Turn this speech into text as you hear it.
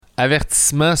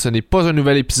Avertissement, ce n'est pas un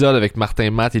nouvel épisode avec Martin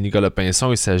Matt et Nicolas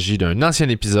Pinson. Il s'agit d'un ancien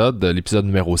épisode, l'épisode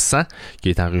numéro 100, qui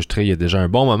a été enregistré il y a déjà un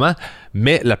bon moment.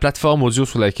 Mais la plateforme audio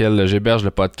sur laquelle j'héberge le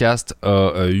podcast,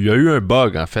 il y a eu un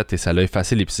bug en fait et ça l'a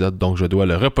effacé l'épisode. Donc je dois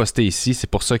le reposter ici. C'est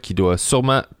pour ça qu'il doit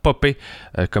sûrement popper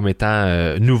comme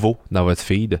étant nouveau dans votre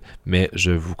feed. Mais je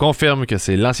vous confirme que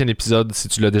c'est l'ancien épisode. Si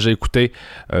tu l'as déjà écouté,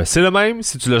 c'est le même.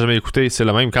 Si tu l'as jamais écouté, c'est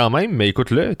le même quand même. Mais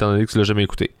écoute-le étant donné que tu l'as jamais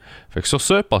écouté. Fait que sur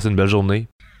ce, passez une belle journée.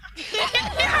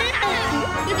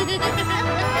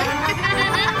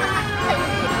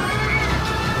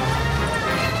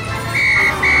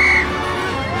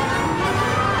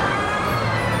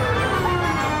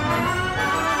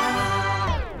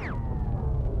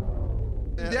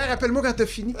 Rappelle-moi quand t'as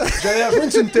fini. J'allais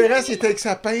rejoindre sur une terrasse, il était avec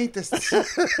sa pinte.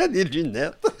 Des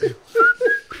lunettes.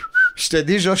 J'étais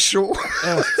déjà chaud.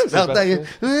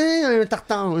 Un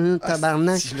tartare, un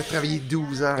tabarnak. Si je l'ai travaillé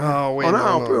 12 ans. Ah oui, on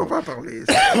non. peut en parler.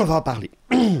 On va en parler.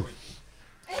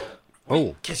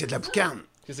 Oh. Qu'est-ce que c'est de la boucane?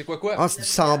 C'est quoi? Ah, c'est du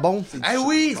sambon. Ah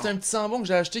oui, c'est un petit sambon que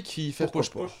j'ai acheté qui fait Pourquoi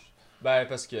push-push. Ben,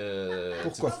 parce que...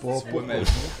 Pourquoi pas? Tu vois ma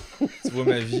vie. Tu vois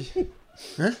ma vie.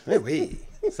 Hein? Oui.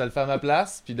 Ça le fait à ma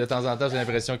place, puis de temps en temps, j'ai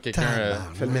l'impression que quelqu'un...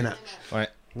 Fait le ménage. Ouais.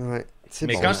 Ouais. C'est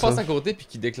Mais bon, quand je passe ça. à côté puis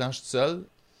qu'il déclenche tout seul,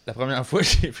 la première fois,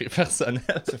 j'ai pris personnel.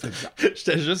 Ça fait bizarre.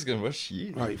 J'étais juste comme moi,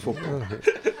 chier. Ouais, il faut pas.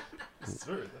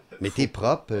 Mais t'es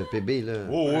propre, PB, là.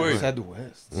 Oh oui. Ça doit.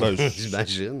 Ben,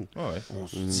 J'imagine. Ouais. On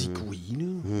se dit que oui,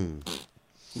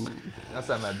 là. Là,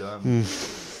 ça m'adonne.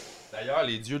 D'ailleurs,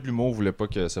 les dieux de l'humour voulaient pas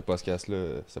que ce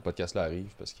podcast-là arrive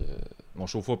parce que mon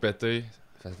chauffe-eau pétait.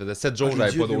 Ça faisait 7 jours que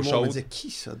j'avais pas d'eau chaude. C'est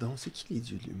qui ça donc? C'est qui les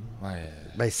dieux de l'humour? Ouais.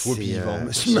 Ben, Toi pis Yvon. Je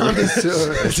me suis demandé ça.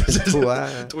 C'est toi.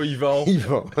 Toi, Yvon. Il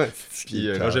va.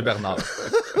 Puis Roger Bernard.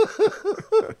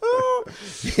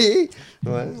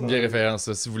 Ouais. C'est une vieille référence,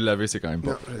 ça. Si vous l'avez, c'est quand même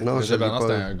pas. Non, je Roger l'ai Bernard, pas.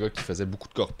 c'était un gars qui faisait beaucoup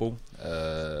de corpos.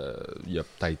 Il y a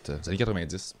peut-être les années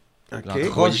 90. OK.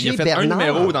 Genre, Roger il a fait Bernard. un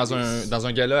numéro dans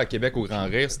un gala à Québec au Grand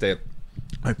Rire. C'était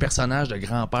un personnage de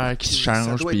grand-père qui se Ça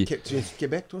change. doit Puis... être... Tu viens du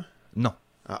Québec, toi? Non.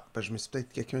 Ah, ben je me suis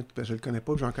peut-être quelqu'un... Ben, je le connais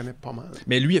pas, j'en connais pas mal.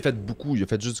 Mais lui, il a fait beaucoup. Il a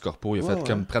fait juste du corpo. Il a Ouais, fait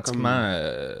comme ouais. pratiquement...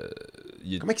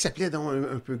 il est- Comment il s'appelait donc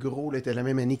un peu gros, là? Il était la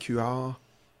même année QR.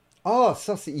 Ah,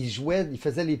 ça, il jouait, il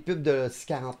faisait les pubs de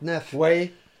 649.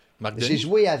 Ouais. Marc J'ai Denis.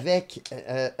 joué avec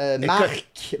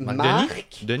Marc.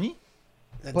 Marc Denis?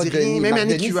 Ça Pas dit Denis. rien, même Marc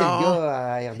année Denis, QR. c'est le gars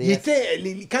à RDS. Il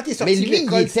était... Quand il est sorti Mais de lui,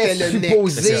 l'école, il était c'était le nec.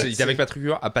 supposé- Il était avec Patrick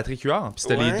Huard. Puis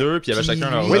c'était Ouais. les deux. Puis il y avait Puis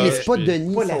chacun leur lui- Oui, mais loge, c'est pas puis-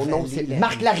 Denis, Pas son la nom, Vallée, c'est la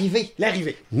Marc Vallée. Larrivée.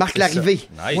 L'arrivée. Marc C'est ça. Larrivée.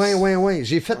 Nice. Ouais.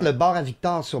 J'ai fait le bar à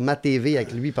Victor sur ma TV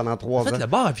avec lui pendant 3 En fait, ans. le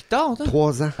bar à Victor, toi?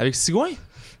 3 ans. Avec Sigouin?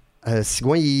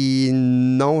 Sigouin,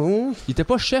 non. Il était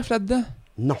pas chef là-dedans?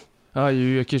 Non. Ah, il y a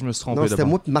eu... Ok, je me suis trompé Non, c'était d'abord.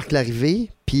 moi, Marc Larrivée,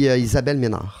 puis Isabelle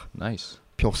Ménard. Nice.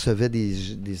 Puis on recevait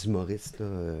des humoristes, là,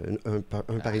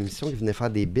 un par émission, qui venaient faire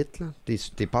des bits. Là.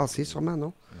 T'es passé sûrement,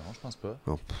 non? Non, je pense pas.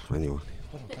 Oh, anyway.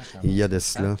 Il y a de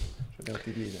cela. Je vais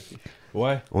regarder les affiches.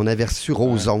 Ouais. On avait reçu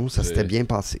Roson, ça c'est- s'était bien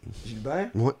passé. Gilbert?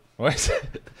 Ouais. Ouais,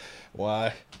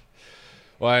 ouais.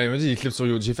 Ouais, il m'a dit des clips sur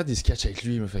YouTube. J'ai fait des sketchs avec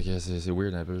lui, mais fait que c'est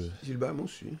weird un peu. Gilbert, moi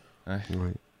aussi. Ouais,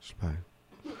 super.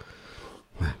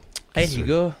 Hey les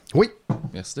gars. Oui.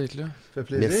 Merci d'être là. Ça fait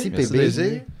plaisir. Merci, Merci PB. d'être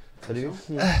venu. Salut.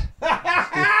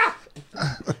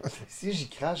 Si j'y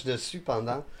crache dessus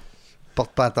pendant,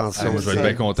 porte pas attention. Ah, moi, je vais être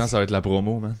bien content, ça va être la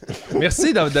promo, man.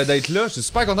 Merci d'être là. Je suis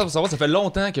super content de vous savoir. Ça fait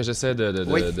longtemps que j'essaie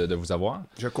de vous avoir.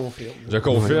 Je confirme. Je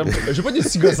confirme. J'ai pas des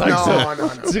si gossants que ça.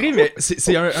 Non. Tu ris, mais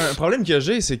c'est un problème que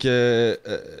j'ai, c'est que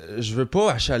je veux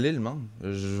pas achaler le monde. Je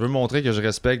veux montrer que je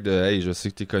respecte de hey, je sais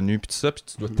que t'es connu, puis tout ça, puis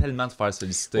tu dois tellement te faire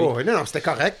solliciter. Oh, ouais, non, c'était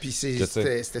correct, puis Je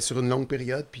sais. c'était sur une longue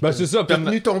période. Puis Ben, c'est ça, T'as puis-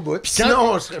 tenu ton bout. Puis quand-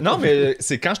 sinon, je serais Non, pas- mais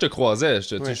c'est quand je te croisais, tu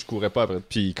sais, Ouais. je courais pas après.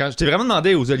 Puis quand je t'ai vraiment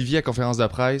demandé aux Olivier à conférence de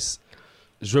presse,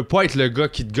 je veux pas être le gars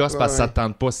qui te gosse parce que ça te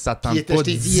tente pas, si ça te Puis tente pas, je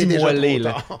t'ai dit, il est déjà dis-moi-les, trop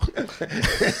là. tard.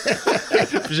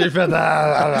 Puis j'ai fait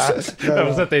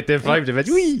Après ça, t'as été fait, j'ai fait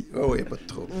oui. Oh, oui, pas de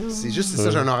trop. C'est juste ça,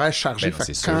 j'ai un horaire chargé. Ben non, fait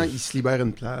c'est que sûr. quand il se libère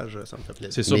une plage, ça me fait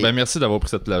plaisir. C'est sûr, Mais- ben merci d'avoir pris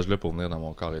cette plage-là pour venir dans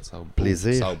mon carré de sable.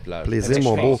 Plaisir. Sable plage. Plaisir, Avec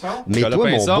mon beau. Pinson. Mais Nicolas toi,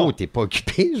 mon Pinson. beau, t'es pas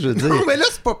occupé, je veux dire. Non, mais là,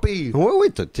 c'est pas pire.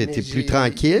 Oui, t'es Mais plus j'ai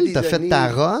tranquille, eu t'as des fait ta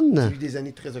années- run. J'ai eu des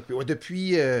années très occupées. Ouais,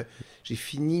 depuis, j'ai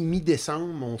fini mi-décembre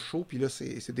mon show, puis là,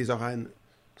 c'est des horaires...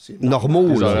 c'est Normaux,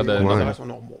 Les là. horaires de- Les Ouais. horaires sont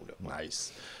normaux, là.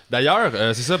 Nice. D'ailleurs,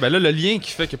 c'est ça. Ben là, le lien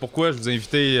qui fait que pourquoi je vous ai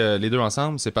invité les deux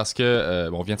ensemble, c'est parce que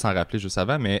on vient de s'en rappeler juste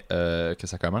avant, mais que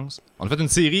ça commence. On a fait une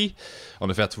série.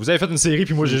 Vous avez fait une série,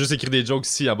 puis moi j'ai juste écrit des jokes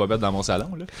ici en bobette dans mon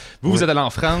salon. Là. Vous êtes allé en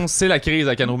France. C'est la crise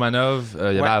à Anne Romanov.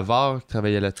 Il y avait Avar qui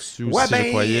travaillait là-dessus aussi. Je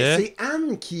croyais. C'est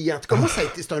Anne qui, en tout cas, moi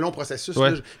c'est un long processus.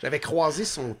 Ouais. Là. J'avais croisé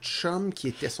son chum qui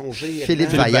était son gérant. Philippe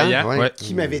Vaillant, ouais.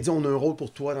 Qui m'avait dit on a un rôle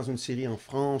pour toi dans une série en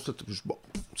France. Bon,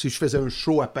 je faisais un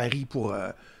show à Paris pour,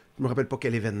 je me rappelle pas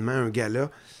quel événement, un gala.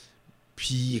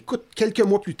 Puis écoute, quelques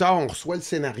mois plus tard, on reçoit le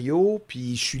scénario,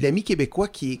 puis je suis l'ami québécois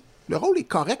qui est... Le rôle est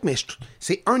correct, mais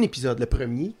c'est un épisode, le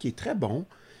premier, qui est très bon.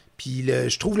 Puis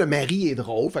je trouve le mari est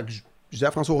drôle. Fait que je disais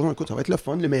à François Roson, écoute, ça va être le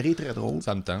fun, le mari est très drôle.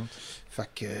 Ça me tente. Fait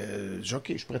que,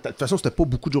 OK, je pourrais... De toute façon, c'était pas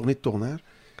beaucoup de journées de tournage.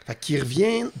 Fait qu'ils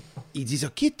reviennent, ils disent,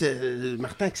 OK,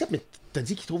 Martin accepte, mais t'as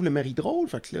dit qu'il trouve le mari drôle.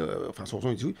 Fait que là, François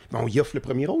Roson, il dit oui. Ben, on y offre le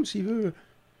premier rôle s'il veut.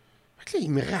 Fait que là,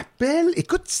 il me rappelle,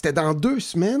 écoute, c'était dans 2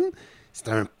 semaines.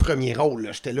 C'était un premier rôle,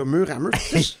 là. J'étais là, mur à mur.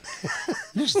 Là,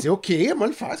 je dis, OK, on va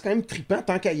le faire. C'est quand même trippant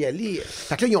tant qu'à y aller.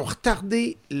 Fait que là, ils ont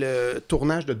retardé le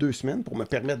tournage de 2 semaines pour me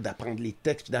permettre d'apprendre les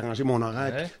textes puis d'arranger mon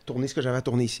horaire, puis tourner ce que j'avais à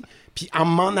tourner ici. Puis en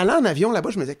m'en allant en avion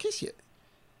là-bas, je me disais, qu'est-ce qu'il y a?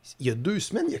 Il y a 2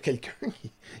 semaines, il y a quelqu'un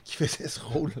qui faisait ce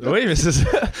rôle-là. Oui, mais c'est ça.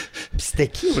 Puis c'était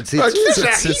qui?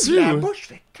 J'arrive là-bas, je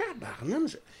fais cabarnum.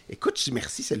 Écoute, je dis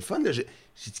merci, c'est le fun. J'ai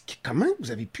dit, comment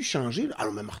vous avez pu changer? Là?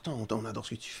 Alors, mais Martin, on adore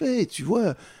ce que tu fais, tu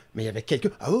vois. Mais il y avait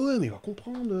quelqu'un. Ah ouais, mais il va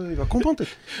comprendre.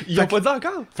 Ils n'ont pas dit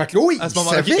encore. Fait que là, oui, à ce ils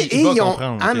moment-là, savaient, il va et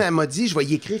comprendre, Anne, elle m'a dit, je vais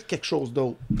y écrire quelque chose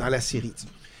d'autre dans la série.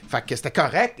 Fait que c'était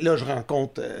correct. Là, je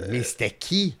rencontre... Mais c'était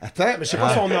qui? Attends, mais je sais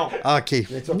pas son nom. Ah, OK.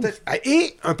 Mais tu vas peut-être...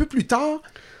 Et un peu plus tard,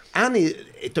 Anne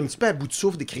est un petit peu à bout de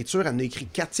souffle d'écriture. Elle en a écrit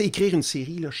 4. Tu sais, écrire une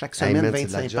série, là, chaque semaine, man, c'est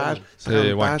de la 25 job. pages,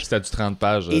 30 pages. C'était du 30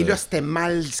 pages. Et là, c'était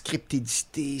mal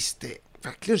scriptédité. C'était... Fait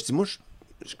que là, je dis, moi,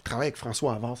 je travaille avec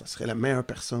François Havard. Ça serait la meilleure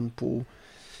personne pour...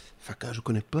 Fait que je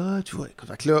connais pas, tu vois.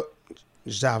 Fait que là,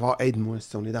 je dis à Havard, aide-moi,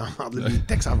 si on est dans la merde, le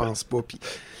texte avance pas. Puis...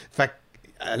 Fait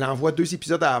qu'elle envoie 2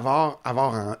 épisodes à Havard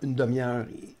en une demi-heure.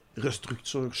 Il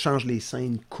restructure, change les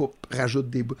scènes, coupe, rajoute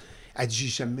des bouts. Elle dit, j'ai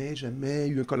jamais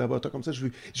eu un collaborateur comme ça. Je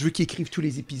veux qu'il écrive tous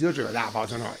les épisodes. Je vais là, Havard,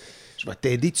 je vais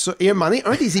t'aider, tout ça. Et à un moment donné,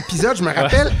 un des épisodes, je me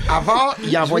rappelle, Havard,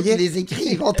 il envoyait... les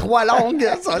écrire en 3 langues.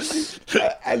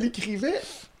 Elle écrivait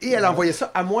et elle envoyait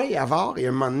ça à moi et à Havard. Et à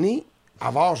un moment donné,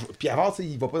 Havard, puis Havard,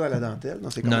 il va pas dans la dentelle, dans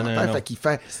ses commentaires. Non. Fait qu'il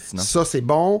fait, ça c'est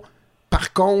bon.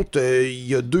 Par contre, il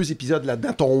y a 2 épisodes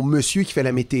là-dedans. Ton monsieur qui fait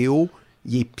la météo,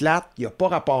 il est plate, il n'y a pas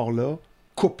rapport là,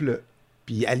 coupe-le.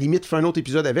 Puis à la limite, fais un autre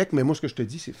épisode avec, mais moi, ce que je te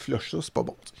dis, c'est flush ça, c'est pas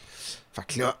bon. Fait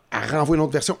que là, elle renvoie une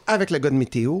autre version avec le gars de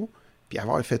météo. Puis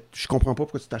elle fait, je comprends pas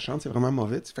pourquoi tu t'achantes, c'est vraiment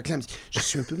mauvais. Fait que là, elle me dit, je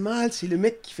suis un peu mal, c'est le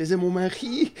mec qui faisait mon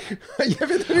mari. Il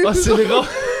avait donné Ah, c'est drôle.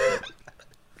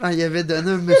 Ah, il avait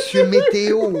donné un monsieur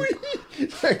météo. Oui.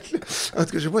 Fait que là, en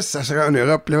tout cas, je sais pas si ça serait en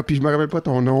Europe, là, puis je me rappelle pas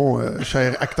ton nom,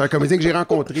 cher acteur comédien que j'ai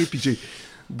rencontré, puis j'ai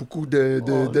beaucoup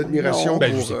d'admiration.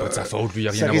 Ben, pour, c'est pas de sa faute, lui, il n'y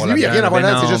a ça rien à voir lui, il n'y a rien à voir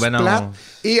là, c'est juste non. plate.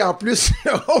 Et en plus,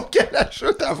 aucun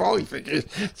ajoute à voir, il fait que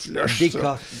tu lâches ça.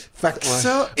 Décote. Fait que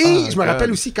ça, et je me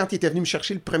rappelle aussi quand il était venu me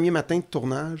chercher le premier matin de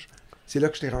tournage, c'est là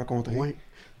que je t'ai rencontré. Oui.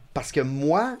 Parce que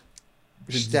moi,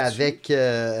 j'étais avec...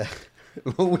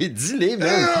 Oui, dis-les,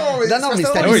 même. Non, mais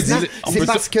c'est hallucinant. C'est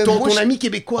parce que ton ami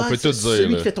québécois, on peut tout dire,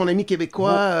 celui là. qui fait ton ami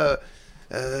québécois,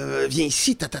 viens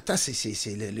ici,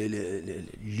 c'est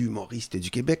l'humoriste du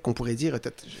Québec qu'on pourrait dire.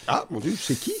 Ah, mon Dieu,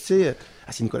 c'est qui, tu sais?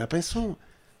 Ah, c'est Nicolas Pinson.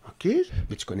 OK,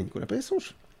 mais tu connais Nicolas Pinson?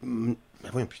 Ben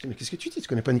voyons, putain, mais qu'est-ce que tu dis? Tu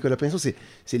connais pas Nicolas Pinson?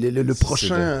 C'est le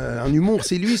prochain en humour,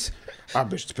 c'est lui. Ah,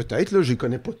 ben je dis peut-être, là, je les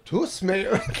connais pas tous, mais...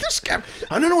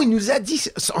 Ah non, il nous a dit...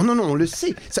 Ah non, on le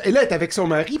sait. Et là, elle est avec son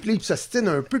mari, puis là, il s'astine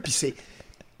un peu, puis c'est...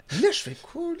 Là, je fais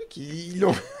quoi, là, qu'ils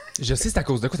l'ont... Je sais, c'est à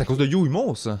cause de quoi? C'est à cause de You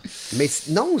Humour, ça. Mais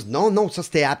non, ça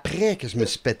c'était après que je me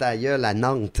suis pété à gueule à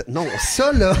Nantes. Non,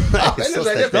 ça là. ben ça,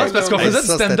 là, c'était- Non, c'est parce qu'on faisait du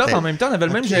ça, stand-up c'était- en même temps, on avait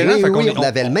le même Oui, gérant. fait qu'on oui, est- on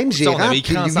avait le même ça, gérant. On avait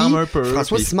écrit puis lui, ensemble un peu.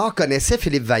 François puis- Simard connaissait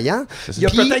Philippe Vaillant. Il a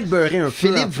Puis peut-être beurré un peu.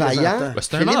 Philippe en Vaillant, présentant. Ben,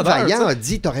 c'est un Philippe vendeur, Vaillant ça. a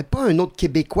dit t'aurais pas un autre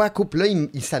Québécois couple là,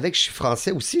 il savait que je suis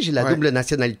français aussi, j'ai la Ouais. double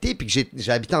nationalité puis que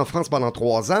j'ai habité en France pendant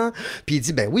 3 ans, puis il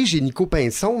dit ben oui, j'ai Nico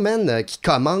Pinson man qui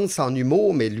commence en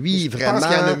humour mais lui Je vraiment pense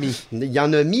qu'il en a mis. Il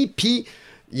en a mis puis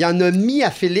il en a mis à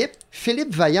Philippe.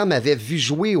 Philippe Vaillant m'avait vu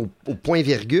jouer au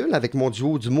point-virgule avec mon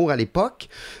duo d'humour à l'époque.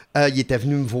 Il était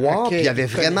venu me voir, Ok, puis il avait il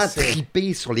vraiment connaissait.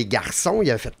 tripé sur les garçons.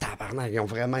 Il avait fait tabarnak, ils ont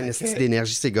vraiment une estime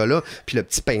d'énergie, ces gars-là. Puis le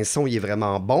petit Pinson, il est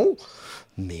vraiment bon.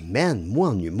 Mais man, moi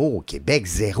en humour au Québec,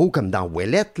 zéro comme dans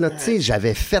Ouellette, là, tu sais,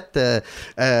 j'avais fait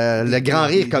le Grand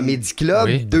Rire Comedy Club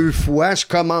 2 fois, je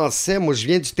commençais, moi je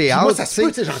viens du théâtre. Moi, ça se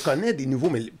peut, j'en connais des nouveaux,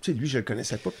 mais lui, je le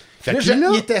connaissais pas. Fait que là,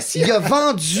 il était assis. Il a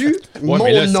vendu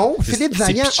mon nom, Philippe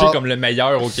Vaillant. C'est pitché comme le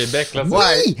meilleur au Québec. Là.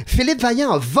 Oui, Philippe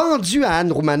Vaillant a vendu à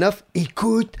Anne Romanoff.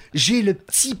 Écoute, j'ai le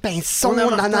petit pinceau.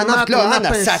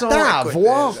 Anne s'attend à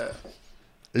voir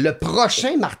le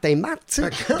prochain Martin Matt, tu sais.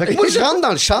 Fait que moi, je rentre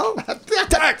dans le char.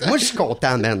 Moi, je suis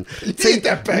content, man.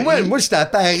 Moi, j'étais à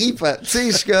Paris. Tu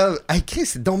sais, je suis comme, hey, Chris,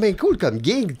 c'est donc bien cool comme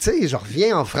gig. Tu sais, je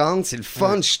reviens en France, c'est le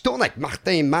fun. Je tourne avec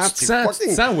Martin Matt. Tu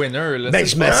te sens winner, là. Ben,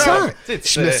 je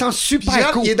me sens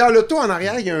super cool. Il est dans l'auto en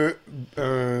arrière, il y a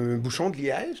un bouchon de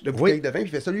liège, de bouteille de vin, puis il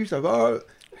fait salut, ça va.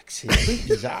 C'est un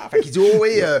peu bizarre. Fait qu'il dit, oh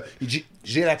oui, il dit,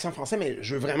 j'ai l'accent français, mais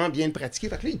je veux vraiment bien le pratiquer.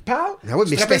 Fait que là, il parle. Ah oui,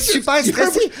 mais j'étais super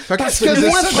stressé. Parce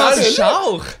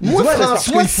que moi,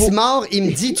 François Simard, il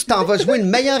me dit, tu t'en vas jouer le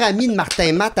meilleur ami de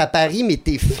Martin Matt à Paris, mais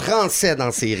t'es français dans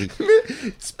la série.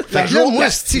 Fait que là, moi,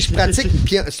 si je pratique,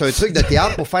 puis c'est un truc de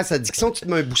théâtre pour faire sa diction, tu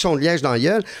te mets un bouchon de liège dans la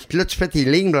gueule, puis là, tu fais tes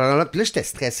lignes, blablabla, puis là, j'étais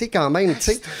stressé quand même, tu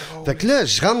sais. Fait que là,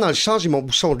 je rentre dans le champ, j'ai mon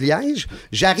bouchon de liège,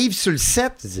 j'arrive sur le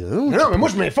set, je dis, non, mais moi,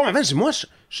 je m'informe avant, je dis, moi,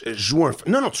 je joue un...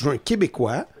 Non, tu joues un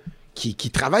Québécois qui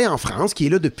travaille en France, qui est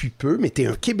là depuis peu, mais t'es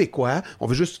un Québécois, on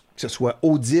veut juste que ce soit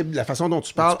audible, la façon dont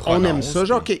tu parles, on aime ça,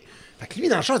 genre, OK. Fait que lui,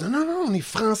 dans le chat, il dit, non, on est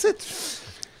français,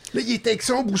 Là, il était avec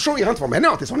son bouchon, il rentre, mais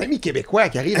non, t'es son ami québécois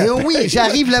qui arrive. Oui,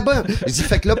 j'arrive là-bas. Je dis,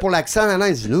 fait que là, pour l'accent,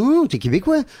 il dit, non, t'es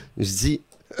québécois. Je dis,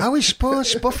 ah oui, je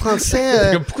suis pas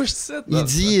français. Pourquoi je dis ça? Il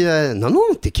dit, non,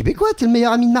 t'es québécois, t'es le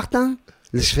meilleur ami de Martin.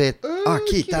 Là, je fais,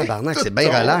 OK, tabarnak, c'est bien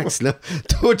relax, là.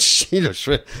 Tout chien, là,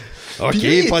 je fais,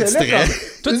 OK, pas de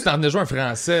stress. Toi, tu t'en venais jouer un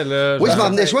français, là. Oui, je m'en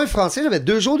venais jouer un français, j'avais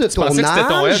 2 jours de tournage. Je pensais que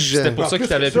c'était ton edge, c'était pour ça que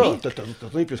t'avais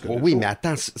pris. Oui, mais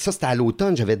attends, ça, c'était à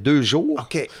l'automne, j'avais 2 jours.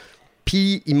 OK.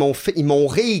 Puis ils m'ont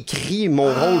réécrit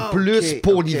mon rôle plus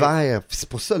pour l'hiver. C'est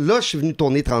pour ça, là, je suis venu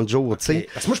tourner 30 jours, tu sais.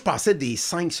 Parce que moi, je passais des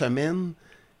 5 semaines,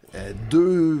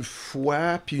 2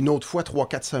 fois, puis une autre fois,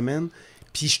 3-4 semaines.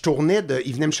 Puis je tournais,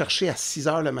 il venait me chercher à 6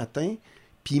 h le matin,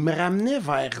 puis il me ramenait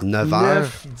vers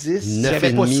 9, 10.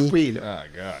 J'avais pas soupé, là. Oh,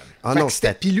 God. Ah non,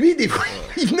 c'était... Puis lui, des fois,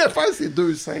 il venait faire ses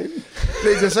 2 scènes.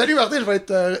 Puis il disait, salut Martin, je vais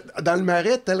être dans le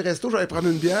marais, tel resto, j'allais prendre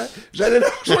une bière. J'allais le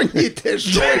rejoindre, il était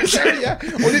chaud.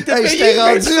 On était payés,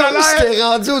 j'étais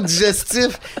rendu au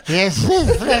digestif.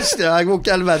 J'étais au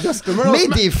Calvados. Mais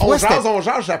des fois, on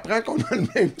jase, j'apprends qu'on a le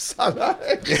même salaire.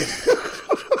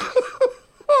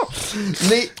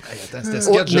 Mais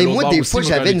moi, des fois,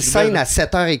 j'avais une scène à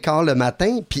 7h15 le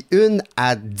matin, puis une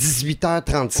à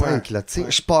 18h35. Là,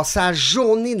 je passais la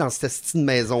journée dans cette petite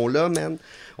maison-là, man.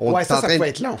 Ça peut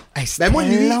être long. Hey, moi,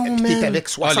 lui, t'es avec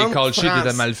 60 les call sheets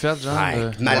étaient mal faits, genre.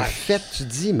 Mal faites, tu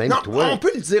dis, même non, toi. On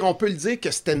peut le dire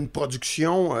que c'était une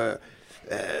production...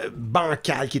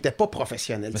 bancale, qui n'était pas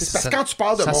professionnelle. Parce que quand tu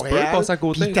pars de Montréal,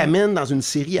 puis ils t'amènent dans une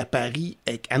série à Paris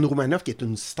avec Anne Romanoff, qui est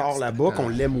une star là-bas, qu'on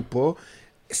l'aime ou pas,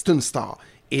 c'est une star.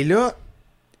 Et là,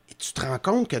 tu te rends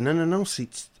compte que non, c'est...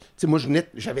 Tu sais, moi,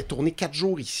 j'avais tourné 4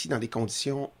 jours ici dans des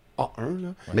conditions A1, là.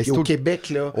 Mais au Québec,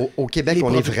 là... Au Québec, les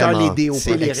on est vraiment... Les DOP,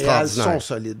 les réals sont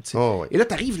solides. Oh, oui. Et là,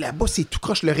 tu arrives là-bas, c'est tout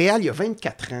croche. Le réal, il y a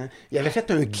 24 ans. Il avait fait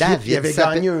un clip, David, il avait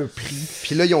gagné un prix.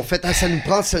 Puis là, ils ont fait, ça nous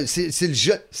prend, c'est le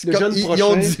jeu. Ils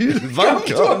ont dit le vendre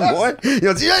comme moi. Ils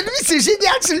ont dit, lui, c'est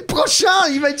génial, c'est le prochain,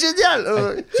 il va être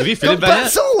génial. Tu ris,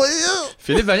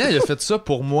 Philippe Vaillant, il a fait ça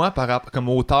pour moi comme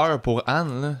auteur pour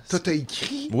Anne. Là. Toi, t'as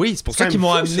écrit? Oui, c'est pour ça qu'ils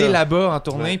m'ont amené là-bas en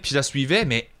tournée, puis je la suivais,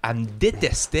 mais elle me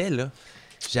détestait, là.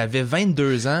 J'avais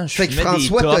 22 ans, je fumais des tops.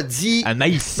 François t'a dit... Elle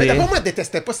maïssait. Mais d'abord, moi, elle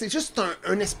détestait pas. C'est juste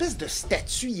un espèce de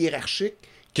statut hiérarchique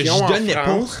que je donnais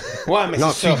pas. Ouais, mais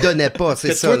non, tu lui donnais pas,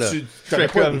 c'est ça, là.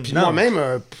 Puis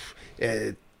moi-même,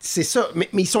 c'est ça. Mais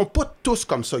ils sont pas tous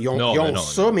comme ça. Ils ont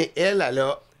ça, mais elle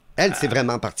a... Elle, c'est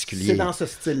vraiment particulier. C'est dans ce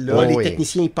style-là. Les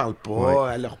techniciens, ils parlent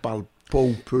pas. Elle leur parle pas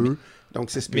ou peu. Donc,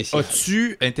 c'est spécial. Mais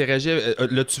as-tu interagi...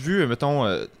 L'as-tu vu, mettons...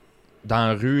 dans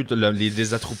la rue,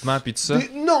 les attroupements puis tout ça?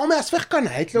 Non, mais à se faire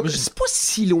connaître. Là. C'est pas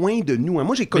si loin de nous. Hein.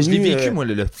 Moi, j'ai connu... Mais je l'ai vécu, moi,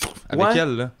 avec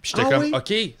elle. Là. Puis j'étais comme,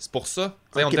 OK, c'est pour ça.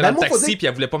 Okay. On était dans le taxi, puis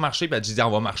elle voulait pas marcher. Puis elle dit, on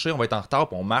va marcher, on va être en retard,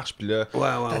 puis on marche. Puis là...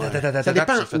 Ça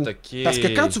dépend. Parce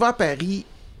que quand tu vas à Paris,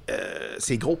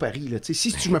 c'est gros Paris. Là.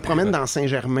 Si tu me promènes dans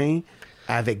Saint-Germain...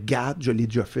 Avec Gad, je l'ai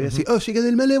déjà fait. C'est Gad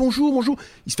Elmaleh, bonjour.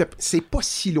 Il se fait, c'est pas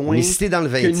si loin. Mais si t'es dans le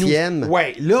 20e.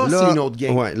 Ouais, là, c'est une autre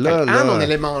game. Ouais, là, Anne, on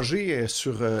allait manger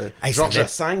sur Georges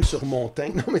V, sur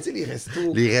Montaigne. Non, mais tu sais, les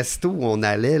restos. Les restos où on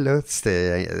allait, là,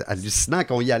 c'était hallucinant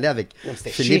qu'on y allait avec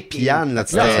Philippe et Anne. Là,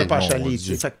 c'est pas chalé.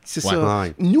 C'est ça.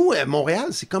 Nous, Montréal,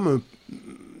 c'est comme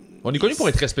On est connu pour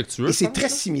être respectueux. Et c'est très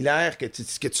similaire que tu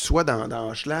sois dans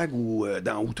Hochelag ou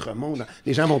dans Outremont.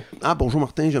 Les gens vont « Ah, bonjour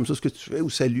Martin, j'aime ça ce que tu fais » ou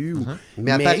 « Salut ».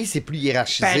 Mais à Paris, c'est plus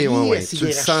hiérarchisé. Paris, tu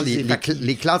le sens,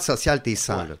 les classes sociales, t'es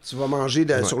sens. Là. Tu vas manger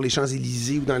sur les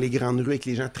Champs-Élysées ou dans les grandes rues avec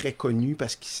les gens très connus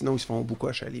parce que sinon, ils se font beaucoup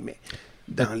achaler. Mais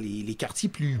dans les quartiers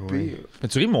plus huppés... Mais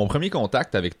tu ris, mon premier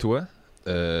contact avec toi,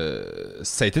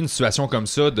 ça a été une situation comme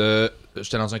ça de...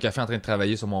 J'étais dans un café en train de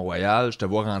travailler sur Mont-Royal, je te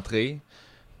vois rentrer,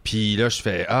 puis là, je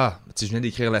fais « Ah, tu sais, je viens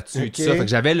d'écrire là-dessus, tout ça. » Fait que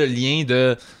j'avais le lien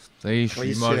de... Tu sais, je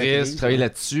suis humoriste, je travaille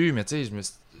là-dessus, mais tu sais,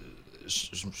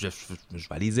 je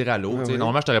vais aller dire allô.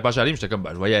 Normalement, je t'aurais pas allé, mais j'étais comme,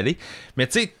 je vais y aller. Mais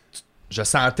tu sais, je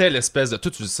sentais l'espèce de...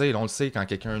 Toi, tu le sais, on le sait quand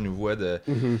quelqu'un nous voit de...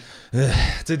 tu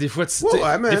sais, des fois, c'est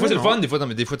le fun, des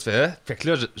fois, tu fais... Fait que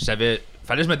là,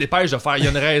 fallait que je me dépêche de faire... Il y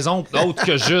a une raison autre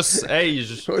que juste... Hey,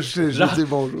 je dis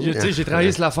bonjour. J'ai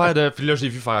travaillé sur l'affaire de... Puis là, j'ai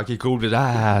vu faire OK, cool. Puis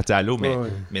là, t'es allô.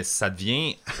 Mais ça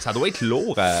devient... Ça doit être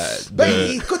lourd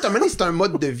écoute, à un moment donné, c'est un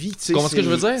mode de vie. Comment est-ce que je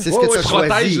veux dire? C'est ce que tu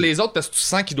protèges les autres parce que tu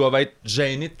sens qu'ils doivent être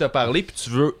gênés de te parler puis tu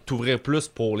veux t'ouvrir plus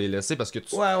pour les laisser parce que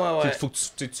il faut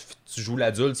que tu joues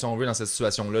l'adulte, si on veut, dans cette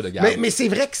situation-là de garde. Mais c'est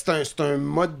vrai que c'est un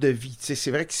mode de vie.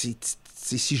 C'est vrai que si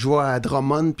je vais à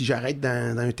Drummond puis j'arrête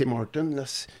dans un Tim Hortons, là,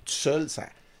 tout seul,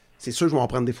 c'est sûr que je vais en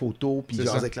prendre des photos puis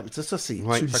jaser avec la... Ça, c'est...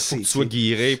 Tu le sais. Faut que tu sois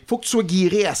guiré. Faut que tu sois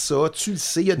guiré à ça, tu le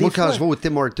sais. Y a des Moi, quand je vais au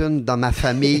Tim Hortons, dans ma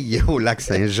famille, au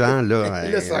Lac-Saint-Jean, là...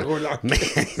 là, ça roule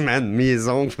man, mes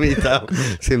oncles, mes tantes,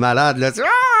 c'est malade, là.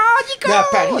 Mais à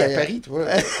Paris, toi.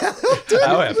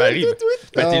 Ah ouais, à Paris.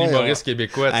 T'es l'humoriste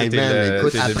québécois.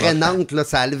 Écoute, après Nantes, là,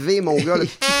 ça a levé, mon gars.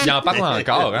 Il en parle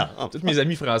encore, hein. Tous mes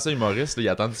amis français humoristes, là, ils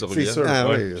attendent sur lui. C'est sûr.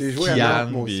 J'ai joué à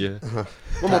Nantes, moi aussi.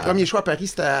 Moi, mon premier choix à Paris,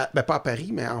 c'était pas à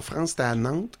Paris, mais en France, c'était à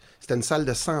Nantes. C'était une salle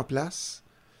de 100 places.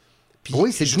 Puis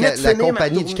oui, c'est la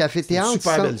compagnie du Café Théâtre.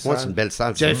 Super belle salle. C'est une belle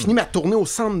salle. J'avais fini ma tournée au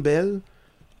Centre Bell.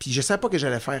 Puis je savais pas que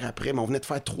j'allais faire après, mais on venait de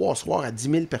faire 3 soirs à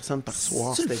 10 000 personnes par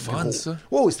soir. C'était le fun, gros. ça.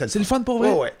 Oui, c'était le fun pour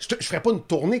vrai. Ouais. Je ferais pas une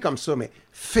tournée comme ça, mais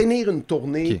finir une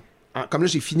tournée... Okay. Comme là,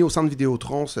 j'ai fini au Centre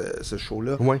Vidéotron, ce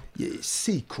show-là. Ouais.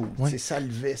 C'est cool. Ouais. Ça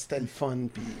levait, c'était le fun.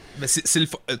 Puis... Mais c'est le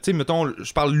fun. Tu sais, mettons,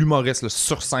 je parle de l'humoriste, là,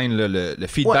 sur scène, là, le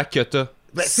feedback que t'as.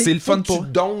 C'est le fun pour...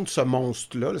 Tu donnes ce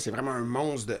monstre-là. C'est vraiment un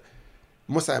monstre de...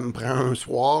 Moi, ça me prend un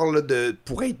soir là,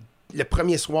 pour être... Le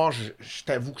premier soir, je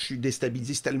t'avoue que je suis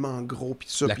déstabilisé. C'est tellement gros. Puis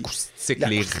ça, l'acoustique,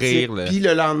 les rires. Puis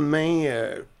le lendemain,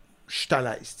 je suis à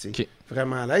l'aise. Okay.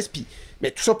 Vraiment à l'aise. Puis...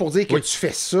 Mais tout ça pour dire que tu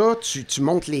fais ça, tu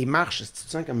montes les marches, tu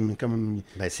te sens comme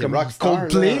c'est Rockstar,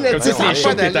 Coldplay. Là, comme les shows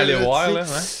que t'es allé voir. Là,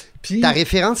 Puis... Ta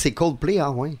référence, c'est Coldplay,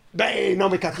 ah ouais. Ben non,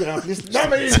 mais quand ils remplissent... Non,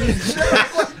 mais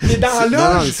il est dans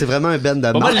l'âge. Non, c'est vraiment un band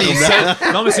de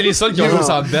marque. Non, mais c'est les seuls qui ont joué au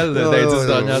Centre Bell dans les 10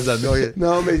 dernières années.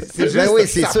 Non, mais c'est juste... Ben oui,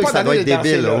 c'est sûr que ça doit être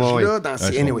débile.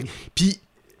 Anyway. Puis...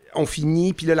 On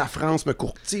finit, puis là, la France me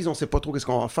courtise, on sait pas trop qu'est-ce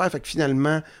qu'on va faire. Fait que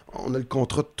finalement, on a le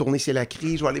contrat de tourner C'est la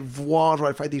crise, je vais aller voir, je vais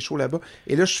aller faire des shows là-bas.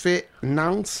 Et là, je fais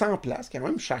Nantes 100 places, quand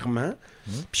même charmant.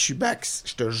 Puis je suis back,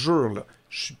 je te jure, là.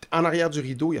 Je suis en arrière du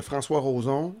rideau, il y a François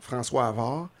Roson, François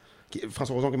Havard,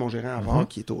 François Roson qui est mon gérant Havard,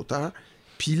 qui est auteur.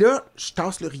 Puis là, je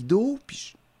tasse le rideau,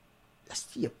 puis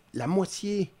la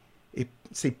moitié,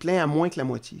 c'est plein à moins que la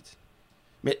moitié, tu sais.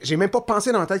 Mais j'ai même pas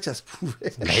pensé dans la tête que ça se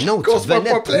pouvait. Ben non, tu venais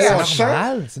pas plein. C'est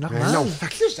normal, c'est normal. Ben non. Fait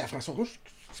que là, j'étais à François Rouge,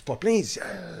 c'est pas plein. Il dit,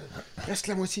 presque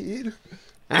la moitié,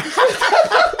 là.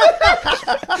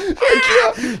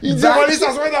 Il dit, on va aller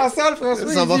s'asseoir dans la salle,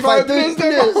 François. Ça va faire plus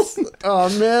de monde. Oh,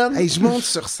 man. Hey, je monte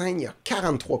sur scène, il y a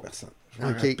 43 personnes.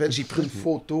 J'ai pris une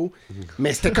photo.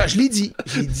 Mais c'était quand je l'ai dit.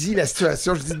 J'ai dit la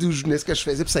situation, je dis d'où je venais, ce que je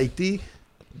faisais. Puis ça a été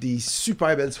des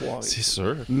super belles soirées. C'est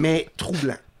sûr. Mais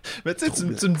troublant. Mais tu sais, tu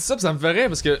me dis ça, puis ça me ferait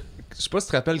parce que je sais pas si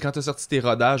tu te rappelles quand t'as sorti tes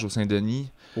rodages au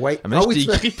Saint-Denis. Ouais.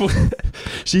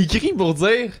 J'ai écrit pour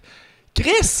dire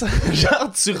Chris,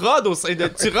 genre tu rodes au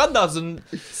Saint-Denis, tu rodes dans une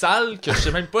salle que je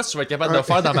sais même pas si je vais être capable de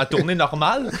faire dans ma tournée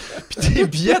normale. Puis tes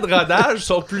billets de rodage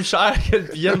sont plus chers que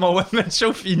le billet de mon one-man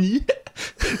show fini.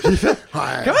 J'ai fait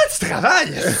comment tu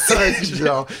travailles?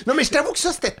 Non, mais je t'avoue que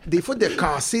ça, c'était des fois de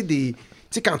casser des.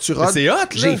 Tu sais, quand tu rodes,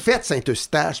 j'ai fait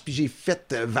Saint-Eustache, puis j'ai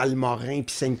fait Valmorin,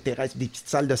 puis Sainte-Thérèse, des petites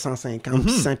salles de 150,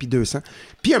 puis 100, puis 200.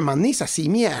 Puis à un moment donné, ça s'est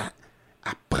mis à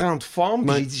prendre forme,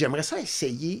 puis j'ai dit, j'aimerais ça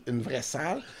essayer une vraie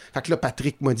salle. Fait que là,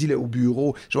 Patrick m'a dit là, au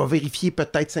bureau, je vais vérifier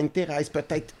peut-être Sainte-Thérèse,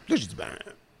 peut-être... Là, j'ai dit,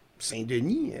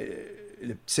 Saint-Denis,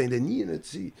 le petit Saint-Denis, là, tu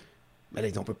sais... Ben là,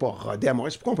 on peut pas roder à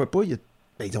Montréal. Pourquoi on peut pas?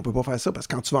 On peut pas faire ça, parce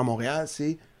que quand tu vas à Montréal,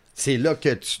 c'est... C'est là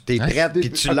que tu t'es prête,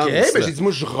 puis tu lances. Ben j'ai dit,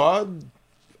 moi, je rode...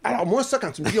 Alors, moi, ça,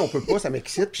 quand tu me dis on peut pas, ça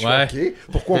m'excite. Puis je Ouais. fais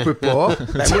OK, pourquoi on peut pas?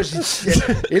 Ben, moi, je dis.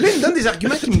 Et là, il me donne des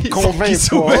arguments qui me convainquent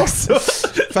pas.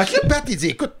 Fait que là, Pat, il dit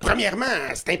écoute, premièrement,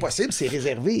 c'est impossible, c'est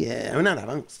réservé un an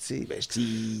d'avance. Tu sais. Ben, je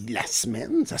dis la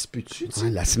semaine, ça se peut-tu? Tu sais? Ouais,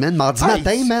 la semaine, mardi Ah,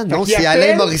 matin, il- man. fait Non, qu'il c'est appelle.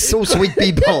 Alain Morisseau, Sweet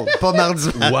People, pas mardi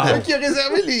matin. Fait qu'il a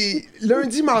réservé les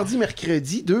lundi, mardi,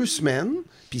 mercredi, 2 semaines.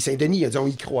 Puis Saint-Denis, il a dit on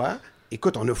y croit.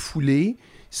 Écoute, on a foulé.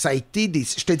 Ça a été des.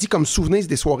 Je te dis, comme souvenir, c'est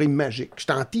des soirées magiques.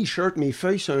 J'étais en t-shirt, mes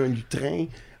feuilles sur un lutrin.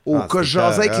 Au Ah, cas, je c'est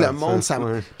jasais avec carré, le monde. ça,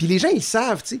 ouais. Puis les gens, ils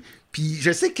savent, tu sais. Puis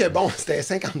je sais que, bon, c'était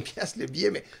 50$ le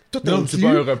billet, mais tout Non, inclus. c'est pas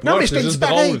un reproche, Non, mais je te c'est dis juste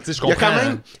pareil. drôle, tu sais, je Il y a quand comprends.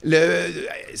 même le...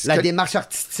 La que- démarche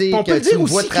artistique, on peut tu dire me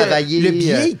vois aussi que travailler. le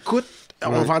billet, il coûte...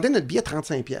 On Ouais. vendait notre billet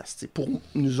 35$. Tu sais, pour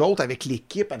nous autres, avec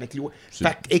l'équipe, avec les, C'est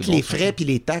avec bon, les ça. frais puis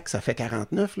les taxes, ça fait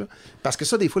 49$. Là. Parce que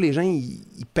ça, des fois, les gens, ils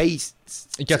payent...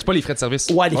 Ils catchent pas les frais de service.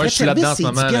 Ouais, les frais de je suis là-dedans en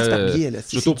service, ce c'est moment. 10$ par là. billet, là.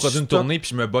 C'est J'auto-produis du une stock. tournée, puis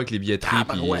je me bats avec les billetteries. Ah,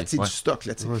 puis, ouais, c'est ouais. du stock,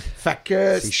 là, tu sais. Fait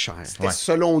que C'est cher. c'était, Ouais.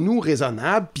 selon nous,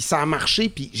 raisonnable, puis ça a marché,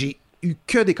 puis j'ai eu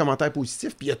que des commentaires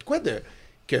positifs, puis il y a de quoi de...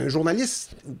 qu'un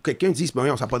journaliste ou quelqu'un dise, ben,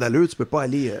 on n'a pas d'allure, tu peux pas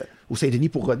aller au Saint-Denis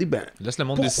pour roder, ben, Laisse le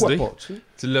monde pourquoi décider. pas, tu sais?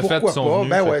 Tu l'as fait, Pourquoi ils sont pas? venus.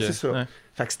 Ben fait ouais, que- c'est ça. ouais.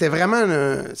 Fait que c'était vraiment...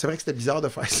 C'est vrai que c'était bizarre de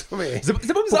faire ça, mais... C'est pas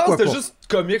bizarre, Pourquoi c'était pas? juste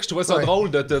comique. Je trouvais ça Ouais.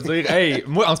 drôle de te dire, hey,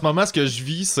 moi en ce moment, ce que je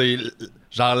vis, c'est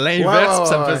genre l'inverse, Ouais, puis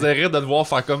ça me ouais. faisait rire de te voir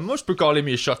faire comme moi, je peux caler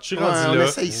mes shots. Je suis Ouais, rendu on là.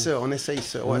 essaye ça,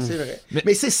 ouais, c'est vrai. Mais-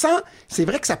 Mais, c'est sans... C'est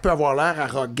vrai que ça peut avoir l'air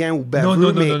arrogant ou baveux,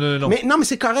 non, mais... non. Mais non, mais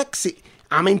c'est correct, c'est...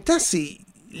 En même temps, c'est...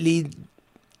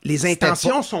 Les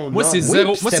intentions sont Moi, là. c'est Oui,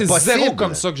 zéro, puis moi, c'était c'est zéro possible.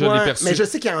 comme ça que je ouais, l'ai perçu. mais je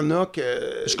sais qu'il y en a que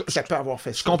ça peut avoir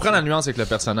fait ça. Je comprends la nuance avec le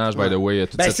personnage, by the way,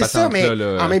 toute Ben, cette c'est ça, mais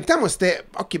patente-là. là. en même temps, moi, c'était...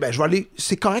 OK, ben, je vais aller...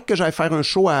 C'est correct que j'aille faire un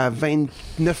show à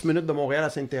 29 minutes de Montréal à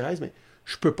Sainte-Thérèse, mais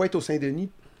je peux pas être au Saint-Denis.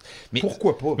 Mais-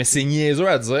 Pourquoi pas? Mais c'est niaiseux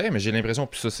à dire, mais j'ai l'impression,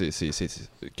 puis ça,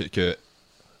 que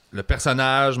le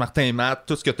personnage, Martin et Matt,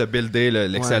 tout ce que t'as buildé,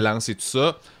 l'excellence et tout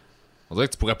ça, on dirait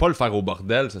que tu pourrais pas le faire au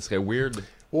bordel, ça serait weird.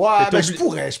 Ouais, T'es ben,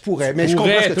 je pourrais, mais je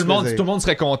comprends ce que tout tu le monde, veux dire. tout le monde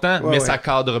serait content, Ouais, mais ouais. ça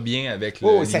cadre bien avec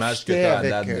Oh, ça l'image que fitait t'as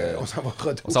à avec, date. on s'en va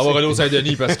roder. On s'en va au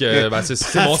Saint-Denis parce que ben, c'est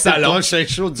mon C'est le salon. prochain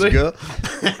show du gars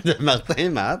de Martin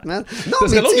Matt, man. Non, Ça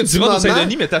serait drôle tu que sais, tu du vas au moment-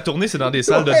 Saint-Denis, mais ta tournée, c'est dans des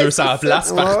salles de Ouais, 200 c'est ça.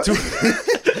 places Ouais. partout.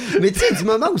 Mais tu sais, du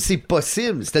moment où c'est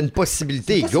possible, c'était une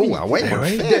possibilité, go. Ah ouais, Ben on le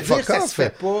oui. fait, De dire fuck ça off. se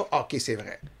fait pas, OK, c'est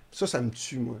vrai. Ça me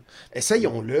tue, moi.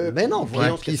 Essayons-le. Ben non, puis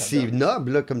voyons ce que puis ça c'est donne.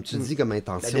 noble, là, comme tu dis, comme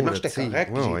intention. La démarche là, était tu sais.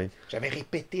 correcte. Ouais, puis ouais. J'avais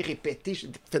répété. J'ai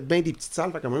fait bien des petites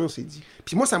salles. Fait qu'à un moment, on s'est dit.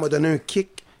 Puis moi, ça m'a donné un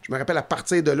kick. Je me rappelle, à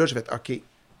partir de là, j'ai fait OK,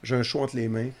 j'ai un show entre les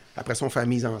mains. Après ça, on fait la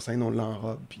mise en scène, on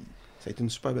l'enrobe. Puis ça a été une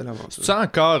super belle aventure. C'est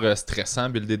encore stressant,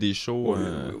 builder des shows.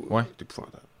 Ouais. C'est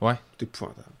épouvantable. Ouais. C'est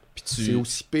épouvantable. Puis C'est tu.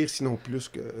 aussi pire, sinon plus,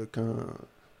 que quand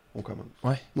on commence.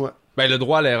 Ouais. Ouais. Ben, le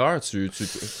droit à l'erreur, tu.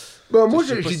 Ben, moi,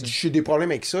 Je sais pas si- j'ai des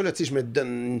problèmes avec ça. Là. Tu sais, je me donne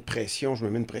une pression, je me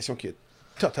mets une pression qui est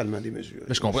totalement démesurée.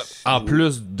 Mais je comprends. En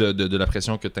plus de la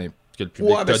pression que le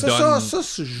public Ouais, ben te ça, donne. je Ça,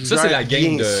 c'est gère la game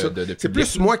bien de- ça. de C'est public.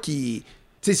 plus moi qui...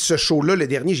 Tu sais, ce show-là, le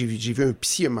dernier, j'ai vu un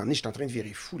psy à un moment donné, j'étais en train de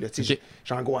virer fou. Là, tu sais, Ok.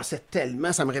 j'angoissais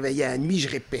tellement, ça me réveillait à la nuit, je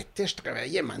répétais, je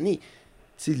travaillais à un moment donné.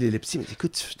 Tu sais, le psy me dit,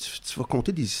 écoute, tu vas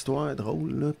conter des histoires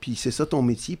drôles, là, puis c'est ça ton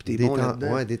métier, puis t'es bon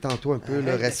là-dedans. Ouais, détends-toi un peu, là,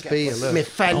 Arrête de respire. capoter. Là. Mais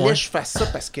fallait Ouais. que je fasse ça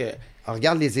parce que... Alors,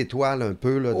 regarde les étoiles un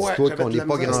peu, là. Ouais, Dis-toi j'avais qu'on de n'est la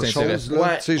pas misère. grand-chose, C'est là.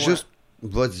 intéressant. Tu sais, Ouais, juste,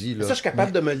 vas-y, là. Ça, je suis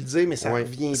capable de me le dire, mais ça Ouais.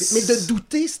 revient vite. Mais de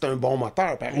douter, c'est un bon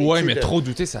moteur, pareil. Ouais, tu sais, mais de- trop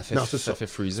douter, ça fait, Non, c'est ça ça. fait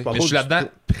freezer. C'est pas Mais beau je suis du là-dedans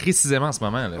précisément en ce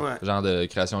moment, là. Ouais. Genre de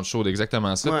création de show,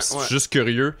 exactement ça. Ouais, Puis je ouais. suis juste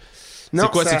curieux. Non, C'est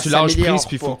quoi, ça c'est que tu lâches s'améliore prise,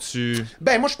 puis il faut pas. que tu.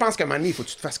 Ben, moi, je pense qu'à un moment donné, il faut que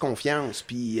tu te fasses confiance,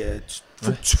 puis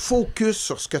faut que tu focuses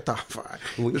sur ce que tu as à faire.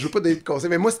 Oui. Je veux pas donner de conseils,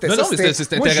 mais moi, c'était Non, ça. non, mais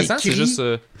c'est moi, intéressant, c'est j'écris, juste.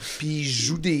 Puis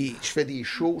je fais des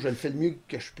shows, je le fais le mieux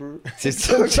que je peux. C'est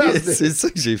ça, c'est ça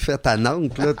que j'ai fait à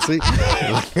Nantes, là, tu sais.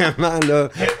 Vraiment, là,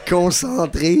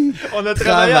 concentré. On a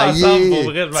travaillé travailler, ensemble, pour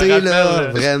vrai, je me tu sais, là,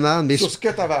 rappelle. vraiment. Mais Sur ce que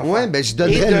tu avais à faire. ouais, ben, je Et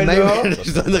donnerais de le même, là-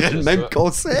 je donnerais le même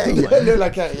conseil. Là, la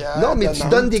carrière. Non, mais de tu Nantes.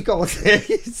 donnes des conseils.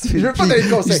 Je veux pas donner de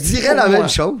conseils. Je dirais Pour la moi. même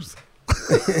chose.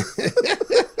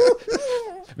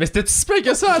 Mais c'était si pire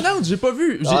que ça à Nantes, j'ai pas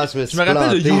vu. Ah, je me Je suis me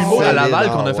rappelle de planté, Humour à solide. Laval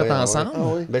qu'on a Ah, fait ouais, ensemble. Ah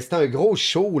oui. Ben, c'était un gros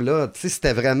show, là. Tu sais,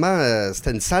 c'était vraiment...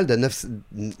 c'était une salle de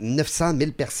 900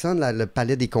 000 personnes, là, le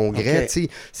Palais des Congrès. Ok. Tu sais,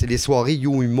 c'est les soirées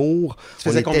You Humour. Tu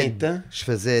faisais On combien était- de temps? Je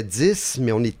faisais 10,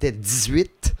 mais on était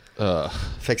 18.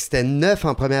 Fait que c'était 9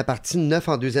 en première partie, 9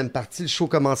 en deuxième partie. Le show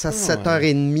commençait à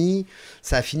 7h30.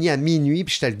 Ça a fini à minuit,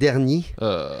 puis j'étais le dernier.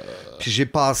 Puis j'ai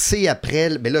passé après...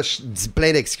 Mais là, je dis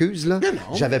plein d'excuses, là.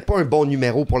 J'avais pas un bon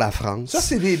numéro pour la France. Ça,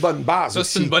 c'est des bonnes bases. Ça,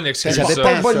 c'est une bonne excuse. J'avais ça.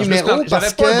 pas un bon numéro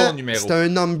parce que pas un bon numéro. c'était un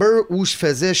number où je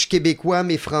faisais « Je suis québécois,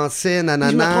 mais français, Je me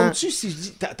nanana. » trompe-tu si je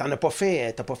dis... T'as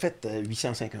pas fait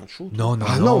 850 shows? Non,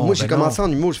 moi, j'ai commencé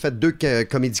en humour. J'ai fait 2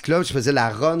 comédie clubs. Je faisais la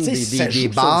run des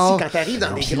bars. Quand t'arrives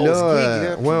dans des Puis grosses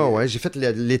là, gigs, là, ouais, j'ai fait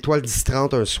l'étoile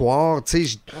 10-30 un soir. Tu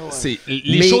sais,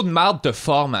 Les shows de marde te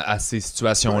forment à ces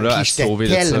situations-là, à te sauver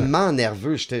de ça. J'étais tellement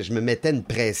nerveux. Je me mettais une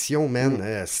pression, man.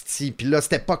 Puis là,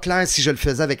 c'était pas clair si je le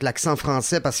faisais avec l'accent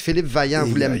français parce que Philippe Vaillant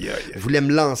voulait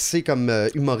me lancer comme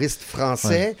humoriste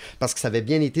français parce que ça avait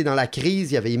bien été dans la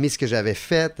crise. Il avait aimé ce que j'avais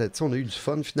fait. Tu sais, on a eu du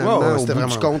fun finalement. Au bout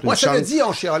du compte. Moi, je te l'ai dit,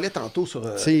 on chialait tantôt sur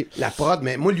la prod,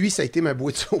 mais moi, lui, ça a été ma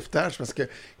bouée de sauvetage parce que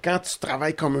quand tu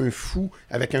travailles comme un fou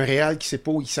avec un réal qui sait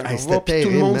pas où il s'en va, puis tout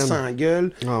le monde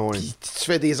s'engueule, puis tu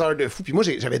fais des heures de fou. Puis moi,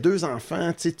 j'avais 2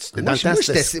 enfants, tu sais, dans le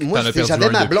temps, j'avais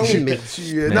ma blonde, mais...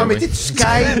 Non, mais tu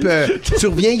Skype, tu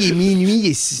reviens, il est minuit,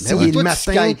 il est le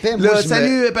matin. Là,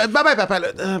 salut, bye bye, papa.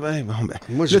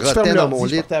 Moi, je rotais dans mon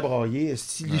lit. À brailler,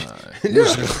 Moi,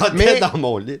 je rotais dans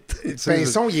mon lit.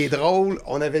 Pinson, il est drôle,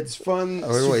 on avait du fun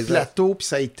sur le plateau, puis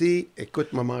ça a été, écoute,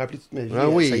 moi, m'en rappelé toute ma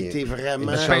vie, ça a été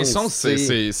vraiment... Pinson, c'est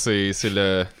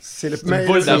le... C'est le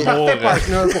boule d'amour.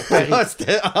 Pour Paris.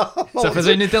 Ça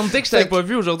faisait une éternité que je t'avais pas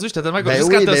vu aujourd'hui. J'étais tellement comme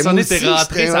juste quand t'as sonné, t'es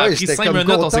rentré, ça a pris 5 minutes,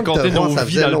 on s'est compté nos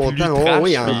vies dans le plus trash.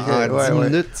 Oui, en 10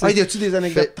 minutes. Y a-tu des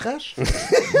anecdotes trash?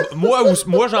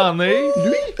 Moi, j'en ai.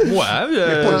 Lui? Moi,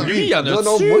 lui, il y en a-tu?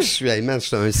 Non, moi, je suis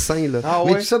un saint, là.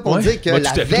 Mais tout ça pour dire que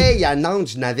la veille à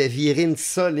Nantes, je n'avais viré une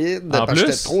solide parce que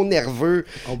j'étais trop nerveux.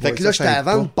 Fait que là, j'étais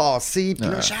avant de passer, puis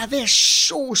là, j'avais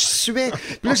chaud, je suais.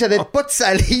 Puis là, j'avais pas de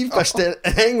salive parce que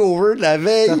j'étais hangover de la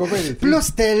veille. Puis là,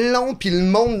 c'était long, puis le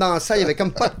monde dansait. Il y avait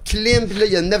comme pas de clim. Puis là,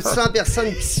 il y a 900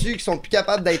 personnes qui suent, qui sont plus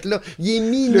capables d'être là. Il est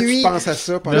minuit. Là, tu penses à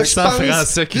ça. 900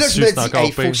 Français qui suent, c'est encore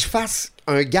il faut que je fasse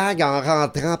un gag en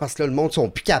rentrant parce que là, le monde sont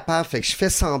plus capables. Fait que je fais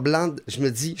semblant. Je me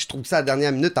dis, je trouve ça à la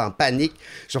dernière minute en panique.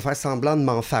 Je vais faire semblant de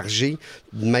m'enfarger,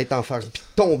 de mettre en farge, puis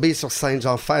tomber sur scène,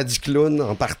 genre faire du clown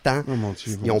en partant. Oh mon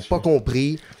Dieu. Ils n'ont pas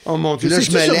compris. Oh mon Dieu. Puis là,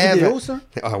 je me lève. Vidéo, ça?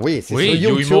 Ah oui, c'est oui, sur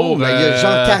YouTube. Humour, il y a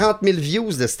genre 40 000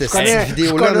 views de cette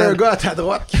vidéo-là. Je connais un gars à ta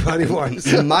droite qui va aller voir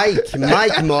ça. Mike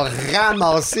m'a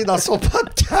ramassé dans son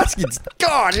podcast. Il dit «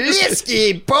 Calisse qui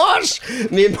est poche! »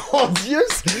 Mais mon Dieu!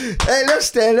 Là,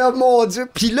 j'étais là, mon Dieu.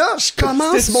 Puis là, je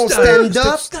commence mon stand-up.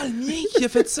 C'était dans le mien qui a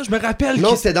fait ça? Je me rappelle.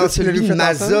 Non, c'était dans celui de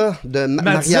Maza, de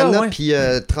Mariana puis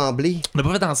Tremblay. On l'a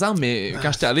pas fait ensemble, mais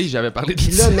quand j'étais allé, j'avais parlé de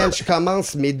puis ça. là, man, je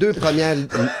commence mes 2 premières...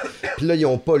 Puis là, ils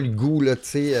ont pas le goût, là, tu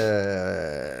sais.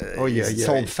 Ils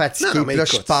sont fatigués. Puis là,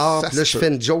 je pars. Puis là, je fais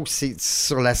une joke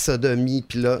sur la sodomie.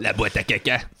 Puis là... La boîte à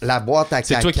caca. La boîte à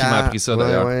caca. C'est toi qui m'as appris ça,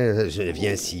 d'ailleurs. Ouais, je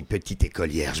viens ici, petite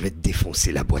écolière, je vais te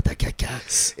défoncer la boîte à caca.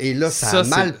 Et là, ça a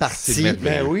mal parti.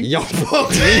 Ben oui. Ils ont pas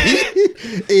ri.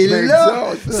 Et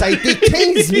là, ça a été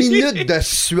 15 minutes de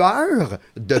sueur,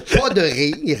 de pas de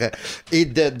rire et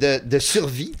de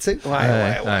survie, tu sais.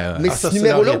 Ouais. Mais ça, ce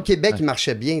numéro-là c'est au Québec, il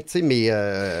marchait bien, tu sais, mais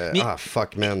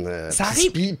fuck, man. Ça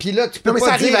arrive. Puis là, tu peux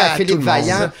pas dire à Philippe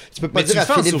Vaillant, tu peux pas dire à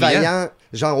Philippe Vaillant,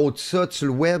 genre, au ça, tu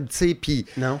le web, tu sais, puis...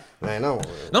 Non. Ben non.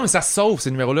 Non, mais ça se sauve,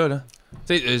 ces numéros-là, là.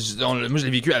 Tu sais, moi, je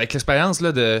l'ai vécu avec l'expérience,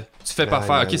 là, de... Tu fais pas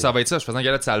faire, OK, ça va être ça. Je faisais un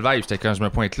gala de Salvaille, j'étais quand je me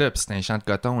pointe là, puis c'était un champ de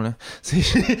coton, là.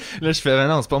 Là, je fais, ben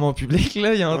non, c'est pas mon public,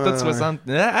 là. Ils ont tous 60...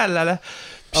 Ah là là.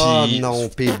 Puis, oh non,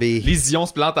 PB. Lision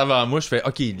se plante avant moi. Je fais,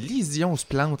 OK, Lision se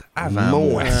plante avant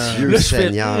mon moi. Dieu Là,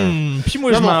 Seigneur. Puis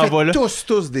moi, je m'en vais là.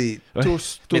 Tous des...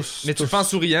 Tous. Mais tu le fais en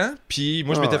souriant, puis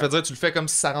moi, je m'étais fait dire, tu le fais comme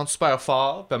si ça rentre super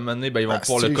fort, puis à un moment donné, ben, ils vont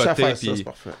pouvoir le coter, puis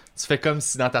tu fais comme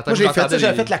si dans ta tête... Moi,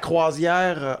 j'avais fait la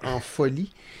croisière en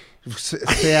folie.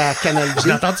 C'était à Canal J.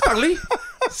 J'ai entendu parler?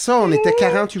 Ça, on était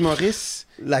 40 humoristes.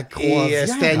 La croisière. Et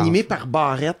c'était animé par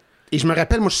Barrette. Et je me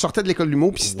rappelle, moi, je sortais de l'école de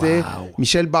l'humour, puis c'était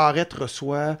Michel Barrette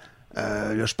reçoit,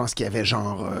 là, je pense qu'il y avait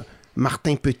genre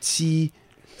Martin Petit,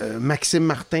 Maxime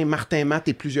Martin, Martin Matt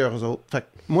et plusieurs autres. Fait que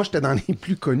moi, j'étais dans les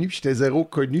plus connus, puis j'étais zéro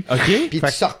connu. OK. Puis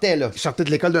tu sortais, là. Je sortais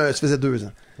de l'école, ça faisait 2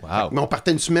 ans. Wow. Mais on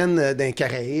partait une semaine d'un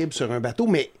Caraïbe sur un bateau,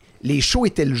 mais les shows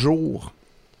étaient le jour.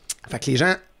 Fait que les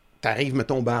gens... T'arrives,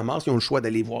 mettons, au Bahamas, ils ont le choix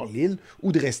d'aller voir l'île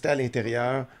ou de rester à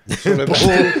l'intérieur sur le bateau.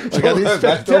 Regardez le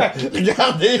spectacle.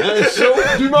 Regardez un show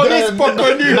d'humoriste pas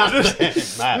connu.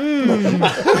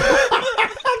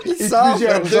 il sort,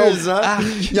 plusieurs fait 2 autres. ans.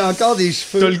 Il y a encore des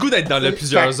cheveux. T'as le goût d'être dans le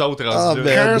plusieurs autres rendus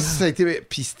là. Quand ça a été...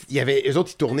 Puis il y avait... Eux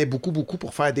autres, ils tournaient beaucoup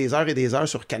pour faire des heures et des heures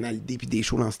sur Canal D puis des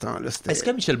shows dans ce temps-là. C'était... Est-ce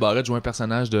que Michel Barrette joue un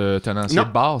personnage de tenancier Non.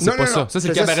 de bar? C'est Non, pas non, ça. non. Ça, c'est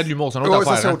le Ça, cabaret c'est- de l'humour. C'est une autre Ouais,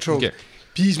 ça, affaire. c'est hein? autre chose. Ok.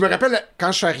 Puis je me rappelle,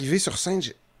 quand je suis arrivé sur scène,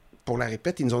 pour la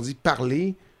répète, ils nous ont dit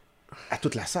parler à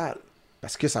toute la salle.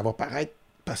 Parce que ça va paraître...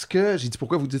 Parce que, j'ai dit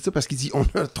pourquoi vous dites ça? Parce qu'il dit, on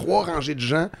a 3 rangées de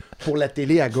gens pour la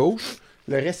télé à gauche,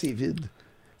 le reste est vide.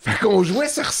 Fait qu'on jouait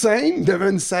sur scène devant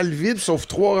une salle vide, sauf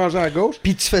 3 rangées à gauche.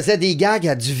 Puis tu faisais des gags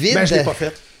à du vide. Ben, je l'ai pas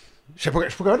fait. Je suis pas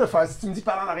capable de faire. Si tu me dis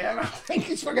parler en arrière, je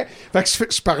suis pas capable. Fait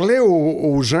que je parlais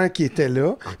aux gens qui étaient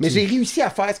là, mais j'ai réussi à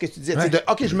faire ce que tu disais. Tu sais, de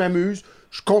OK, je m'amuse,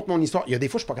 je compte mon histoire. Il y a des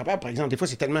fois, je suis pas capable. Par exemple, des fois,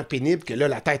 c'est tellement pénible que là,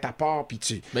 la tête à part, puis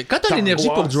tu. Mais quand t'as l'énergie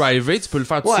pour driver, tu peux le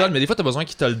faire tout Ouais. seul, mais des fois, t'as besoin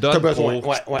qu'il te le donne T'as besoin.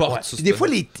 pour que tu portes sur Puis des ce- fois,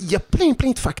 il y a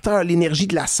plein de facteurs. L'énergie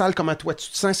de la salle, comment toi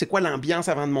tu te sens, c'est quoi l'ambiance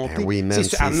avant de monter. Ben oui, man,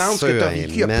 C'est à c'est Nantes que sûr, t'as vécu.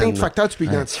 Il y a man. plein de facteurs que tu peux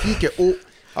identifier que,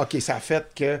 OK, ça a fait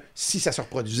que si ça se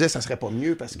reproduisait, ça serait pas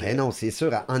mieux parce que. Ben non, c'est sûr.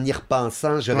 En y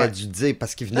repensant, j'aurais Ouais. dû dire,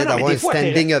 parce qu'il venait Non, non, d'avoir mais un des fois,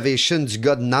 standing ovation du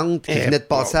gars de Nantes qui venait de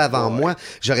passer avant moi.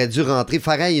 J'aurais dû rentrer,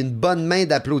 faire hey, une bonne main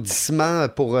d'applaudissements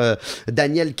pour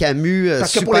Daniel Camus,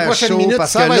 Parce que super pour les prochaines chaud, minutes,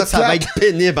 parce ça que va là, être ça va plate. être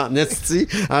pénible en esti.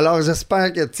 Alors,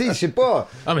 j'espère que, tu sais, je sais pas.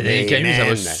 Ah, mais Daniel Camus, ça va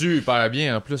man. super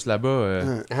bien en plus là-bas.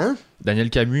 Hein? Daniel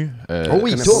Camus. Oh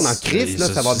oui, il connais tourne pas en ça. crise, là,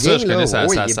 ça va Ça, bien. je là. connais ça,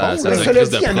 Oui, ça, il est ça, bon, ça, là. Mais ça- cela crise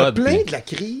dit, de il y en a prod, plein puis- de la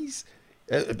crise.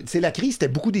 C'est la crise, c'était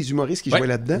beaucoup des humoristes qui Ouais. jouaient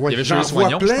là-dedans. Il y avait J'en Jules vois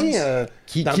Soignon, je plein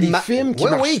pense. dans des films qui oui,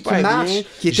 marchent oui, super qui marchent. bien,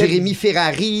 qui étaient- Jérémy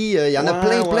Ferrari, il y en a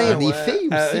plein, des filles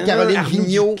aussi. Caroline Arnaud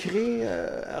Vigneault. Ducré,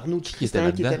 Arnaud Ducré, Qui était c'était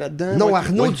un qui était là-dedans? là-dedans. Non, Ouais.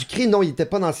 Arnaud Ouais. Ducré, non, il était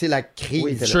pas dans C'est la crise.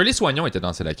 Oui, il était là. Shirley Soignon était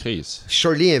dans C'est la crise.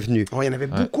 Shirley est venu. Ouais, il y en avait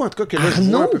beaucoup, en tout cas, que là, je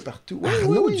Arnaud? vois un peu partout. Ouais,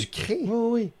 Arnaud oui, oui. Ducré. Oui,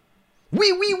 oui.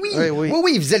 Oui.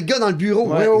 Oui, il faisait le gars dans le bureau.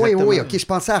 Ouais, Oui. exactement. OK, je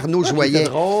pensais à Arnaud Ouais, puis il Joyet. était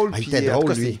drôle. Ah, il puis, était en tout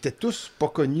drôle, cas, lui. Ils étaient tous pas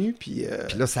connus. Puis,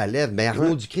 Puis là, ça lève. Mais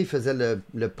Arnaud Ducré faisait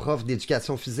le prof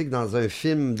d'éducation physique dans un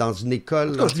film, dans une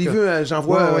école. en tout cas, je l'ai vu, j'en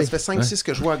vois, Ouais. ça fait 5-6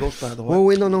 que je vois à gauche pas à droite.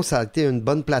 Oui, non, ça a été une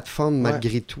bonne plateforme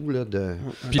malgré tout. Là,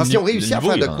 Puis Parce le qu'ils ont ni- réussi le à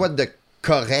faire niveau, de il quoi de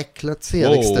correct, là, tu sais,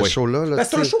 avec Oh, ce ouais. show-là. Là, Ben,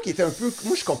 c'est un tu sais. show qui était un peu.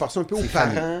 Moi, je compare ça un peu aux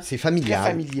parents. C'est familial.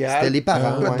 Très familial. C'était les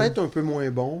parents. ouais. Peut-être un peu moins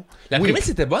bon. La Oui. prémisse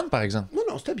était bonne, par exemple.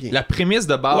 Non, c'était bien. La prémisse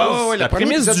de base, Ouais, la le premier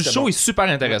prémisse épisode, du c'était show bon. est super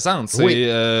intéressante. C'est Oui.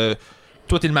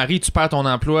 toi, t'es le mari, tu perds ton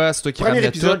emploi, c'est toi qui Premier ramènes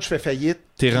épisode, tout. je fais faillite.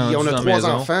 T'es Puis rendu on a dans la 3 maison.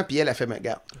 enfants, puis elle a fait ma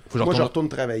garde. Faut que je Moi, je retourne- retourne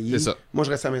travailler. C'est ça. Moi,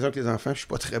 je reste à la maison avec les enfants, puis je suis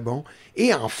pas très bon.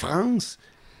 Et en France,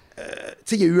 tu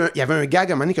sais, il y avait un gag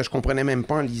à un moment donné que je comprenais même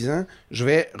pas en lisant. Je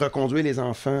vais reconduire les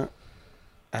enfants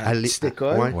à Allez. la petite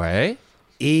école. Ouais. Ouais.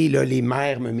 Et là, les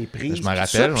mères me méprisent. Je m'en tout rappelle,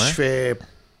 ça, puis ouais. je fais.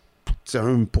 Tu sais,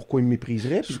 pourquoi ils me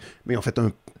mépriseraient? Puis- mais en fait,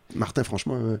 Martin,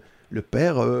 franchement, le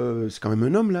père, c'est quand même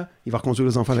un homme, là. Il va reconduire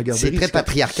les enfants à la garderie. C'est très comme-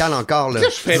 patriarcal encore. Là.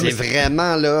 Qu'est-ce que je fais? C'est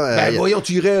vraiment là. Ben voyons,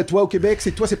 tu irais, toi, au Québec,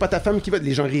 c'est toi, c'est pas ta femme qui va.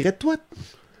 Les gens riraient de toi.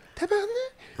 Tabarnak.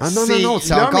 Ah non, c'est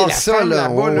l'homme encore et la ça, femme là.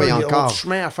 là-bas, Oui, là, ils ont encore. du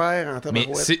chemin à faire en Mais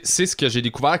tabarouette. c'est ce que j'ai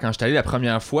découvert quand j'étais allé la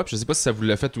première fois, puis je sais pas si ça vous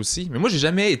l'a fait aussi, mais moi j'ai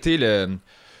jamais été le...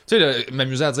 Tu sais,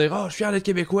 m'amuser à dire « Oh, je suis fier d'être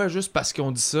québécois juste parce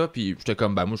qu'on dit ça », puis j'étais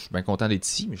comme « Ben moi, je suis bien content d'être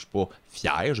ici, mais je suis pas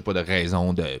fier, j'ai pas de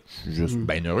raison de... Je suis juste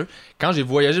bien heureux. » Quand j'ai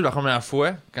voyagé la première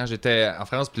fois, quand j'étais en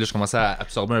France, puis là, je commençais à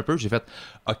absorber un peu, j'ai fait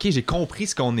 « Ok, j'ai compris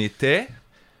ce qu'on était. »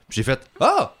 Puis j'ai fait «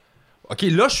 Ah! Ok,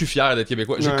 là, je suis fier d'être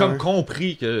québécois. » J'ai Ouais. comme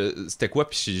compris que c'était quoi,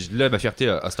 puis là, ma fierté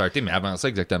a starté, mais avant ça,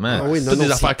 exactement, Ah oui, non, toutes non,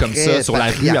 des affaires c'est comme très ça, sur la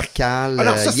rue, patriarcal,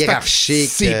 Alors ça, c'est hiérarchique.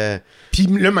 c'est- Puis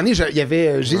le moment donné, il y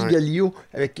avait Gilles Ouais. Gallio.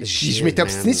 Puis je Gilles, m'étais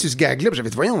obstiné man. sur ce gag-là. Puis j'avais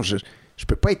dit, voyons, je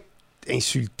peux pas être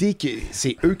insulté que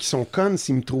c'est eux qui sont connes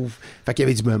s'ils me trouvent. Fait qu'il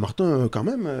avait dit, ben Martin, quand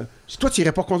même, toi, tu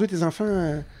irais pas conduire tes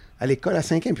enfants à l'école à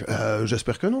 5 ans. Puis,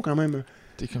 j'espère que non, quand même.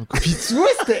 T'es comme- Puis tu vois,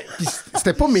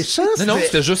 c'était pas méchant. Non,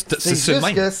 c'était juste... C'est C'est le juste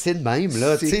même. que c'est le même,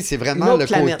 là. C'est Tu sais, c'est une vraiment autre le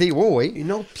planète. côté. Oui.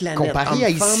 une autre planète. Comparé à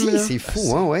ici, Homme-femme, là. c'est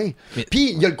fou, hein, ouais. Mais-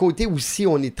 Puis il y a le côté aussi,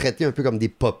 on est traité un peu comme des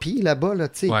poppies là-bas, là,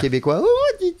 tu sais, Ouais. québécois. Oh,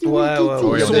 Ouais, ils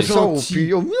ouais, sont ouais. gentils.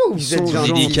 Puis, oh, vous Ils êtes sont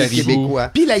gentils, des les caribous.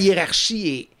 Québécois. Puis la hiérarchie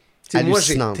est. Tu sais, moi,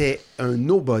 Hallucinante. j'étais un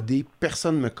nobody,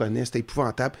 personne ne me connaît, c'était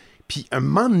épouvantable. Puis un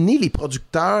moment donné, les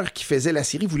producteurs qui faisaient la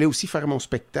série voulaient aussi faire mon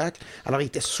spectacle. Alors, ils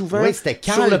étaient souvent Ouais, c'était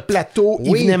sur calme. le plateau,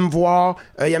 Oui. ils venaient me voir.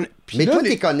 Puis Mais là, toi, les-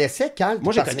 tu les connaissais, Cal,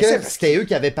 Moi, je les parce connaissais que parce c'était eux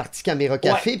qui avaient parti Caméra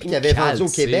Café Ouais, puis qui avaient Cal, vendu au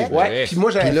c'est Québec. vrai. Ouais, puis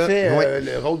moi, j'avais Puis là, fait ouais.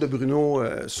 le rôle de Bruno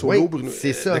Solo, Oui, Bruno,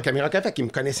 c'est ça. de Caméra Café, qui me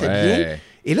connaissait Ouais. bien.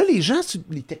 Et là, les gens,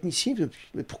 les techniciens,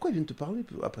 mais pourquoi ils viennent te parler?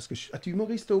 Ah, parce que tu es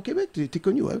humoriste au Québec, t'es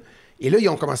connu, ouais. Et là, ils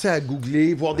ont commencé à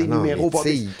googler, voir des Ah non, numéros, mais voir tu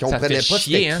sais, des... ils comprenaient fait pas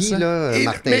chier, c'était hein, qui, ça. là, Et,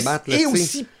 Martin mais- Matt. Là, et tu sais.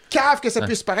 aussi, cave que ça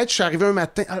puisse paraître, je suis arrivé un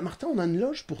matin. Ah, Martin, on a une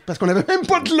loge parce qu'on avait même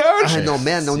pas de loge. Ah non,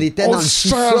 man, on était dans le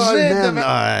sous-sol,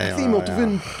 man. Ils m'ont trouvé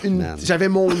une... J'avais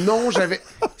mon nom,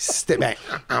 c'était... Ben,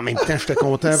 en même temps, j'étais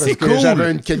content parce que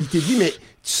j'avais une qualité de vie, mais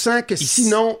tu sens que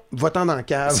sinon, va-t'en dans la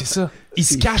cave. C'est ça. Il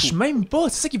se cache même pas.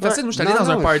 C'est ça qui est facile. Moi, j'étais allé dans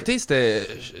un party, c'était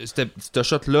ce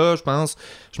shot-là, je pense.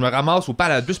 Je me ramasse au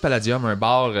Bus Palladium, un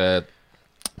bar...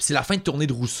 c'est la fin de tournée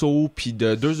de Rousseau, puis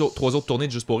de 3 autres tournées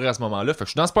de Juste pour rire à ce moment-là. Fait que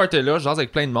je suis dans ce party-là, je jase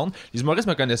avec plein de monde. Les humoristes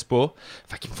me connaissent pas.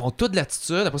 Fait qu'ils me font toute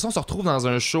l'attitude. Après ça, on se retrouve dans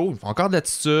un show. Ils me font encore de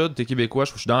l'attitude. T'es québécois,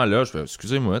 je suis dans là. Je fais,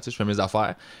 excusez-moi, tu sais, je fais mes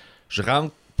affaires. Je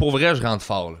rentre, pour vrai, je rentre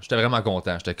fort. Là. J'étais vraiment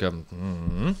content. J'étais comme...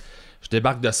 Je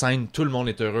débarque de scène, tout le monde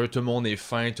est heureux, tout le monde est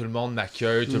fin, tout le monde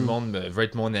m'accueille, tout le monde veut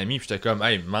être mon ami. Puis j'étais comme,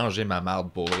 hey, mangez ma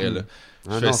marde pour vrai. Là.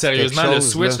 Je fais sérieusement le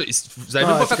switch. Là. Vous avez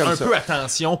même pas fait un peu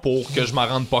attention pour que je m'en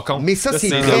rende pas compte. Mais ça, là,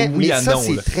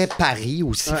 c'est très Paris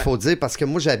aussi, il faut dire, parce que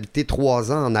moi, j'ai habité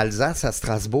 3 ans en Alsace, à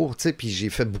Strasbourg, tu sais, puis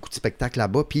j'ai fait beaucoup de spectacles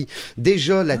là-bas. Puis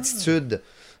déjà, l'attitude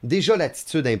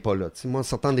n'est pas là. T'sais, moi, en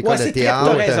sortant de l'école de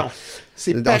théâtre...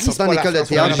 En sortant de l'école de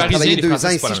théâtre, j'ai travaillé 2 ans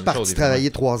ici, je suis parti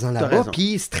travailler 3 ans là-bas.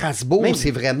 Puis Strasbourg,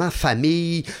 c'est vraiment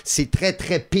famille, c'est très,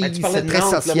 très peace, c'est très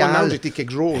social. J'étais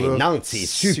quelques jours. Nantes, c'est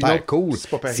super cool.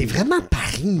 C'est vraiment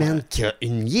Paris, man, qui a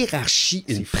une hiérarchie,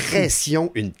 une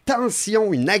pression, une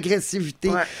tension, une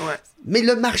agressivité. Mais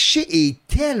le marché est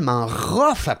tellement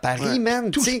rough à Paris, man.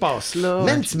 Tout se passe là.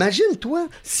 Man, t'imagines, toi,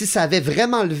 si ça avait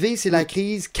vraiment levé, c'est la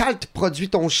crise, Calt produit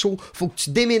ton show, faut que tu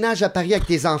déménages à Paris avec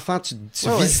tes enfants, tu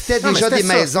visitais déjà des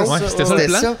maisons, c'était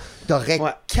ça. T'aurais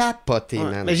capoté,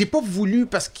 man. Mais j'ai pas voulu,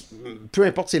 parce que, peu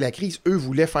importe c'est la crise, eux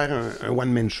voulaient faire un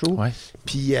one-man show.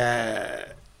 Puis,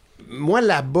 moi,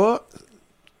 là-bas...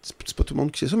 C'est pas tout le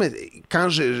monde qui sait ça, mais quand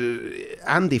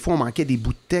Anne, des fois, on manquait des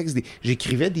bouts de texte.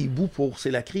 J'écrivais des bouts pour C'est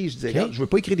la crise. Je disais, regarde, je veux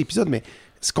pas écrire d'épisode, mais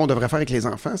ce qu'on devrait faire avec les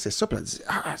enfants, c'est ça. Puis elle dit,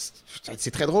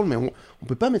 c'est très drôle, mais on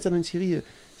peut pas mettre ça dans une série.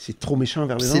 C'est trop méchant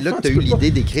vers les enfants. C'est là que tu as eu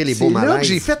l'idée d'écrire les beaux malaises. C'est là que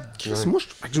j'ai fait. Moi,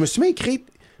 je me suis mis à écrire.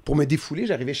 Pour me défouler,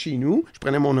 j'arrivais chez nous, je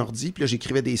prenais mon ordi, puis là,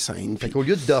 j'écrivais des scènes. Fait qu'au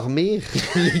lieu de dormir,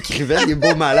 il écrivait des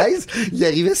beaux malaises. Il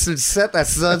arrivait sur le set à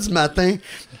 6h du matin,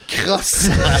 crosse.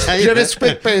 J'avais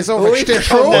soupé de pinceau, fait que j'étais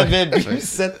chaud. On avait bu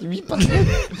 7-8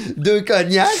 2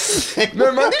 cognacs. Mais à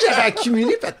un moment donné, j'avais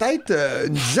accumulé peut-être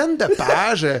une dizaine de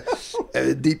pages.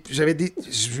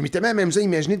 Je m'étais même amusé à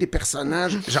imaginer des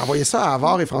personnages. J'ai envoyé ça à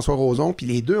Havard et François Roson, puis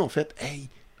les deux ont fait « Hey,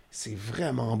 c'est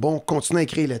vraiment bon, continue à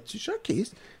écrire là-dessus. » Je suis OK.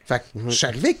 Fait que je suis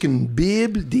arrivé avec une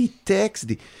Bible, des textes,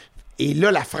 et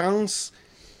là, la France,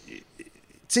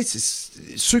 tu sais,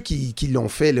 ceux qui l'ont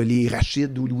fait, là, les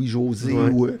Rachid ou Louis-José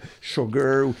ou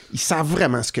Sugar, ils savent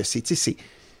vraiment ce que c'est. Tu sais,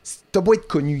 t'as beau être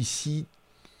connu ici,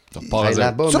 tu repars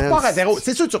à zéro.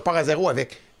 C'est sûr que tu repars à zéro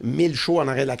avec 1000 shows en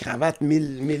arrêt de la cravate,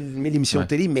 1000 émissions de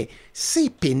télé, mais c'est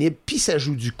pénible, puis ça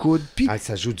joue du coude. Puis...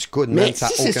 ça joue du coude, mais man, ça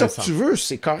si c'est ça que tu veux,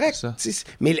 c'est correct.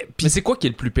 Mais c'est quoi qui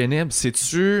est le plus pénible?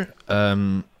 C'est-tu...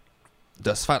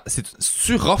 de se faire...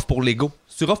 C'est-tu rough pour l'ego?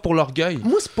 C'est-tu rough pour l'orgueil?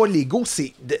 Moi, c'est pas l'ego,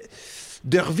 c'est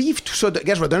de revivre tout ça.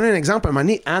 Regarde, je vais donner un exemple. Un moment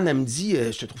donné, Anne, elle me dit,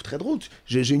 je te trouve très drôle,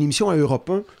 j'ai une émission à Europe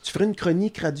 1, tu ferais une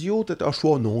chronique radio? Je fais,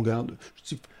 non, regarde.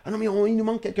 Je dis, non, mais il nous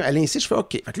manque quelqu'un. Elle insiste, je fais,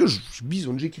 OK. Fait que là, je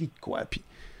bisoune, j'écris de quoi, puis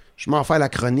je m'en fais la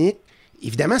chronique.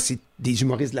 Évidemment, c'est des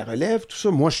humoristes de la relève, tout ça.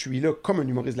 Moi, je suis là comme un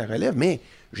humoriste de la relève, mais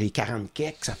j'ai 40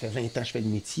 keks, ça fait 20 ans que je fais le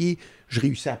métier, je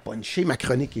réussis à puncher, ma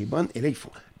chronique est bonne. Et là, ils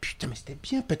font, putain, mais c'était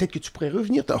bien, peut-être que tu pourrais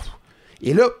revenir.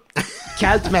 Et là,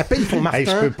 Calt m'appelle, ils font Martin. Hey,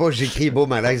 je peux pas, j'écris beau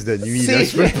malaise de nuit. Là,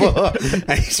 je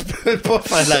peux pas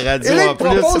faire de la radio. Et là, en plus.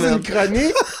 Il propose une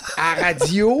chronique à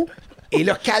radio. Et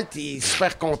là, Calt est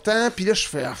super content. Puis là, je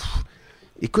fais,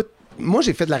 écoute, moi,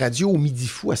 j'ai fait de la radio au Midi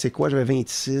Fou, à c'est quoi, j'avais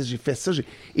 26, j'ai fait ça.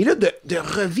 Et là, de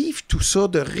revivre tout ça,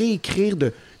 de réécrire,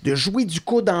 de jouer du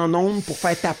coude en ondes pour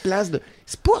faire ta place.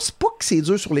 C'est pas que c'est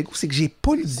dur sur l'ego, c'est que j'ai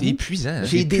pas le goût. C'est épuisant.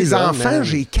 J'ai des enfants,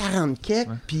 j'ai 40 keks,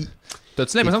 puis...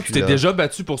 T'as-tu l'impression que tu t'es déjà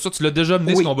battu pour ça? Tu l'as déjà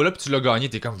mené ce combat-là, puis tu l'as gagné.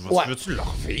 T'es comme, veux-tu le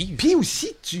revivre? Puis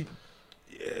aussi,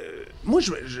 moi,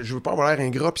 je veux pas avoir l'air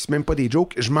ingrat, puis c'est même pas des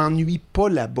jokes. Je m'ennuie pas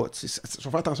là-bas. Je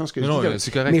vais faire attention à ce que je dis. C'est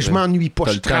correct, mais je m'ennuie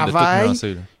pas. Je travaille,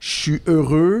 je suis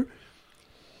heureux.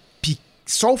 Puis,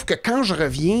 sauf que quand je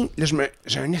reviens, là,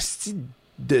 j'ai un esti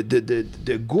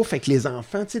de gouffre avec les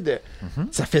enfants. Tu sais,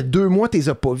 ça fait 2 mois que tu les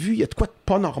as pas vus. Il y a de quoi de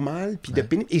pas normal, puis de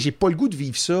pénible. Et j'ai pas le goût de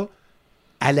vivre ça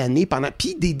à l'année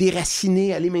puis des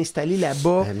déracinés, aller m'installer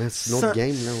là-bas. C'est une autre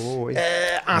game,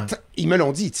 là. Ils me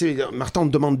l'ont dit, tu sais, Martin, on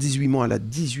te demande 18 mois, là.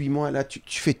 18 mois, là, tu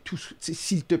fais tout,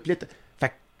 s'il te plaît. Fait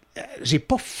que j'ai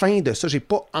pas faim de ça, j'ai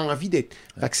pas envie d'être...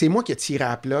 Fait que c'est moi qui ai tiré à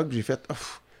la plug, j'ai fait,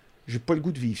 j'ai pas le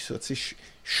goût de vivre ça, tu sais,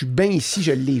 je suis bien ici,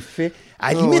 je l'ai fait.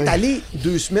 À la limite, aller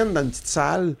 2 semaines dans une petite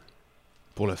salle,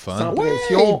 Pour le fun. Sans Ouais,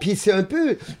 pression. puis c'est un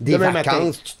peu des Demain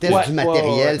vacances, matin. tu testes du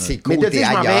matériel, c'est cool, Mais de t'es dire,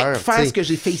 je m'en vais ailleurs. faire t'sais. ce que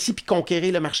j'ai fait ici puis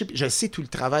conquérir le marché. Puis je sais tout le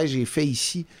travail que j'ai fait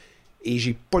ici et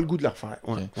j'ai pas le goût de le refaire.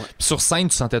 Ouais, ouais. Puis sur scène,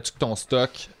 tu sentais-tu que ton stock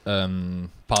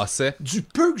passait? Du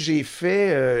peu que j'ai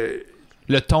fait,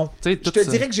 Le ton, tu sais, je tout te ça.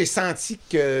 dirais que j'ai senti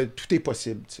que tout est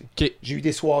possible. Tu sais. OK. J'ai eu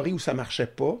des soirées où ça marchait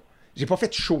pas. J'ai pas fait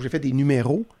de show, j'ai fait des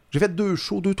numéros. J'ai fait 2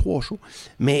 shows, 2-3 shows.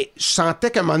 Mais je sentais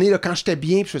qu'à un moment donné, là, quand j'étais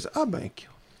bien, puis je faisais « Ah ben,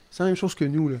 c'est la même chose que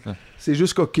nous. Là. C'est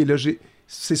juste que, OK, là,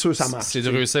 c'est sûr ça marche. » C'est de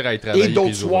réussir à y travailler. Et d'autres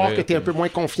puis soirs d'ouvrir, que t'es un puis- peu moins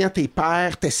confiant, t'es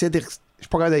père, t'essaies de... Je suis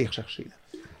pas capable d'aller rechercher.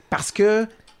 Là. Parce que...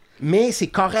 Mais c'est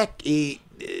correct. Et,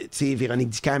 tu sais, Véronique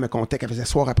Dicker me contait qu'elle faisait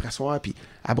soir après soir, puis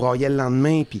elle broyait le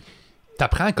lendemain, puis...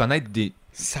 T'apprends à connaître des...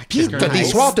 Puis t'as des nice.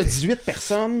 soirs, t'as 18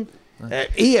 personnes,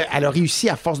 et elle a réussi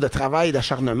à force de travail et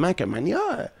d'acharnement que Mania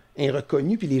est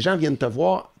reconnue, puis les gens viennent te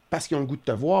voir parce qu'ils ont le goût de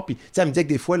te voir. Puis, tu sais, elle me disait que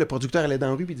des fois, le producteur allait dans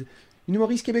la rue, puis il dit « Une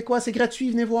humoriste québécoise, c'est gratuit,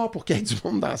 venez voir pour qu'il y ait du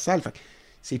monde dans la salle. » Fait que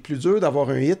c'est plus dur d'avoir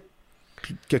un hit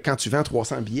que quand tu vends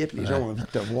 300 billets, puis les gens ont envie de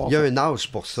te voir. Il y a un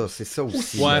âge pour ça, c'est ça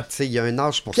aussi. Ouais. là. Tu sais, il y a un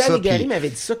âge pour Pierre ça. Légaré puis- m'avait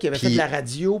dit ça, qu'il avait fait de la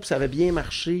radio, puis ça avait bien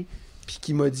marché, puis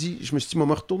qu'il m'a dit, je me suis dit, moi,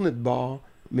 me retourner de bord,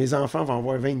 mes enfants vont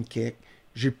avoir 20 cakes,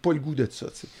 j'ai pas le goût de ça,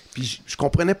 tu sais. Puis je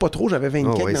comprenais pas trop, j'avais 20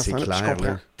 Ah cakes ouais, dans ce c'est temps-là, puis je clair,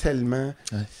 comprends là. tellement.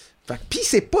 Fait que- puis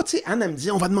c'est pas, tu sais, Anne, elle me dit,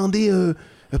 on va demander,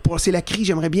 pour c'est la crise,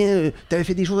 j'aimerais bien, t'avais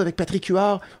fait des choses avec Patrick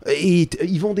Huard, et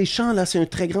Yvon Deschamps, là, c'est un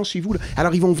très grand chez vous, là.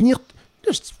 Alors, ils vont venir,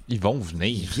 là, je dis, Ils vont ils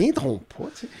venir. viendront pas,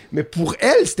 tu sais. Mais pour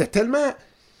elle, c'était tellement...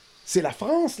 C'est la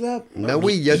France, là. Ben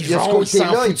oui, il y a ce vont, ils s'en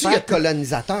côté-là foutent, hyper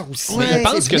colonisateur aussi. Ouais, là. Je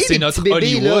pense C'est que bien c'est les notre petits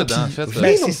bébés, là, Hollywood, qui- en fait. bien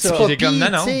Ben, nos c'est petits ça. papis, J'ai comme, non,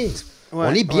 non. tu sais. Ouais,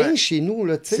 On est bien ouais. chez nous,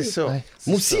 là, tu sais. C'est ça. Ouais.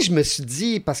 Moi aussi, je me suis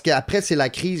dit, parce qu'après, c'est la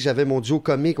crise, j'avais mon duo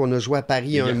comique, on a joué à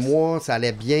Paris un mois, ça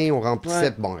allait bien, on remplissait,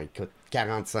 Ouais. bon, écoute,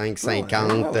 45,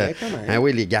 50. ouais, quand même. Ah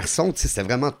oui, les garçons, tu sais, c'était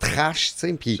vraiment trash, tu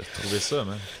sais. Puis J'ai trouvé ça,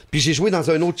 man. j'ai joué dans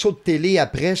un autre show de télé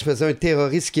après, je faisais un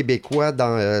terroriste québécois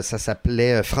dans, ça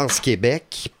s'appelait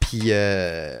France-Québec.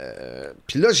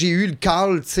 Puis là, j'ai eu le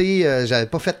call, tu sais, j'avais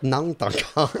pas fait Nantes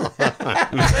encore.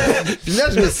 Puis là,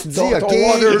 je me suis dit, Ton OK.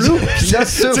 Waterloo. Puis là,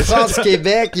 sur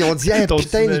France-Québec, ils ont dit, hey, Ton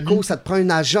putain, tsunami. Nico, ça te prend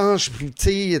une agence, tu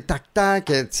sais, tac-tac,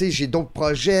 tu sais, j'ai d'autres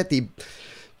projets.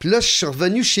 Puis là, je suis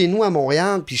revenu chez nous à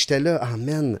Montréal, puis j'étais là, ah,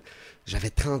 man, j'avais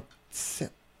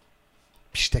 37.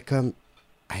 Puis j'étais comme,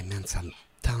 hey, man, ça me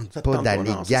tente Ça te pas tente d'aller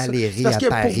non, c'est ça. galérer C'est parce à que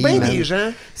Paris, pour bien man. des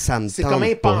gens, Ça me c'est tente comme pas,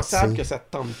 impensable tu sais. que ça te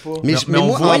tente pas. Mais, Mais on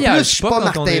moi, en voyage plus, je suis pas pas quand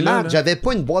on Martin est là, Matt. là. J'avais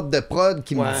pas une boîte de prod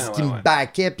qui Ouais, me ouais.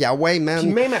 backait, puis ah ouais, man. Puis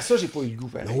même à ça, j'ai pas eu le goût.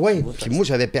 pareil. Ouais, Tu vois, puis fait que moi,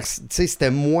 j'avais... Tu sais,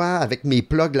 c'était moi avec mes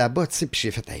plugs là-bas, tu sais, puis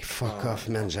j'ai fait, hey, fuck off,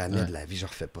 man, jamais de la vie, je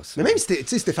refais pas ça. Mais même, tu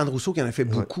sais, Stéphane Rousseau qui en a fait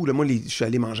beaucoup. Là, moi, je suis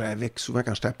allé manger avec souvent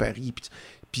quand j'étais à Paris.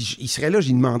 Puis il serait là,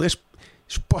 j'y demanderais.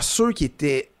 Je suis pas sûr qu'il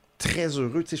était très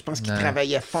heureux. Tu sais, je pense qu'il Non.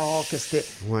 travaillait fort, que c'était.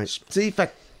 Ouais. Tu sais, fait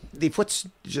que des fois,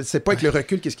 je sais pas avec le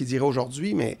recul qu'est-ce qu'il dirait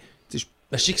aujourd'hui, mais tu sais,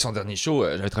 Ben, je sais que son dernier show,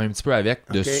 j'avais travaillé un petit peu avec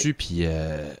dessus, puis tu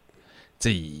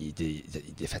sais, il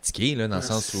était fatigué, là, dans le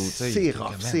sens où. tu sais, c'est il- rough,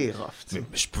 man, c'est rough. tu sais.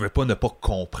 mais je pouvais pas ne pas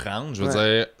comprendre. Je veux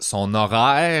dire, son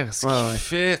horaire, ce qu'il Ouais, ouais.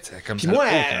 fait, comme Puis ça moi,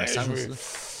 n'a aucun sens. je là.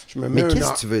 Je me Mais mets un qu'est-ce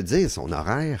hor- que tu veux dire, son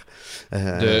horaire?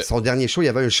 De- Son dernier show, il y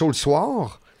avait un show le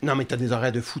soir. Non, mais t'as des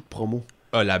horaires de fou de promo.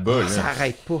 Ah, là-bas, Ça là.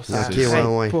 arrête pas, ça Ok, arrête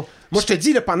ouais. pas. Moi, je te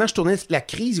dis, là, pendant que je tournais la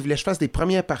crise, ils voulaient que je fasse des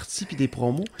premières parties puis des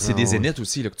promos. C'est des zéniths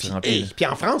aussi là, que tu remplis. Hey, là. puis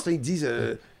en France, là, ils disent,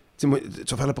 tu sais, moi, tu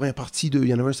vas faire la première partie de. Il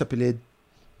y en avait un qui s'appelait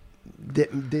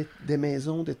des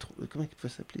maisons, comment il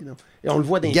pouvait s'appeler, non? Et on le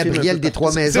voit dans les films un Gabriel peu des partout.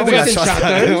 Trois Maisons, vrai, la c'est une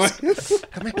chanteuse. chanteuse.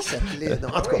 Comment il s'appelait? Non,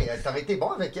 en tout cas, t'aurais été bon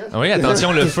avec elle. Ah oui,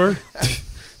 attention, le feu.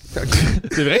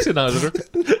 C'est vrai que c'est dangereux.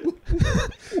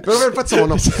 je me rappelle pas de son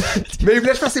nom. Mais il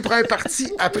voulait que je fasse ses premières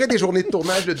parties après des journées de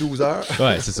tournage de 12 heures.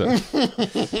 Ouais, c'est ça.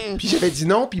 Puis j'avais dit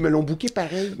non, puis ils me l'ont booké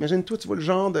pareil. Imagine-toi, tu vois le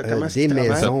genre de comment Des c'est travaille.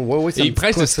 maisons, ouais, ça Et me il dit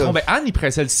presse quoi, le ça? citron. Ben, Anne, il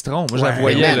pressait le citron. Moi, je la Ouais,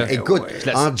 voyais, Man, là. écoute,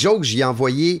 ouais. en joke, j'y ai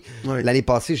envoyé, Ouais. l'année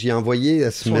passée, j'y ai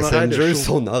envoyé sur Son horaire de Messenger show.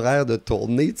 son horaire de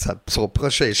tournée de son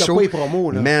prochain T'as show. pas les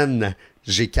promos, là. Man,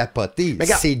 j'ai capoté. Mais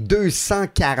regarde. C'est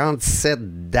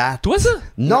 247 dates. Toi, ça?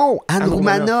 Non, Anne Anne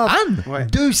Roumanoff. Anne? Ouais.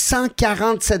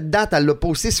 247 dates. Elle l'a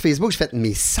posté sur Facebook. J'ai fait,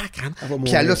 mais sacrément. Elle va Puis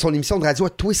mourir. elle a son émission de radio à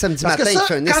tous les samedis Parce que matin. ça, Il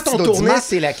fait un quand esti on d'audimat. tournait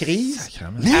C'est la crise,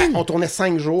 Sacrément. on tournait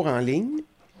 5 jours en ligne.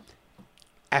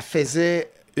 Elle faisait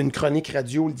une chronique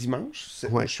radio le dimanche.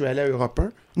 Ouais. Je suis allé à Europe 1.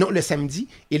 Non, le samedi.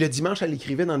 Et le dimanche, elle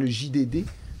écrivait dans le JDD,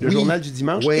 le Oui. journal du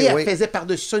dimanche. Oui, et oui. elle faisait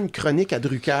par-dessus ça une chronique à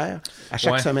Drucker à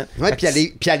chaque Ouais. semaine. Ouais, Fait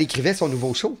puis que elle écrivait son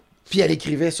nouveau show. Puis elle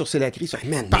écrivait sur C'est la crise.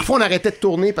 Man, Parfois, on arrêtait de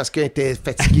tourner parce qu'elle était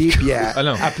fatiguée, puis elle,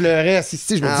 non. elle pleurait.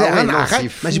 Je me Ah disais, ouais, non, arrête. c'est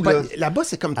fou, Mais j'ai pas- là. là-bas,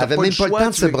 c'est comme Elle t'as avait pas même le pas le choix, temps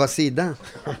de tu se veux- brosser les dents.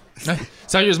 Ouais.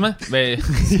 Sérieusement? Mais.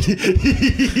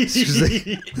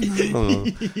 Excusez.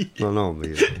 Non, mais...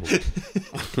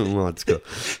 bon. En tout cas.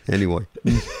 Anyway.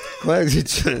 Quoi?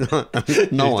 J'ai-tu...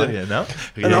 Non, hein? Rien, non. Ah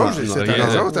Rien. non, non, t'as rien.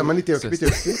 raison, t'as t'es occupé, t'es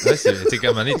occupé. Ouais, c'est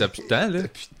comme année, t'as plus de temps, là.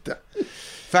 Putain.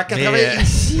 Fait qu'elle Mais, travaillait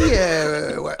ici,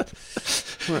 ouais.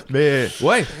 Mais,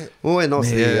 ouais. Ouais, non, Mais,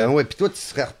 c'est... Ouais, puis toi, tu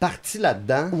serais reparti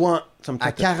là-dedans Ouais, ça me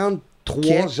à tentait.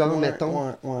 43, genre, Ouais, mettons,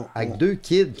 ouais. avec 2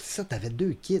 kids. Ça, t'avais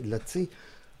 2 kids, là, tu sais.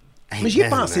 Hey, Mais j'y ai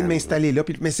man, pensé de man. m'installer là.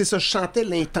 Mais c'est ça, je sentais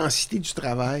l'intensité du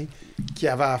travail qu'il y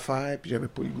avait à faire, puis j'avais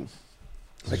pas le goût.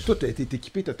 Fait que toi, t'es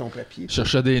équipé, t'as ton papier. Je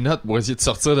cherchais des notes pour essayer de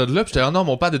sortir de là. Puis j'étais, oh non,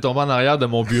 mon père est tombé en arrière de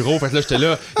mon bureau. Fait que là, j'étais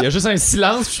là, il y a juste un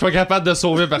silence. Puis je suis pas capable de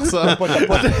sauver personne.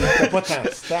 T'as pas tant de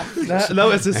staff. Non,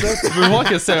 mais c'est ça. Tu peux voir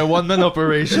que c'est un one-man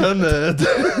operation.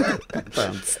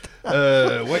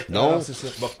 Ouais. Non. C'est ça.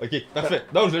 Bon, ok, parfait.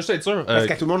 Non, je voulais juste être sûr. Parce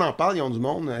que tout le monde en parle, ils ont du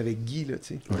monde avec Guy, là,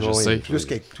 tu sais. je sais. Plus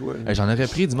qu'avec toi. J'en aurais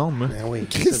pris du monde, moi. Ben oui.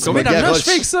 Combien d'argent je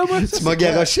fais avec ça, moi? Tu m'as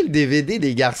garoché le DVD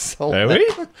des garçons. Ben oui.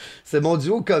 C'est mon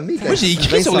duo comique. Moi, j'ai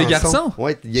écrit sur les garçons.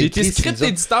 Ouais, il a J'ai été écrit sur script nous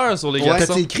autres. éditeur sur les Ouais, garçons.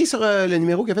 T'as-tu écrit sur le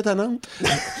numéro qu'il a fait à Nantes?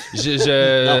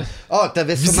 Je... Ah,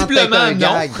 t'avais sûrement Visiblement, peut-être un non.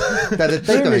 gag. T'avais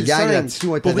peut-être un 2005. gag là-dessus.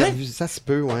 Ouais, Pour t'avais vrai? vu, ça se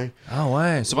peut, ouais. Ah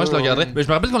ouais, souvent je le Ouais, regarderais. ouais. Mais je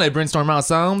me rappelle qu'on avait brainstormé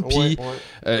ensemble, puis Ouais,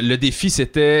 ouais. le défi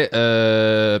c'était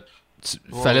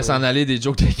fallait s'en aller des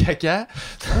jokes de caca.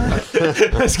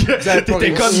 Parce que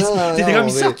t'étais comme non, ils mais-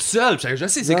 sortent tout seul. Je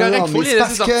sais, c'est Non, correct, non, faut mais les c'est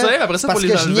laisser parce que- sortir, après ça faut parce les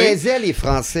que je enlever. niaisais les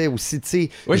Français aussi, tu sais.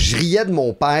 Oui. Je riais de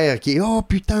mon père qui est « Oh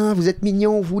putain, vous êtes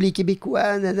mignons, vous les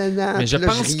Québécois, nanana. » Mais je Puis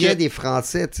là, pense je riais que- des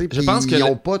Français, tu sais. je Puis pense que ils le-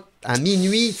 ont pas... À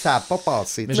minuit, ça a pas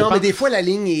passé. Mais tu sais. Non, pense- mais des fois, la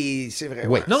ligne est. C'est vrai.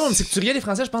 Ouais. Non, mais c'est que tu riais des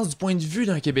Français, je pense, du point de vue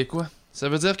d'un Québécois. Ça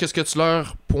veut dire que ce que tu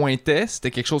leur pointais, c'était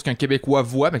quelque chose qu'un Québécois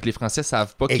voit, mais que les Français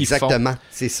savent pas qu'ils font. Exactement.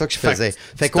 C'est ça que je Fait faisais. que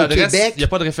Fait tu qu'au t'adresses- Québec... il n'y a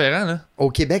pas de référent, là. Au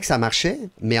Québec, ça marchait,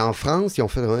 mais en France, ils ont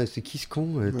fait c'est qui ce con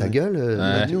Ta gueule,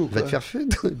 Ouais. va te faire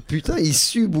foutre. Putain, il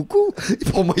sue beaucoup.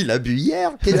 Pour moi, il a bu hier.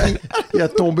 Il a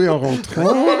tombé en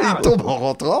rentrant. Il tombe en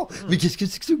rentrant. Mais qu'est-ce que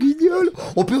c'est que ce guignol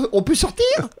on peut sortir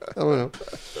Ah, voilà.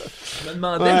 Je me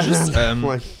demandais juste.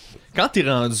 Ouais. Quand t'es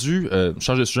rendu, je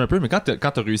change de sujet un peu, mais quand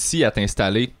t'as réussi à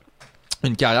t'installer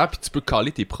une carrière puis tu peux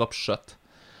caler tes propres shots,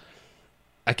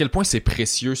 à quel point c'est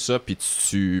précieux ça, puis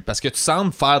parce que tu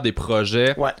sembles faire des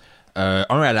projets Ouais. un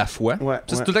à la fois. Ouais, Ça,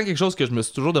 c'est ouais. tout le temps quelque chose que je me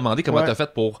suis toujours demandé comment Ouais. t'as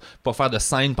fait pour pas faire de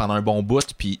scène pendant un bon bout,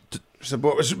 puis Je sais pas.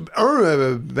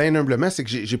 Ben humblement, c'est que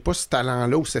j'ai pas ce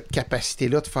talent-là ou cette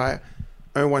capacité-là de faire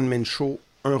un one-man show,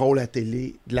 un rôle à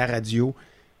télé, de la radio.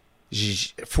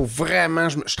 Faut vraiment.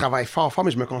 Je travaille fort,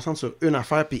 mais je me concentre sur une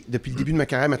affaire. Puis depuis le début de ma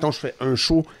carrière, mettons, je fais un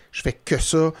show, je fais que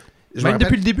ça. Je me même rappelle-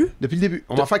 depuis le début. Depuis le début.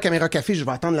 On va faire Caméra Café, je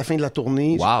vais attendre la fin de la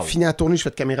tournée. Wow. Fini la tournée, je fais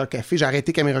de Caméra Café. J'ai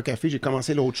arrêté Caméra Café, j'ai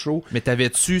commencé l'autre show. Mais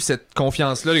t'avais-tu cette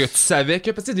confiance-là que tu savais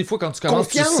que, tu sais, des fois quand tu commences,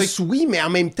 Confiance, tu sais que oui, mais en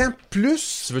même temps,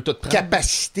 plus tu veux tout prendre.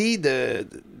 capacité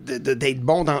d'être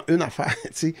bon dans une affaire. Tu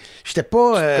sais, j'étais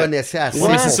pas. Je connaissais assez. Ouais,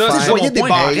 mais c'est pour ça, faire- c'est Je voyais mon des point.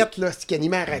 barrettes là, qui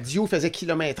animaient à la radio, faisaient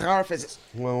kilomètre-heure, faisaient.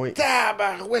 Ouais, ouais.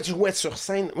 Tabarouette, je jouais sur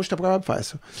scène. Moi, j'étais pas capable de faire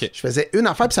ça. Ok. Je faisais une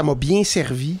affaire, puis ça m'a bien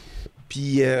servi.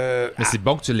 Puis. Mais c'est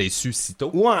bon que tu l'aies su si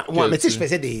tôt. Ouais, que mais tu sais, je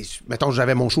faisais des. Mettons,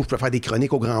 j'avais mon show, je pouvais faire des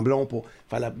chroniques au Grand Blond pour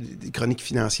faire des chroniques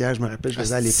financières, je me rappelle, je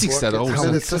faisais à l'époque. Si que c'était drôle. Ah,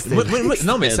 ça. ouais, ça, c'était-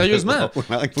 Non, mais sérieusement, faut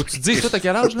que tu te dises, toi, t'as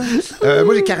quel âge, là?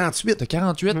 Moi, j'ai 48. T'as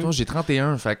 48, moi, j'ai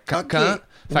 31. Fait que Ok.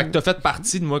 fait que t'as fait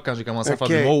partie de moi quand j'ai commencé à faire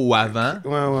Ok. du l'humour ou avant.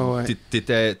 Ouais.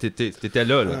 T'étais là,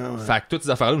 là. Ouais, ouais. Fait que toutes ces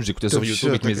affaires-là, j'écoutais T'as sur vu YouTube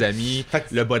ça, avec mes ok. amis, Fait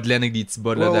que- le bas de laine avec des petits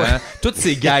bas Ouais, dedans. ouais. Toutes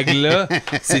ces gags-là,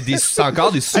 c'est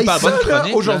encore des super Hey, bonnes ça, là,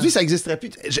 chroniques. aujourd'hui, là. ça n'existerait plus.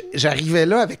 J'arrivais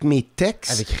là avec mes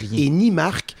textes. Avec rien. Et ni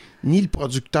Marc, ni le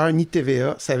producteur, ni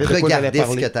TVA savaient de quoi j'allais Regardez ce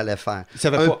parler. que t'allais faire. Il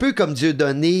savait Un pas. peu comme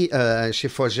Dieudonné chez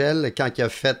Fogel quand il a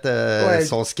fait Ouais,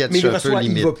 son sketch mais il un peu reçoit, il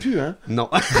limite. va plus, hein? Non.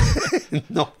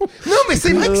 non. Non, mais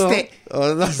c'est vrai que c'était.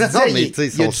 Oh, non, Il se disait, non, mais il, tu sais,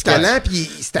 il a son du sketch. talent, puis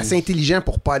c'est assez intelligent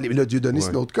pour pas aller. Là, Dieu donné, c'est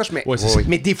Ouais. une autre coche. Mais, Ouais, c'est ça.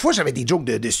 mais des fois, j'avais des jokes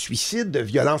de suicide, de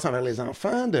violence envers les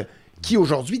enfants, qui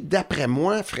aujourd'hui, d'après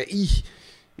moi, ferait.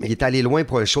 Il est allé loin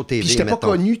pour un show TV. Puis j'étais pas mettons.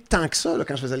 connu tant que ça là,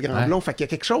 quand je faisais le Grand Ouais. Blond. Fait qu'il y a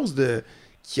quelque chose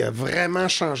qui a vraiment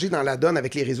changé dans la donne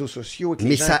avec les réseaux sociaux. Avec les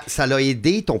Mais gens ça l'a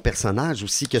aidé ton personnage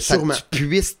aussi, que Sûrement. tu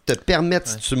puisses te permettre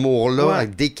cet humour-là, Ouais.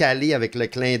 avec décalé avec le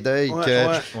clin d'œil, Ouais, que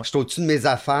ouais. je suis au-dessus de mes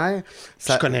affaires.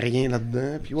 Je connais rien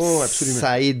là-dedans. Puis, absolument. Ça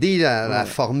a aidé à Ouais.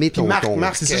 former Puis ton Marc, ton-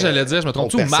 Marc, c'est ça que j'allais dire, je me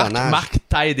trompe-tu? ton Ou Marc personnage.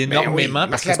 t'aide Ben énormément oui, parce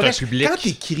Marc que c'est un Labrèche, public. Quand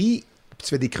t'écris, puis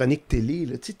tu fais des chroniques télé,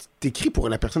 là, tu t'écris pour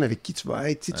la personne avec qui tu vas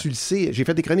être, tu le sais. J'ai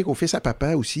fait des chroniques au Fils à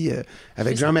Papa aussi,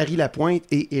 avec Jean-Marie Lapointe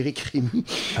et Éric Rémy.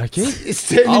 OK.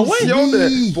 C'était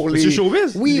l'émission pour les... Monsieur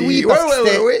Showbiz? Oui, parce que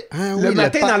c'était... le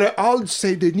matin dans le hall du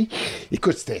Saint-Denis.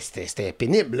 Écoute, c'était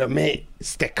pénible, là, mais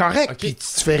c'était correct. Puis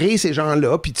tu fais rire ces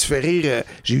gens-là, puis tu fais rire...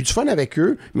 j'ai eu du fun avec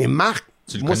eux, mais Marc,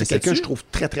 moi, c'est quelqu'un que je trouve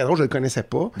très, très drôle. Je le connaissais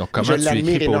pas. Donc, comment je tu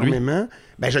l'admire écris pour lui? énormément.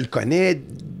 Ben, je le connais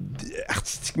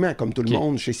artistiquement, comme tout le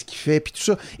monde. Je sais ce qu'il fait, puis tout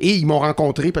ça. Et ils m'ont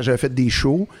rencontré parce que j'avais fait des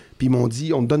shows. Puis ils m'ont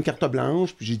dit, on te donne carte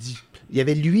blanche. Puis j'ai dit... Il y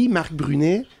avait lui, Marc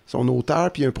Brunet, son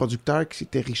auteur, puis un producteur qui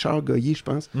c'était Richard Goyer, je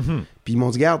pense. Puis ils m'ont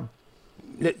dit, regarde,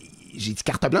 là, j'ai dit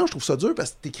carte blanche, je trouve ça dur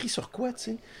parce que t'écris sur quoi, tu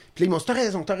sais. Puis là, ils m'ont dit, t'as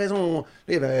raison. Là,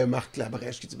 il y avait Marc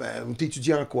Labrèche qui dit,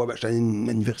 t'étudies en quoi? J'étais à une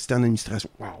université en administration.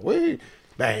 Ah oui?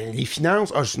 Les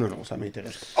finances. Non, ça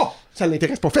m'intéresse pas. Oh, ça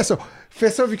l'intéresse pas.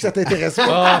 Fais ça vu que ça t'intéresse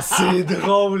pas. Ah, c'est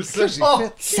drôle, ça.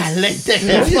 Ça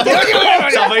l'intéresse.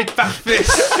 Ça va être parfait.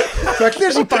 Fait que là,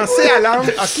 j'ai pensé à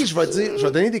l'angle. OK, je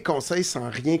vais donner des conseils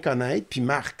sans rien connaître. Puis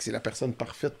Marc, c'est la personne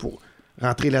parfaite pour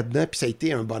rentrer là-dedans. Puis ça a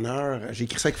été un bonheur. J'ai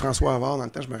écrit ça avec François Havard dans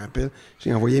le temps, je me rappelle.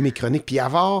 J'ai envoyé mes chroniques. Puis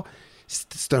Havard,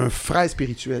 c'est un frère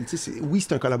spirituel. Oui,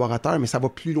 c'est un collaborateur, mais ça va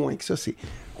plus loin que ça.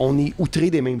 On est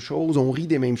outré des mêmes choses, on rit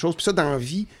des mêmes choses. Puis ça, dans la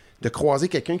vie, de croiser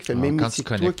quelqu'un qui fait le même métier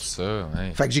que toi. Ça,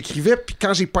 ouais. Fait que j'écrivais, puis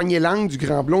quand j'ai pogné l'angle du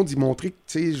Grand Blond, d'y montrer que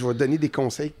je vais donner des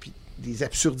conseils, puis des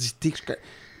absurdités.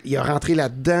 Il a rentré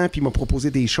là-dedans, puis il m'a proposé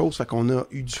des choses. Fait qu'on a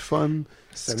eu du fun.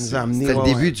 Ça nous a amené... C'était le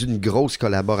début d'une grosse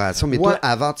collaboration. Mais toi,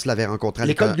 avant, tu l'avais rencontré à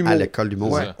l'école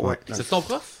d'humour. Ouais. C'est ton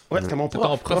prof? Ouais, c'était mon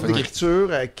prof d'écriture.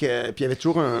 Puis il y avait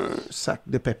toujours un sac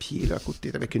de papier là, à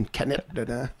côté, avec une canette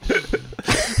dedans.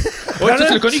 Ouais, tu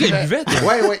l'as connu quand il buvait.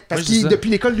 Oui. Parce que depuis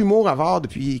l'école d'humour,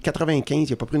 depuis 95,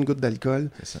 il n'a pas pris une goutte d'alcool.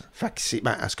 C'est ça. Fait que c'est...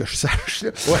 à ce que je sache.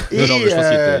 Là. Ouais. Et, non, mais je pense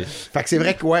qu'il était... Fait que c'est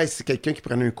vrai que c'est quelqu'un qui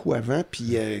prenait un coup avant.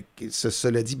 Puis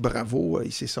cela dit, bravo,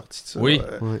 il s'est sorti de ça. Oui.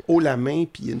 Haut la main,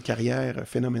 puis une carrière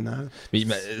phénoménale. Mais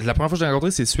la première fois que je l'ai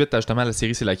rencontré, c'est suite à justement la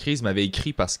série C'est la crise. Il m'avait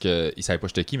écrit parce qu'il savait pas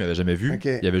j'étais qui, il m'avait jamais vu.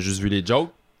 Okay. Il avait juste vu les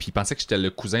jokes. Puis il pensait que j'étais le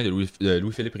cousin de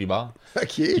Louis-Philippe Ribard.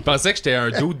 OK. Il pensait que j'étais un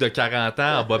dude de 40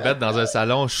 ans en bobette dans un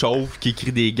salon chauve qui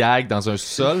écrit des gags dans un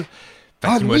sous-sol.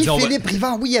 Louis-Philippe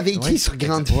Rivard, il avait écrit sur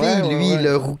Grande Fille, lui,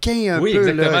 le rouquin un peu,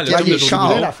 exactement, qui a des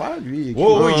chars. l'affaire, lui.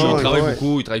 Oui, il travaille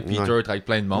beaucoup, il travaille avec Peter, il travaille avec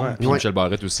plein de monde, puis Michel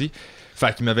Barrette aussi.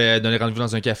 Fait qu'il m'avait donné rendez-vous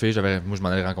dans un café, moi je m'en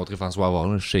allais rencontrer François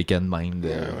Havard, shake and mind,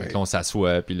 là, on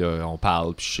s'assoit, puis là on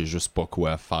parle, puis je sais juste pas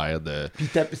quoi faire de... Puis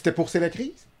c'était pour C'est la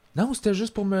crise? Non, c'était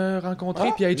juste pour me rencontrer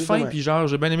puis être fin, puis genre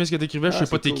j'ai bien aimé ce que t'écrivais, je sais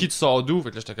pas t'es qui, tu sors d'où, fait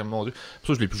que là j'étais comme mon dieu. Pour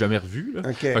ça je l'ai plus jamais revu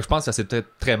là. Fait que je pense que ça s'est peut-être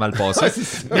très mal passé.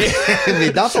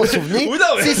 Mais dans ton souvenir,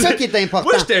 c'est ça qui est important.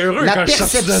 Moi j'étais heureux la quand je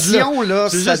sortais de là. perception là,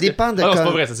 ça dépend de non, c'est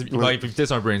pas vrai, il m'a invité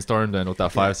sur un brainstorm d'une autre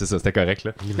affaire, c'est ça, c'était correct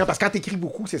là. Non, parce que quand t'écris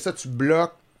beaucoup, c'est ça, tu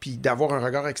bloques, puis d'avoir un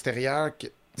regard extérieur.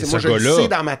 Moi, ce je gars-là... sais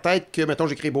dans ma tête que, mettons,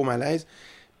 j'écris Beau Malaise,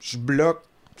 je bloque,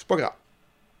 c'est pas grave.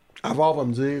 Havard va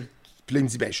me dire, puis là, il me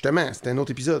dit, justement, c'était un autre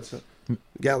épisode, ça.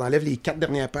 Regarde, enlève les 4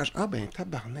 dernières pages. Ah,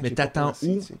 tabarnak. Mais t'attends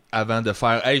où avant de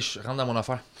faire, hey, je rentre dans mon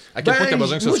affaire? À quel point t'as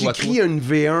besoin que ce soit toi? J'ai écrit une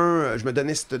V1, je me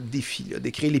donnais ce défi,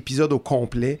 d'écrire l'épisode au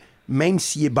complet, même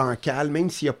s'il est bancal,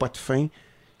 même s'il n'y a pas de fin.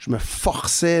 Je me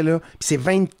forçais, là. Puis c'est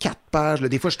 24 pages, là.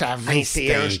 Des fois, j'étais à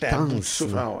 21, j'étais à bout de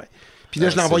souffle. Puis là,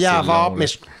 je l'envoyais à Havard, mais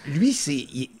lui,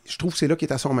 je trouve que c'est là qu'il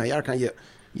est à son meilleur, quand il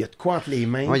y a de quoi entre les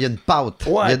mains. Il y a une pâte.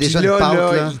 Ouais, il y a déjà une pâte,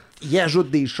 là. Il ajoute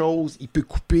des choses, il peut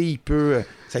couper,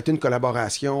 ça a été une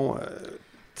collaboration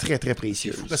très, très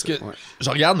précieuse. Parce que je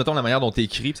regarde, mettons, la manière dont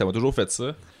t'écris, puis ça m'a toujours fait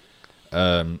ça.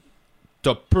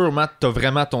 T'as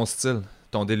vraiment ton style,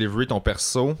 ton delivery, ton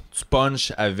perso. Tu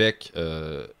punches avec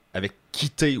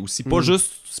quitter aussi. Pas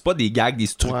juste, c'est pas des gags, des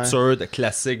structures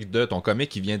classiques de ton comique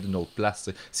qui vient d'une autre place.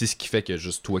 C'est ce qui fait que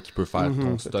juste toi qui peux faire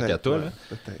ton stock à toi.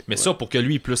 Mais ça, pour que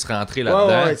lui il puisse rentrer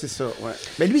là-dedans. Ouais, c'est ça. Ouais.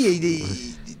 Mais lui, il y a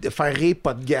de faire rire,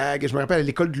 pas de gag. Je me rappelle à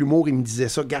l'école de l'humour, il me disait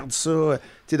ça, garde ça,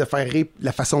 de faire rire,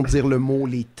 la façon de dire le mot,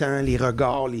 les temps, les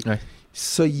regards,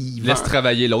 ça, il laisse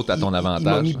travailler l'autre à ton avantage. Il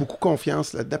m'a mis beaucoup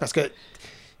confiance là-dedans parce que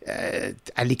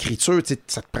à l'écriture,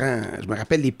 ça te prend. Je me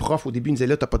rappelle, les profs au début ils me disaient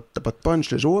là, t'as pas de punch.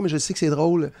 Je dis, mais je sais que c'est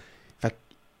drôle.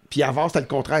 Puis avant, c'était le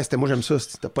contraire. C'était moi, j'aime ça.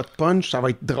 Si t'as pas de punch, ça va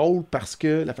être drôle parce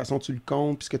que la façon dont tu le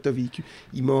comptes, puis ce que t'as vécu.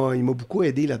 Il m'a beaucoup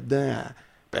aidé là-dedans.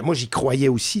 Moi, j'y croyais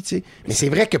aussi, tu sais. Mais c'est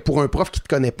vrai que pour un prof qui te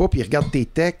connaît pas, puis il regarde tes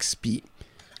textes, puis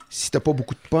si t'as pas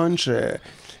beaucoup de punch.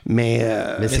 Mais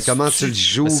c'est comment tu le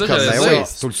joues ça, comme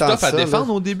tout le temps à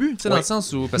défendre au début, tu sais, dans le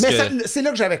sens où c'est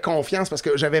là que j'avais confiance parce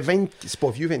que j'avais c'est pas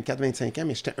vieux, 24-25 ans,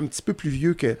 mais j'étais un petit peu plus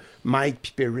vieux que Mike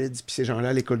puis Perrids puis ces gens-là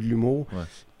à l'école de l'humour.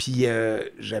 Puis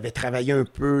j'avais travaillé un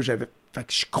peu, fait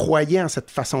que je croyais en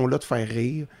cette façon-là de faire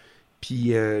rire.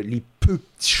 Puis les peu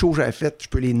petits shows que j'avais fait, je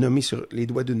peux les nommer sur les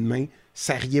doigts d'une main.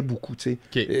 Ça riait beaucoup, tu sais.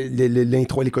 Okay.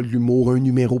 L'intro à l'école de l'humour, un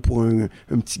numéro pour un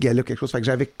petit gars-là, quelque chose. Fait que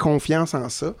j'avais confiance en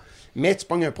ça. Mais tu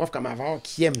pognes un prof comme Avard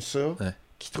qui aime ça,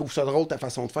 qui trouve ça drôle ta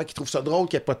façon de faire, qui trouve ça drôle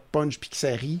qu'il n'y ait pas de punch puis que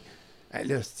ça rit.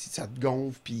 Là, ça te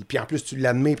gonfle. Puis en plus, tu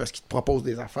l'admets parce qu'il te propose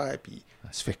des affaires. Puis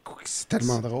tu fais quoi? C'est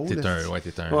tellement drôle. T'es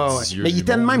un dieu. Mais il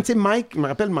était de même, tu sais, Mike, je me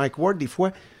rappelle Mike Ward, des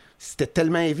fois, c'était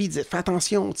tellement heavy, il disait fais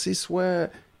attention, tu sais, soit.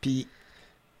 Puis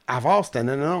Avard, c'était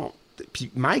non.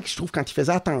 Puis Mike, je trouve, quand il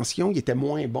faisait attention, il était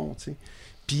moins bon, tu sais.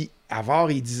 Puis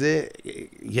Avard, il disait,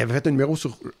 il avait fait un numéro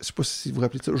sur, je sais pas si vous vous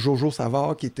rappelez de ça, Jojo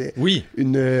Savard, qui était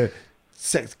une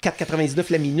 4,99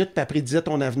 la minute, puis après, il disait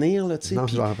ton avenir, là, tu sais.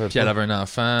 Puis elle avait un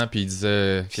enfant, puis il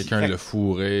disait quelqu'un l'a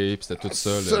fourré, puis c'était tout ça.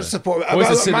 Là. Ça, c'est pas. Oui,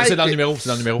 c'est dans le numéro.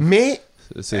 Mais.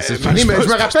 Mais je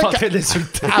me rappelle que...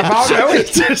 d'insulter. Avard, je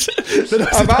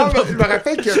me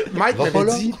rappelle que Mike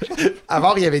m'avait dit.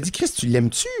 Avard, il avait dit, Chris, tu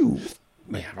l'aimes-tu ou.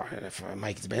 Mais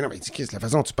Mike dit, ben non, il dit, Chris, la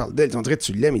façon dont tu parles d'elle, on dirait que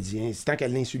tu l'aimes. Il dit, c'est tant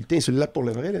qu'elle l'insultait, insulte-la pour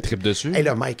le vrai. Là, trip dessus. Et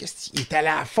là, Mike, il est allé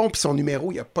à fond, puis son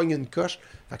numéro, il a pogné une coche.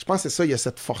 Fait que je pense que c'est ça, il y a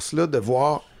cette force-là de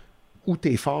voir où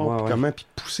t'es fort, puis comment, puis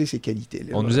pousser ses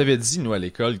qualités-là. On nous avait dit, nous, à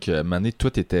l'école, que Mané,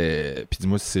 toi, t'étais. Puis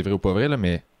dis-moi si c'est vrai ou pas vrai, là,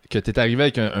 mais que t'étais arrivé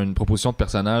avec une proposition de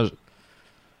personnage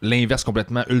l'inverse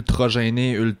complètement, ultra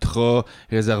gêné, ultra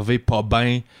réservé, pas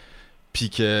bien. Puis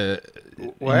que.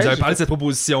 il nous avait parlé de cette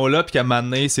proposition-là, puis qu'à un moment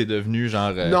donné, c'est devenu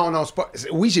genre. Non, c'est pas.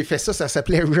 Oui, j'ai fait ça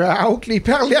s'appelait Raoult. Il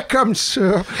parlait comme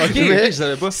ça. Ok, je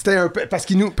savais pas. C'était un peu. Parce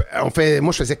qu'il nous.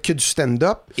 Moi, je faisais que du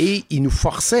stand-up et il nous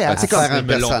forçait à. faire un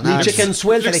personnage. Les Chicken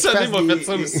Swell, fallait qu'il fasse m'a fait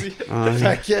ça aussi.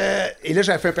 Et là,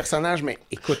 j'avais fait un personnage, mais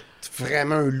écoute,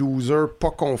 vraiment un loser,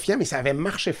 pas confiant, mais ça avait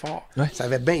marché fort. Ouais. Ça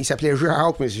avait bien. Il s'appelait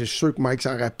Raoult, mais je suis sûr que Mike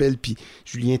s'en rappelle, puis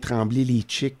Julien Tremblay, les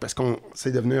chicks, parce qu'on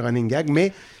c'est devenu un running gag,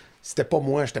 mais. C'était pas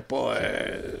moi, j'étais pas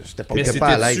mais pas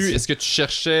à l'aise. Est-ce que tu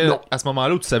cherchais à ce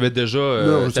moment-là où tu savais déjà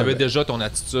déjà ton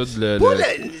attitude Tu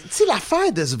sais,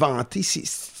 l'affaire de se vanter,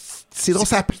 c'est drôle,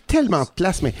 ça a pris tellement de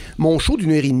place, mais mon show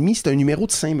d'une heure et demie, c'était un numéro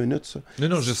de 5 minutes, ça.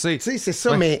 Non, je sais. Tu sais, c'est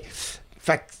ça, mais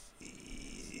fait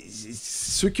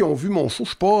ceux qui ont vu mon show, je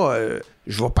suis pas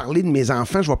je vais parler de mes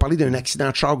enfants, je vais parler d'un accident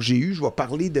de char que j'ai eu, je vais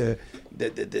parler de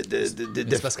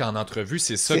c'est parce qu'en entrevue,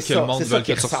 c'est ça que le monde veut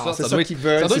que tu ressortes. Ça doit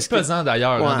être pesant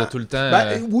d'ailleurs, de tout le temps.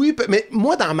 Oui, mais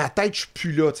moi, dans ma tête, je suis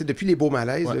plus là. T'sais, depuis les beaux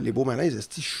malaises, les beaux malaises,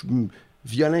 je suis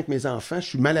violent avec mes enfants, je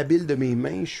suis malhabile de mes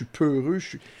mains, je suis peureux.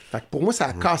 Fait que pour moi, ça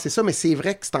a cassé ça, mais c'est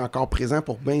vrai que c'est encore présent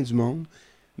pour bien du monde.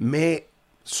 Mais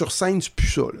sur scène, c'est plus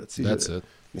ça. Là,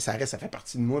 mais ça reste, ça fait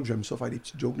partie de moi, puis j'aime ça faire des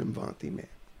petites jokes de me vanter, mais...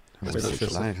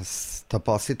 T'as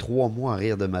passé 3 mois à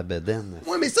rire de ma bedaine.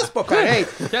 Ouais, mais ça, c'est pas pareil.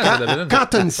 Quand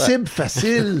t'as une cible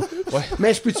facile.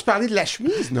 Mais je peux-tu parler de la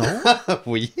chemise, non?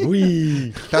 Oui.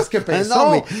 Parce que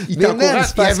Pinson, il t'encourage.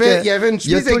 Il y avait une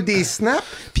chemise avec des snaps,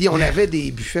 puis on avait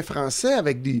des buffets français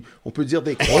avec des, on peut dire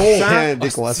des croissants. Des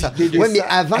croissants. Oui, mais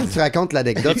avant que tu racontes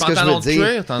l'anecdote, ce que je veux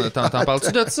dire... T'en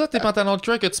parles-tu de ça, tes pantalons de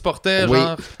cuir que tu portais,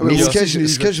 genre? Mais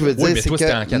ce que je veux dire, c'est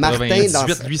que Martin,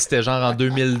 lui, c'était genre en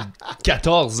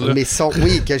 2014, là. Mais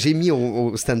que j'ai mis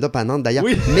au stand-up à Nantes d'ailleurs.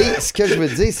 Oui. Mais ce que je veux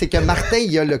dire, c'est que Martin,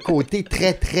 il a le côté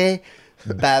très, très...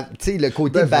 tu sais, le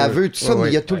côté baveux, tout ça, mais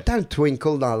il y a tout le temps le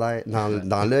twinkle dans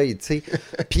l'œil, tu sais.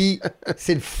 Puis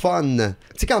c'est le fun. Tu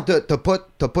sais, quand t'as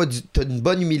une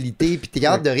bonne humilité, puis t'es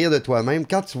capable de rire de toi-même,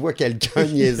 quand tu vois quelqu'un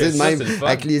niaiser de même,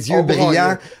 avec les yeux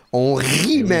brillants, on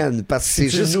rit, man, parce que c'est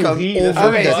juste comme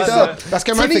over the top. Parce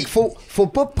que il faut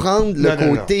pas prendre le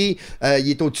côté il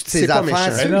est au-dessus de ses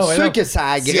affaires. Ceux que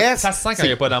ça agresse. Ça se sent quand il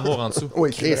n'y a pas d'amour en dessous.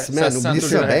 Oui, Chris, man, oublie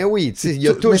ça. Ben oui, il y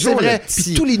a toujours vrai.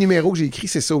 Puis tous les numéros que j'ai écrits,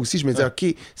 c'est ça aussi. Je me dis, OK,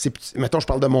 mettons, je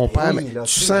parle de mon père, mais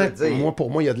tu sens que pour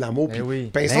moi, il y a de l'amour.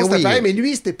 Pinson, c'était pareil, mais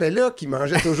lui, c'était épais-là qui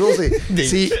mangeait toujours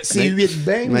ses 8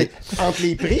 bains entre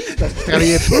les prix, parce qu'il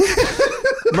travaillait pas.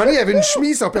 Money, il avait une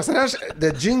chemise, son personnage de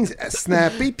jeans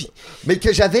snappé, mais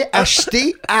que j'avais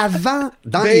acheté avant,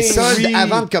 dans les soldes,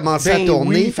 avant de commencer à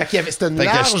tourner. Oui, fait qu'il y avait, c'était une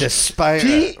large. J'étais super.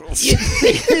 Puis,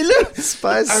 il là,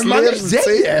 super slim,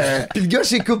 puis le gars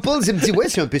chez Couples, il me dit, ouais,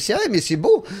 c'est un peu serré, mais c'est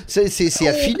beau. C'est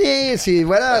affiné, c'est,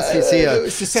 voilà,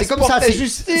 c'est comme ça.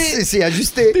 C'est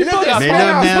ajusté. Mais là,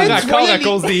 raccord à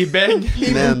cause des beignes.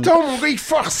 Les boutons, mon gars, il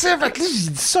forçait. Fait que là, j'ai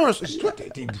dit ça. Toi,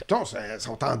 tes boutons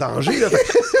sont en danger, là.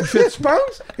 Tu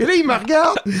penses? Et là, il me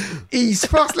regarde et il se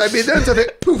force la bédaine, ça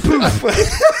fait pouf, pouf.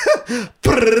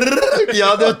 Il y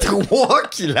en a 3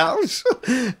 qui lâchent.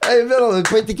 Hey, man, on n'a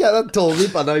pas été capable de tourner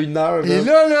pendant 1 heure. Et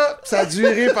là, ça a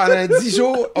duré pendant 10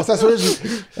 jours. On s'assoit,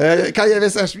 quand il y avait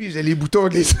sa chemise, j'ai les boutons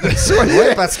de les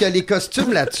Ouais, parce que les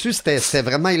costumes là-dessus, c'était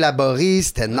vraiment élaboré,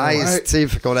 c'était nice, tu sais.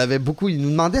 Fait qu'on avait beaucoup. Ils nous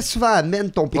demandaient souvent,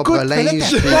 amène ton propre linge.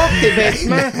 Écoute, tes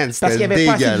vêtements, Man, parce qu'il y avait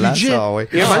pas assez de budget. ça, ouais.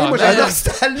 Et à un moment donné, moi, Alors, j'avais...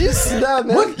 c'était hallucinant, man.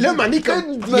 Moi, là, à un moment donné, comme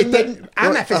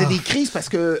Anne, elle faisait Ah. des crises parce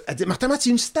que elle disait, Martin Matt, c'est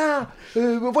une star.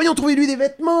 Voyons trouver lui des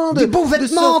vêtements. Des beaux de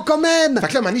vêtements, ça. quand même. Fait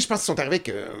que là, à un moment donné, je pense qu'ils sont arrivés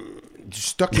avec du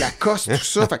stock Lacoste, tout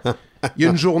ça. Fait que, il y a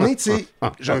une journée, tu sais,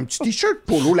 j'ai un petit t-shirt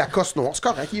polo Lacoste noir. C'est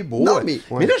correct, il est beau. Non, Ouais. mais-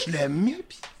 Mais là, je le mets,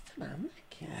 puis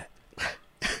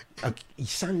il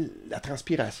sent la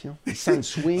transpiration. Il sent le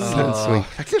swing.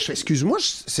 Fait que là, je fais, excuse-moi,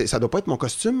 ça doit pas être mon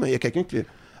costume. Il y a quelqu'un qui...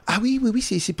 Ah oui,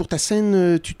 c'est pour ta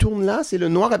scène, tu tournes là, c'est le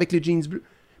noir avec les jeans bleus.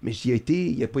 Mais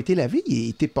il a pas été lavé, il a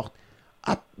été porté.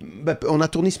 Ah, ben, on a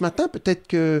tourné ce matin, peut-être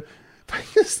que...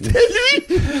 C'était lui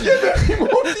qui avait pris mon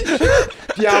t-shirt.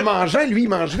 Puis en mangeant, lui, il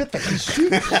mange vite, fait qu'il sue.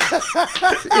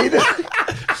 Et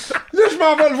là, je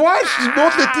m'en vais le voir, je lui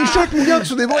montre le t-shirt mouillé en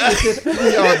dessous des bras, il était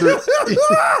plié en 2.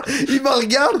 Il me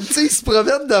regarde, tu sais, il se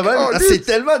promène de même. Oh, C'est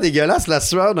tellement dégueulasse, la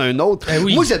sueur d'un autre.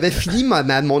 oui. Moi, j'avais fini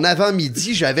mon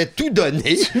avant-midi, j'avais tout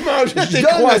donné. Tu mangeais Je tes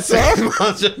donne croissants. Je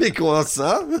mangeais mes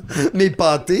croissants, mes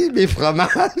pâtés, mes fromages,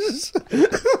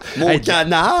 mon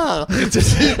canard.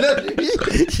 Là, lui,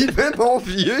 il met mon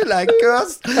vieux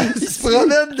Lacoste. Il se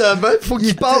promène de même, il faut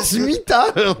qu'il passe 8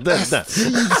 heures dedans.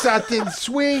 Il sentait le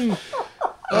swing.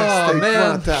 Oh, C'était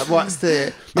man. épouvantable. Ouais,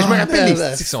 c'était... Mais je me rappelle,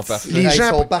 man. les... Qui sont parfaits. Les Ils gens-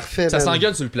 sont parfaits. Ça man.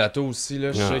 s'engueule sur le plateau aussi,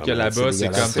 là. Je sais que man, là-bas, c'est c'est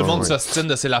comme dégueulasse, tout le monde ouais. s'ostine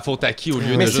de c'est la faute à qui au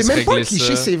lieu Mais de c'est juste même pas un régler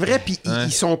cliché, ça. c'est vrai. Puis Ouais.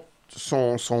 ils sont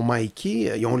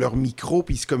micés, ils ont leur micro,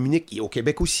 puis ils se communiquent. Et au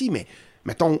Québec aussi, mais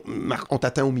mettons, on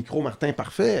t'attend au micro, Martin,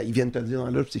 parfait. Ils viennent te le dire dans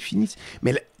l'âge, c'est fini.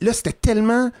 Mais là, c'était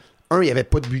tellement... il n'y avait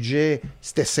pas de budget,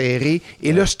 c'était serré.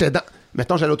 Et là, j'étais dans...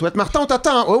 Mettons, j'allais aux toilettes. Martin, on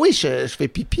t'attend. Oui, je fais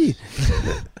pipi.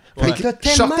 Fait que t'as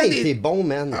tellement sortais des- été bon,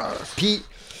 man. Puis,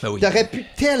 Ben oui. t'aurais pu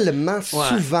tellement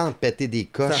souvent péter des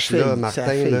coches, Ça là, fait- Martin.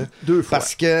 ça fait là. 2 fois.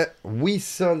 Parce que, oui,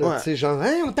 ça, là, Ouais. tu sais, genre,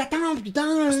 hey, on t'attend,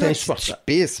 putain. C'était là, insupportable.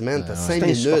 Tu pisses, man, t'as 5 C'était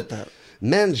minutes. insupportable.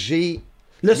 Man, Le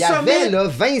il y avait, sommet- là,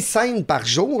 20 scènes par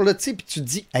jour, là, tu sais, puis tu te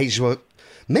dis, hey, je vais...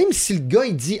 Même si le gars,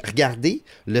 il dit, regardez,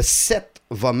 le 7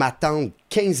 va m'attendre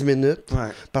 15 minutes, Ouais.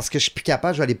 parce que je suis plus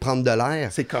capable, je vais aller prendre de l'air.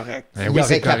 C'est correct. Ben Il oui, aurait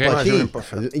c'est correct. Ouais, j'ai capoté. même pas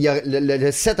fait.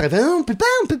 Le 7 aurait fait, on peut pas.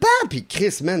 Puis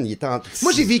Chris, man, il était en...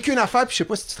 Moi, j'ai vécu une affaire, puis je sais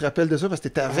pas si tu te rappelles de ça, parce que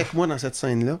t'étais avec moi dans cette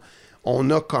scène-là. On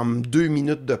a comme 2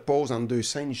 minutes de pause entre 2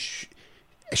 scènes. Je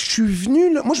suis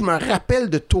venu, là. Moi, je me rappelle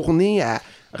de tourner à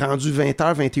rendu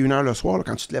 20h, 21h le soir, là,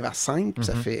 quand tu te lèves à 5, puis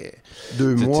ça fait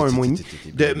 2 mois, 1 mois et demi.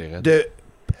 De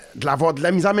l'avoir de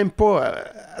la misère, même pas,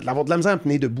 de l'avoir de la misère à me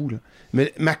tenir debout, là.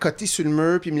 Mais m'accoter sur le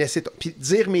mur, puis me laisser... Puis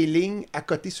dire mes lignes à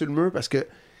côté sur le mur, parce que...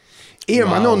 Et à un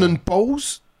moment donné, on a une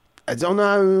pause. Elle dit,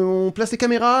 on place les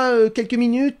caméras quelques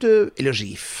minutes. Et là,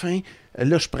 j'ai faim.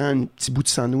 Là, je prends un petit bout de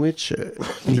sandwich.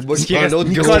 Moi, je qui prends reste- un autre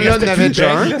gros Nicolas en reste avait de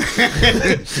déjà un.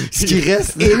 Ce qui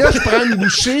reste. Et là, je prends une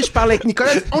bouchée, je parle avec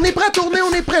Nicolas. On est prêt à tourner,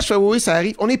 on est prêt. Je fais, oui, ça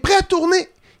arrive. On est prêt à tourner.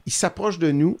 Il s'approche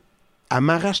de nous. Elle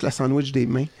m'arrache la sandwich des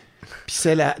mains. Puis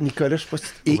c'est là, Nicolas, je sais pas si...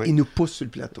 Et Ouais. il nous pousse sur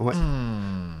le plateau. Ouais.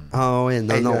 Ah ouais,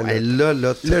 non, Hey, non. là, Hey,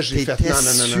 là, j'ai fait, t'étais non,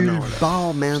 sur non, le là.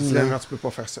 bord, man. Je dis, là. non, tu peux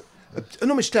pas faire ça.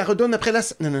 Non, mais je te la redonne après la...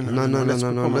 Non, Non, là, non, tu peux non,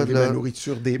 pas non, m'enlever là. ma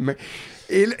nourriture des mains.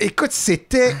 Et là, écoute,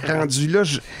 c'était rendu là.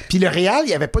 Puis le réal, il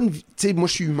y avait pas une... Tu sais, moi,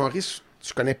 je suis humoriste,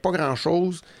 je connais pas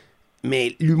grand-chose,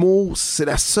 mais l'humour, c'est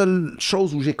la seule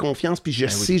chose où j'ai confiance, puis je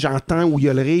sais, j'entends où il y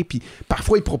a le rire, puis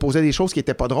parfois, il proposait des choses qui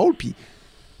étaient pas drôles, puis...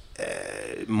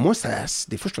 moi,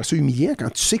 des fois, je trouvais ça humiliant. Quand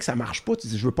tu sais que ça marche pas, tu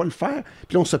dis, je veux pas le faire.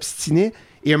 Puis là, on s'obstinait.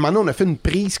 Et à un moment donné, on a fait une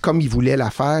prise comme il voulait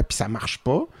la faire, puis ça marche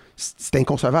pas. C'est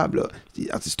inconcevable.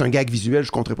 Là. C'est un gag visuel, je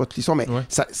ne compterai pas toute l'histoire, mais Ouais.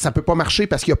 ça peut pas marcher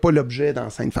parce qu'il n'y a pas l'objet dans la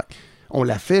scène. Fait, on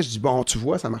l'a fait, je dis, bon, tu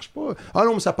vois, ça marche pas. Ah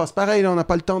non, mais ça passe pareil, là, on n'a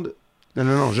pas le temps de...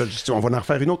 Non, je dis, on va en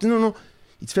refaire une autre. Non.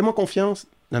 Il dit, fais-moi confiance.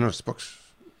 Non, c'est pas que...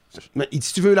 Mais il dit,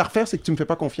 si tu veux la refaire, c'est que tu me fais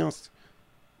pas confiance.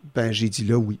 Ben, j'ai dit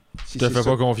là, oui. Si Je te c'est fais ça.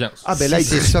 pas confiance. Ah, ben là, il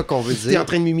c'est dit, ça qu'on veut t'es dire. en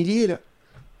train de m'humilier, là.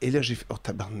 Et là, j'ai fait, oh,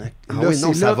 tabarnak. Ah Là, oui,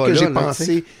 non, c'est ça là va que là, j'ai là,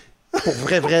 pensé, pour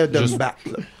vrai, de me battre.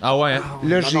 Là, Ah ouais, hein?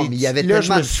 là non, j'ai non, mais il y avait là, tellement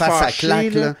je me de suis face à fâché,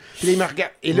 claque, là. Puis là, il me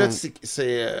regarde. Et là, Ouais.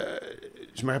 c'est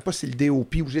je me rappelle pas si c'est le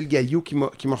DOP ou Gilles Gallio qui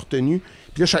m'a retenu.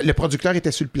 Puis là, le producteur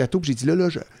était sur le plateau, puis j'ai dit, là,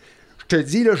 je te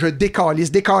dis, là, je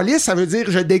décalisse. Décalisse, ça veut dire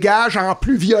je dégage en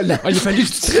plus violent. Ah, il a fallu que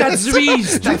tu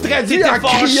traduises. J'ai traduit en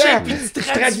criant. puis tu Je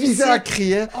traduisais en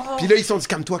criant. Puis là, ils se sont dit,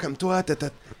 comme toi.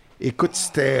 Écoute,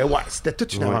 c'était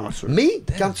toute une aventure. Mais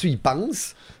quand tu y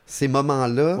penses, ces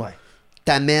moments-là, Ouais.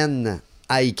 t'amène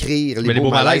à écrire Mais les beaux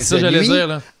malaises, ça, de j'allais nuit, dire,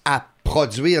 là. à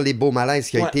produire les beaux malaises,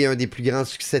 qui a Ouais. été un des plus grands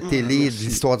succès télé de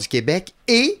l'histoire du Québec,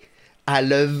 et à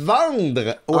le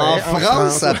vendre en en France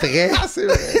France. après. C'est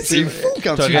vrai. C'est fou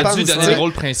quand tu y T'aurais penses. dû donner hein. le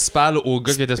rôle principal au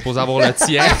gars qui était supposé avoir le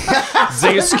tien.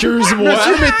 Dire excuse-moi.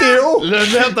 Monsieur Météo!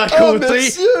 Le mettre d'à Oh, côté.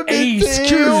 monsieur Météo!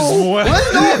 Excuse-moi. Ouais,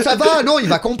 non, ça va, non, il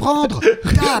va comprendre.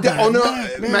 On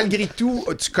a, malgré tout,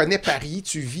 tu connais Paris,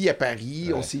 tu vis à Paris,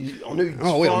 on a eu du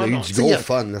Ah oui, on a eu fun. du Tu sais, gros il y a-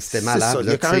 fun, là, c'était c'est malade. ça, il y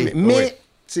là, a quand tu sais. même- mais, Ouais.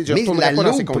 tu sais, je Mais retournerai la pas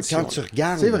dans ces loupe, conditions. quand tu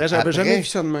regardes, C'est vrai, j'avais après, jamais vu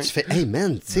ça de même. Tu fais, hey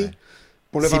man, tu sais,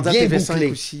 Pour le c'est vendre à bien TV5 bouclé.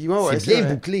 aussi. Ouais, ouais, c'est bien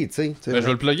vrai. bouclé, tu sais. C'est Ben, je vais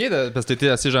vrai. le plugger parce que t'étais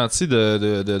assez gentil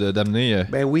d'amener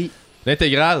Ben oui.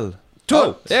 l'intégrale. Tout.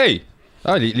 Oh, hey!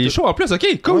 Ah, les shows en plus, ok,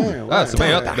 cool. Ouais, ouais. Ah, c'est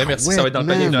bien hot. Ben merci, ça va être dans le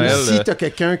panier de Noël. Si t'as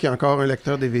quelqu'un qui a encore un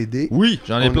lecteur DVD, Oui,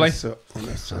 j'en ai on plein. a ça. On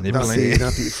a ça. J'en ai dans plein.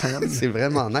 Dans tes fans. C'est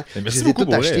vraiment nice. Mais Je merci les ai beaucoup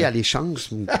tous pour achetés vrai. à l'échange,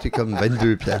 ça m'a coûté comme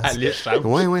 22 piastres. Allez, Charles.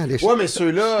 Ouais, à l'échange. Ouais, mais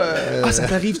ceux-là, ça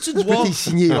t'arrive-tu de voir? Tu peux t'y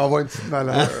signer, il va avoir une petite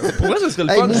valeur. Pour vrai, ça serait le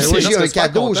Hey, fun. moi Les aussi, gens j'ai seraient un super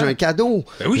cadeau, contents. j'ai un cadeau.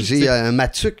 Ben oui, J'ai c'est- un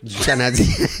Matuc du Canadien.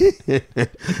 Ben,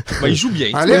 il joue bien.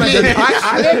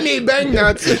 Enlève les beignes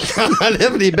d'antique.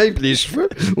 Enlève les bains et les cheveux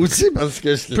aussi parce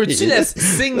que je Peux-tu l'ai- le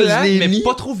signe Je là, l'ai mais mis.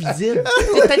 pas trop visible?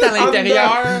 C'est peut-être à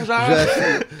l'intérieur, genre.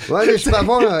 Ouais, mais je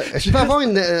peux avoir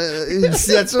une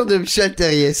signature de Michel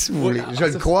Terrien, si vous voulez. Je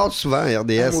le croise souvent à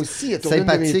RDS. Moi aussi, il a tourné une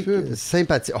de mes Sympathique. pubs.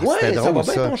 Sympathique. Oh, Ouais, c'était ça va drôle,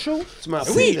 bien ça. ton show. Tu m'as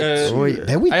appelé Oui, là-dessus. Oui,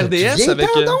 ben oui, RDS tu viens avec,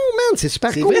 avec man, c'est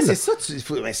super C'est cool. vrai, c'est ça.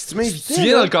 Ben, si tu m'invitais. Tu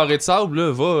viens là. dans le carré de sable,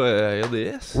 là, va à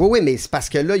RDS. Oui, oui, mais c'est parce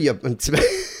que là, il y a un petit...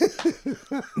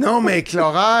 Non, mais avec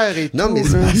l'horaire et Non, tout. mais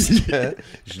c'est là. parce que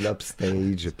je l'upstage,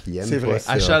 puis il aime C'est pas vrai.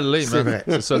 ça. À Chalet, C'est man. vrai.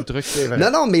 C'est ça le truc.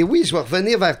 Non, non, mais oui, je vais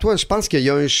revenir vers toi. Je pense qu'il y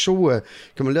a un show,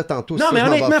 comme là, tantôt. Non, ça, mais je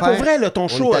m'en vais honnêtement, pour faire. vrai, là, ton On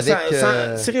show, est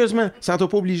avec, sérieusement, ça t'a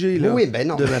pas obligé là, Oui, ben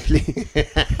non. de m'appeler.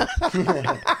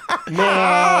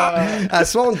 À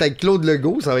ce soir, on est avec Claude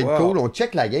Legault, ça va être Wow. cool. On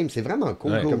check la game, c'est vraiment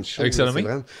cool Ouais. comme show. Avec là, Salomé? c'est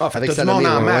vraiment- Ah, fait que avec t'as du Salomé,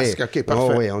 monde en ouais, masque. ouais. Ok, parfait.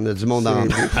 Oh, oui, on a du monde en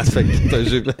masque. Fait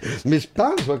que mais je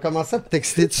pense que je vais commencer à te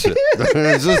texter tout de suite.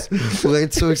 Juste pour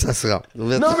être sûr que ça sera. Non,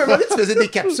 mais à un moment donné, tu faisais des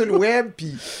capsules web,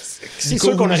 puis c'est Nico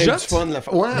sûr qu'on aurait eu du Mijotte? fun.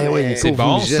 Ouais, Ben oui, mais- Nico C'est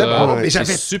bon, Mijotte, ça. bon, mais C'est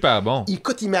j'avais- super bon.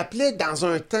 Écoute, il m'appelait dans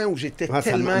un temps où j'étais Ah,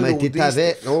 ça tellement m'a été loadé.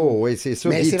 t'avais. Oh, oui, c'est sûr.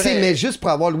 Mais Mais, c'est tu sais, vrai. mais juste pour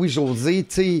avoir Louis-José,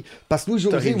 tu sais, parce que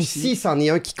Louis-José réussi. aussi, c'en est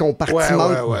un qui compartimente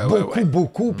Ouais, beaucoup, ouais.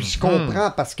 beaucoup. Puis je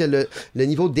comprends parce que le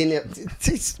niveau d'énergie.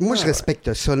 Tu sais, moi, je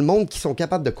respecte ça. Le monde qui sont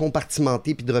capables de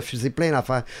compartimenter puis de refuser plein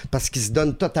d'affaires parce qu'ils se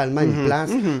donnent totalement une place.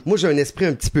 Moi, j'ai un esprit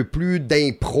un petit peu plus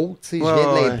d'impro. Tu sais, je Ouais, viens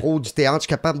de ouais. l'impro, du théâtre. Je suis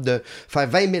capable de faire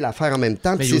 20 000 affaires en même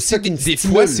temps. Mais puis il y a c'est ça aussi qui me des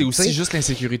stimule, fois, c'est tu aussi sais. juste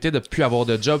l'insécurité de plus avoir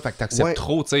de job, fait que t'acceptes Ouais.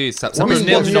 trop, tu sais. Ça Ouais, peut mais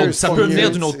venir c'est d'une pas autre, mieux, ça c'est peut pas venir mieux,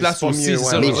 d'une autre c'est place pas aussi, mieux, c'est ouais.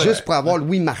 ça. Mais Ouais. juste pour avoir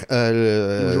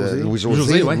Louis-José.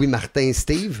 Louis-José, ouais. Louis-Martin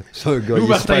Steve, c'est un gars. Louis il est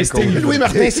Martin super cool. Steve.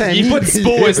 Louis-Martin Samy. Il est pas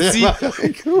dispo, esti.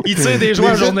 Il tire des joueurs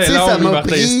Mais à journée tu sais, ça longue, Louis m'a Martin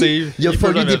pris- Steve. Il a peut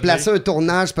fallu jamais déplacer venir. un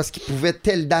tournage parce qu'il pouvait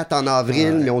telle date en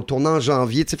avril, mais on tournait en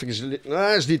janvier. Tu sais, fait que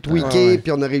je l'ai tweaké, Ouais.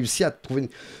 puis on a réussi à trouver une...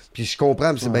 Puis je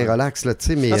comprends, puis c'est bien relax, là, tu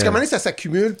sais, mais... Parce qu'à un moment donné, ça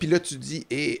s'accumule, puis là, tu dis,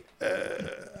 et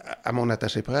à mon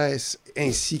attaché presse,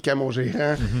 ainsi qu'à mon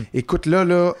gérant, écoute,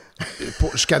 là,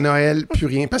 jusqu'à Noël, plus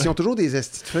rien. Parce qu'ils ont toujours des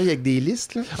estis de feuilles avec des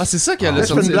listes, là. Ah, c'est ça qu'elle Là, a je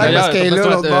fais une sorti. blague parce qu'elle est là, D'ailleurs,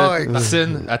 l'autre bord, avec-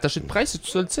 Martine, attaché de presse, c'est tout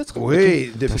ça le titre?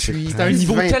 Oui, depuis... C'est un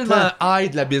niveau 20 tellement ans.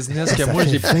 high de la business que Ça moi, fait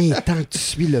j'ai 20 ans que tu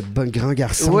suis le bon grand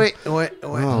garçon. Oui. Ah,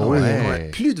 ouais.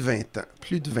 Plus de 20 ans.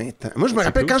 Plus de 20 ans. Moi, je me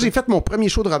rappelle quand j'ai fait mon premier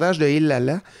show de rodage de Il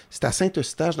Lala, c'était à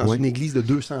Saint-Eustache, dans Ouais. une église de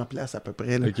 200 places à peu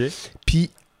près. Là. OK. Puis,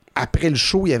 après le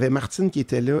show, il y avait Martine qui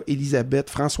était là, Elisabeth,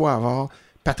 François Havard,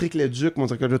 Patrick Leduc, mon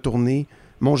directeur de tournée,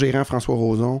 mon gérant François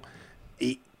Roson.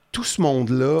 Et tout ce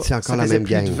monde-là, C'est encore ça la faisait même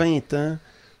plus gang. de 20 ans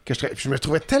que je me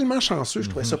trouvais tellement chanceux, je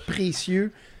trouvais ça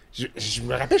précieux. Je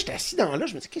me rappelle, j'étais assis dans là,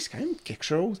 je me disais, c'est quand même quelque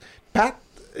chose. Pat,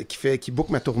 qui book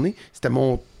ma tournée, c'était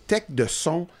mon tech de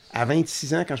son à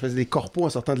 26 ans quand je faisais des corpos en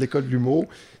sortant de l'école de l'humour.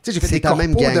 Tu sais, j'ai fait C'est des ta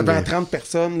même corpos gang. devant 30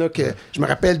 personnes. Là, que je me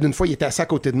rappelle d'une fois, il était assis à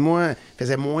côté de moi, il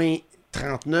faisait moins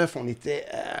 39, on était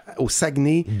au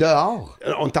Saguenay. Dehors?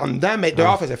 On était en dedans, mais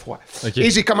dehors, il faisait froid. OK.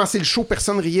 Et j'ai commencé le show,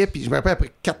 personne riait, puis je me rappelle,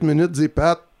 après 4 minutes, dire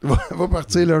Pat, va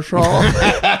partir le char.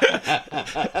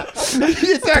 Il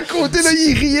était à côté, là,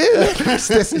 il riait. là.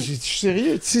 J'ai dit, je suis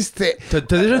sérieux, tu sais, c'était... T'as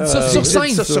déjà dit ça J'ai sur dit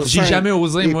ça scène? sur J'ai scène. jamais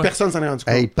osé, Et moi. personne s'en est rendu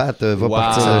compte. Hey, Pat, va Wow.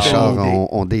 partir le C'était char,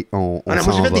 une idée. on Ah non, moi,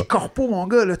 s'en j'ai fait va. des corpos, mon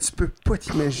gars, là, tu peux pas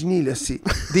t'imaginer, là, c'est...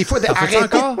 Des fois, fais-tu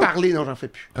arrêter encore? de parler, non, j'en fais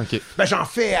plus. OK. Ben, j'en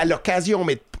fais à l'occasion,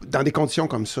 mais dans des conditions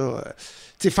comme ça.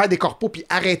 Tu sais, faire des corpos, puis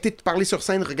arrêter de parler sur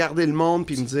scène, regarder le monde,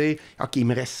 puis me dire, OK, il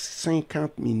me reste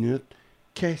 50 minutes,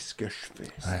 qu'est-ce que je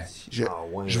fais?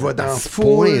 Je vais dans à le ce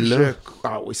four, point-là.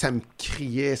 Ah oui, ça me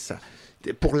criait, ça...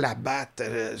 pour la battre.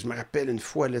 Je me rappelle une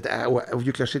fois, là, au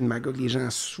vieux clocher de Magog, les gens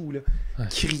sous, là,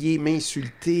 crier,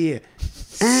 m'insulter.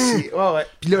 Ouais.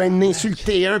 Puis là,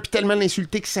 m'insulter un, puis tellement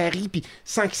l'insulter que ça rit, puis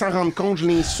sans qu'il s'en rende compte, je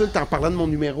l'insulte en parlant de mon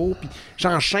numéro, puis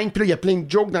j'enchaîne, puis là, il y a plein de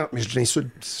jokes dans... Mais je l'insulte.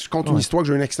 Je compte une histoire que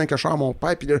j'ai eu un accident avec le char à mon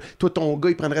père, puis là, toi, ton gars,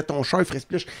 il prendrait ton char, il ferait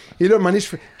splish. Et là, à un moment donné,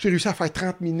 j'ai réussi à faire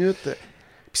 30 minutes,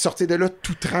 puis sortir de là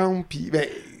tout trempe, puis ben,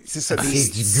 c'est ça.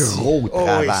 C'est du gros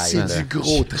travail. C'est du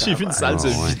gros travail. J'ai vu une salle se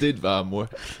vider devant moi.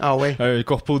 Ah ouais? Un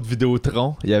corpo de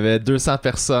Vidéotron. Il y avait 200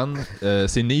 personnes.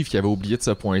 C'est Nive qui avait oublié de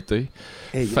se pointer.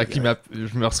 Fait qu'il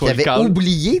je me reçois Il le avait call.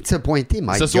 oublié de se pointer,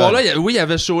 Mike. Ce soir-là, il y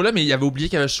avait ce show-là, mais il avait oublié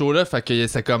qu'il y avait ce show-là. Fait que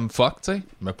c'est comme fuck, tu sais.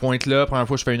 Je me pointe là. Première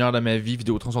fois que je fais 1 heure de ma vie.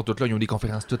 Vidéotron sont toutes là. Ils ont des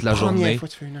conférences toute la journée. Première fois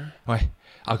que tu fais 1 heure? Ouais.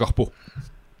 Encore pas.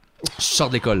 Je sors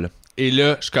de l'école, là. Et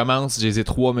là, je commence. J'ai les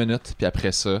 3 minutes. Puis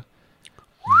après ça,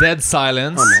 dead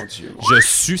silence. Oh mon Dieu. Je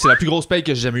sue. C'est la plus grosse paye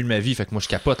que j'ai jamais eu de ma vie. Fait que moi, je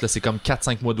capote, là. C'est comme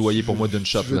 4-5 mois de loyer pour moi d'une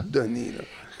shot, Je là. vais te donner, là.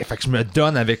 Fait que je me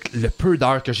donne avec le peu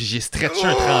d'heures que j'ai stretché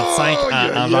un 35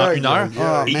 en genre 1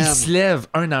 heure. Et ils se lèvent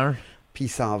 1 à 1. Puis ils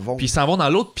s'en vont. Puis ils s'en vont dans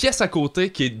l'autre pièce à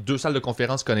côté, qui est 2 salles de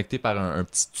conférence connectées par un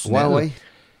petit tunnel. Ouais.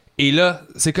 Et là,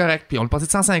 c'est correct. Puis on le passait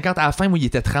de 150 à la fin, moi, il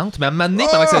était 30. Mais à un moment donné,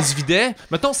 pendant que ça se vidait,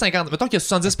 mettons 50, mettons qu'il y a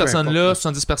 70 personnes là,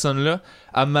 70 personnes là,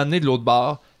 à un moment donné, de l'autre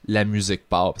bord, la musique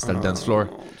part. C'était le dance floor.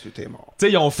 Tu t'es mort. Tu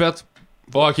sais, ils ont fait...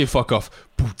 Oh, ok, fuck off.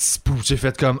 J'ai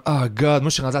fait comme, oh god, moi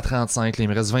je suis rendu à 35, là, il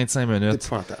me reste 25 C'est minutes.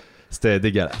 épouvantable. C'était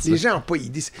dégueulasse. Les gens n'ont pas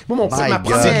idée. Moi, ma My God.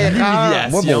 première erreur...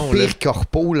 Moi, mon là. pire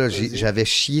corpo, là, j'avais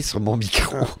chié sur mon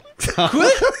micro. Quoi?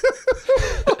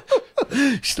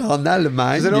 J'étais en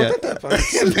Allemagne. Ça faisait longtemps que t'as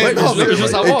pensé. Mais non, je veux juste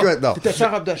savoir. écoute, non. T'étais-tu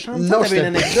en robe de chambre? Non, T'avais une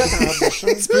anecdote en robe de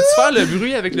chambre? Tu peux-tu faire le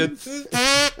bruit avec le...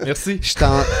 Merci. J'étais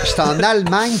en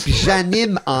Allemagne, puis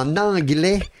j'anime en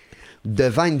anglais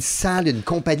devant une salle, une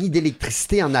compagnie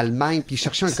d'électricité en Allemagne, puis je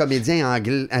cherchais un comédien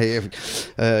anglais,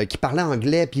 qui parlait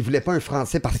anglais, puis il voulait pas un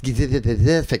français parce qu'il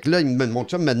était... Fait que là, mon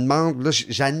chum me demande, là,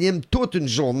 j'anime toute une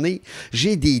journée,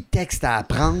 j'ai des textes à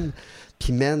apprendre,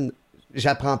 puis man,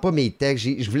 j'apprends pas mes textes,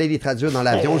 je voulais les traduire dans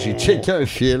l'avion, j'ai checké un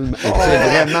film, c'est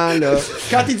vraiment, là...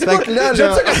 Quand il dit Fait moi, que là,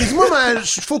 j'aime ça quand il dit moi,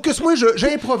 focus-moi,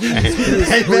 j'improvise.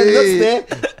 Hey, man, là, c'était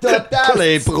total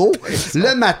impro.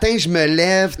 Le matin, je me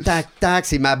lève, tac,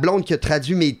 c'est ma blonde qui a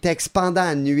traduit mes textes pendant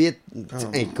la nuit.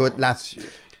 Écoute, là,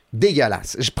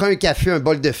 dégueulasse. Je prends un café, un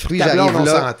bol de fruits, Ta blonde, j'arrive on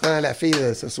là. s'entend, la fille,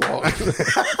 ce soir.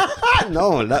 Ah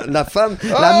non, la femme,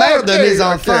 la mère de mes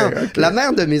enfants. La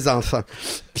mère de mes enfants.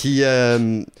 Puis,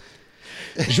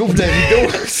 j'ouvre le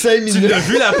rideau, 5 minutes. Tu l'as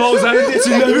vu la pause, hein? Tu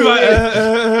l'as vu?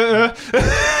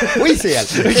 Oui, c'est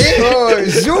elle. Et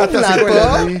j'ouvre Attends, la c'est quoi,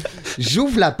 porte. l'année?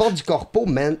 J'ouvre la porte du corpo,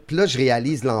 man. Puis là, je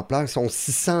réalise l'ampleur. Ils sont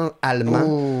 600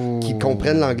 Allemands qui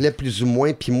comprennent l'anglais plus ou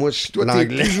moins. Puis moi, Toi, t'es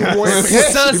l'anglais. plus ou moins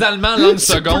prêt. 600 Allemands langue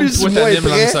seconde, Plus toi ou moins t'animes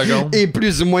langue prêt seconde. et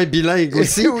plus ou moins bilingue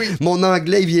aussi. Oui. Mon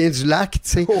anglais, il vient du lac, tu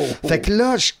sais. Oh. Fait que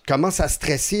là, je commence à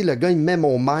stresser. Le gars, il me met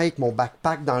mon mic, mon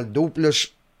backpack dans le dos. Puis là,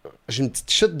 j'ai une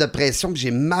petite chute de pression. Puis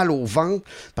j'ai mal au ventre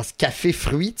parce que café,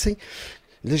 fruits, tu sais.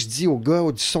 Là, je dis au gars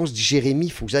du son, je dis, Jérémy,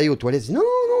 il faut que j'aille aux toilettes. Il dit, non,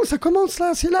 ça commence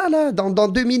là, c'est là, dans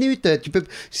 2 minutes, tu peux...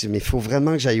 Je dis, mais il faut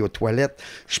vraiment que j'aille aux toilettes.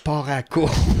 Je pars à court.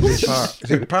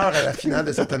 J'ai peur à la finale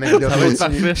de cette anecdote. Ça va être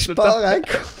parfait. Je pars à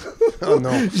court. Oh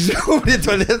non. J'ouvre les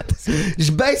toilettes,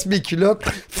 je baisse mes culottes,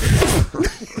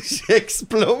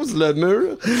 j'explose le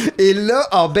mur, et là,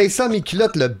 en baissant mes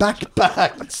culottes, le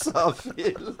backpack sans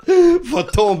fil va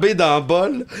tomber dans le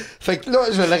bol. Fait que là,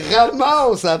 je le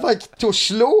ramasse avant qu'il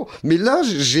touche l'eau, mais là,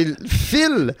 j'ai le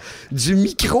fil du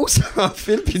micro sans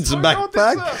fil puis du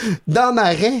backpack dans ma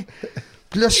raie.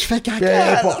 Puis là, je fais caca.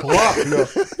 Elle est pas propre, là.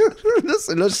 Là,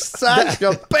 c'est là, je sac, je suis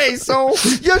un pinceau.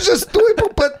 Il y a juste toi pour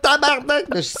pas de tabarnak.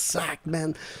 Là, je sac,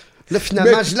 man. Là,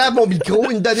 finalement, je lave mon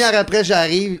micro. Une demi-heure après,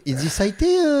 j'arrive. Il dit, ça a été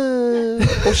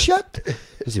au chiottes?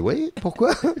 Je dis, oui,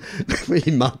 pourquoi?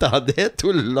 Il m'entendait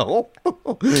tout le long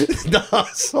dans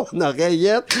son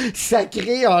oreillette,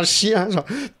 sacré en chiant, genre...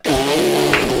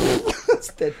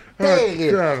 C'était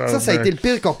terrible. Ça a été le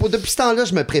pire corpo. Depuis ce temps-là,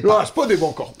 je me prépare. Ah, c'est pas des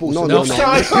bons corpos. Non, ça. non, Depuis non.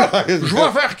 ce temps-là, je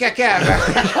vais faire caca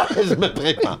avant. Je me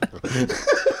prépare.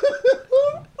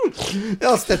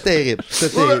 Non, c'était terrible.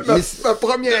 C'était terrible. Moi, Mais ma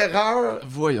première heure,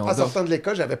 Voyons en donc. sortant de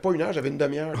l'école, j'avais pas 1 heure, j'avais une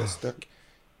demi-heure de stock.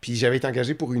 Puis j'avais été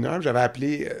engagé pour 1 heure. J'avais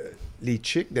appelé les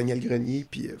Chicks, Daniel Grenier,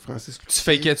 puis Francis. Tu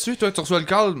fakais-tu, toi? Tu reçois le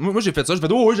call? Moi j'ai fait ça. Je fais,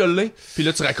 oh oui, je l'ai. Puis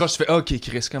là, tu raccroches, tu fais, OK,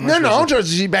 Chris, comment Non, je fais non, ça? je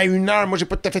dis, ben 1 heure. Moi, j'ai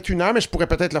pas tout à fait 1 heure, mais je pourrais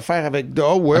peut-être le faire avec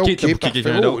Da. Ouais, Ok, OK, t'as booké parfait.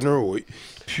 quelqu'un d'autre. Non, oui.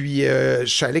 Puis, je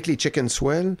suis allé avec les Chicken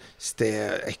Swell. C'était,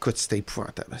 écoute, c'était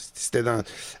épouvantable. C'était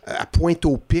à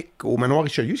Pointe-au-Pic, au Manoir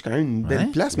Richelieu. C'est quand même une belle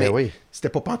Ouais. place, Mais mais oui. c'était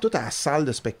pas pantoute à la salle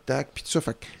de spectacle. Puis tout ça,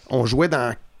 fait qu'on jouait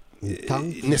dans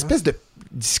une espèce de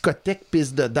discothèque,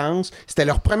 piste de danse. C'était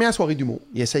leur première soirée d'humour.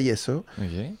 Ils essayaient ça.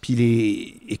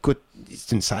 Puis écoute,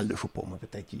 c'est une salle de, je sais pas moi,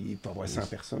 peut-être qu'il peut y avoir 100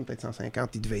 personnes, peut-être 150,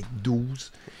 il devait être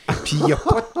 12. Puis il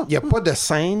n'y a pas de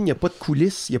scène, il n'y a pas de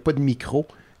coulisses, il n'y a pas de micro,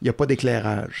 il n'y a pas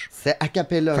d'éclairage. C'est a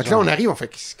cappella. Fait que là, on arrive, on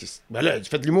fait, ben là, tu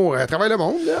fais de l'humour à travers le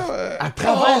monde, là. À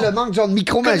travers le manque, genre de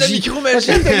micro-magie.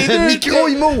 micro-magie.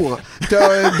 Micro-humour.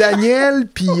 T'as Daniel,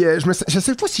 puis je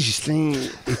sais pas si Ghislain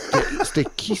c'était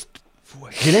qui.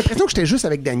 J'ai l'impression que j'étais juste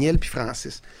avec Daniel puis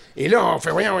Francis. Et là, on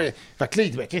fait, voyons, ouais. Fait que là,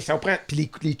 il dit, ben, Chris, on prend. Puis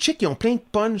les chicks, ils ont plein de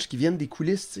punch qui viennent des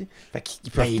coulisses, tu sais. Fait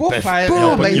qu'ils peuvent pas faire.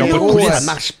 Ils ont pas de coulisses. Ça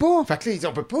marche pas. Fait que là, ils disent,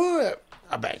 on peut pas.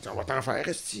 Ah ben, on va t'en faire,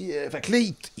 esti. Fait que là,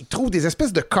 ils trouvent des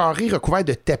espèces de carrés recouverts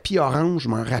de tapis orange, je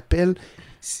m'en rappelle.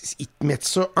 Ils te mettent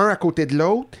ça un à côté de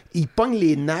l'autre. Ils pognent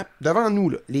les nappes, devant nous,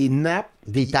 là, les nappes.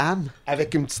 Des tables?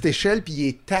 Avec une petite échelle, puis ils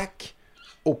les taquent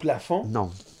au plafond.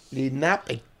 Non. Les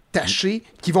nappes tachées,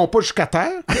 qui vont pas jusqu'à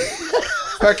terre.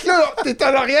 Fait que là, t'es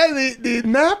à l'arrière des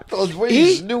nappes. On te voit et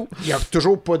les genoux. il y a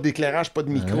toujours pas d'éclairage, pas de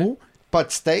micro. Pas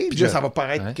de stage. Puis là, ça va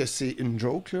paraître que c'est une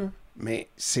joke, là. Mais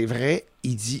c'est vrai,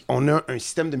 il dit, on a un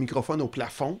système de microphone au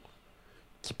plafond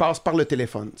qui passe par le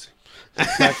téléphone. Tu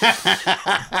sais.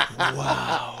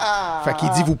 Fait qu'il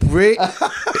dit, vous pouvez... Et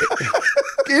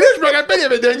là, je me rappelle, il y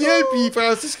avait Daniel puis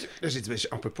Francis. Là, j'ai dit, ben,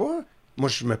 on peut pas. Moi,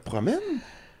 je me promène.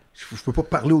 Je peux pas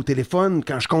parler au téléphone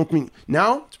quand je compte mes...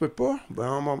 Non, tu peux pas?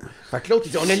 Bon. Fait que l'autre,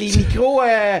 il dit, on a les micros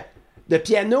de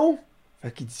piano.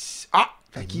 Fait qu'il dit,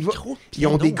 fait qu'il va... Ils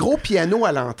ont des gros pianos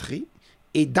à l'entrée.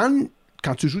 Et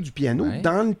quand tu joues du piano,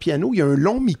 dans le piano, il y a un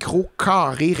long micro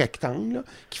carré rectangle là,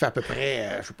 qui fait à peu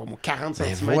près, je sais pas moi, 40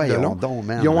 cm de long.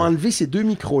 Ils ont enlevé ces deux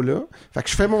micros-là. Fait que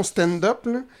je fais mon stand-up,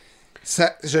 là.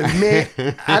 Ça, je le mets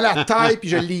à la taille, puis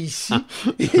je l'ai ici.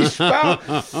 Et je parle.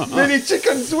 Mais les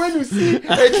chicken swell aussi,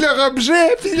 avec leur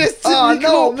objet, puis le style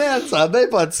micro. Non, man, ça a bien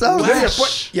pas de sens. Là,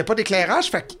 il n'y a pas d'éclairage,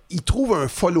 fait qu'ils trouvent un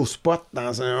follow spot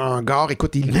dans un hangar.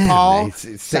 Écoute, il part,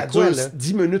 ça dure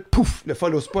 10 minutes, pouf, le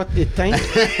follow spot éteint.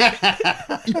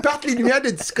 Ils partent les lumières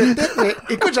de discothèque, mais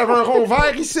écoute, j'avais un rond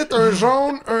vert ici, un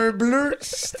jaune, un bleu.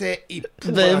 C'était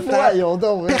épouvantable. Voyons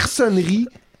donc. Personne rit.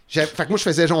 Fait que moi, je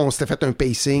faisais genre, on s'était fait un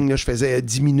pacing, là, je faisais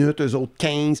 10 minutes, eux autres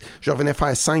 15. Je revenais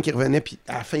faire 5, ils revenaient, puis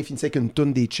à la fin, ils finissaient avec une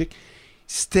toune des chicks.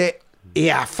 C'était... Et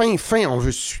à la fin, on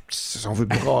veut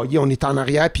brailler, on est en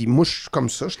arrière, puis moi, je suis comme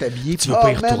ça, je suis habillé. Tu vas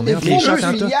pas y retourner entre les chants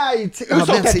tantôt? Eux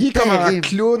sont habillés comme un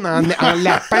clown, en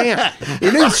lapin. Et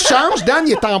là, ils se changent. Dan,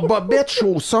 il est en bobette,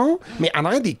 chausson, mais en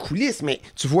arrière des coulisses, mais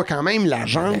tu vois quand même la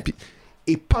jambe, puis...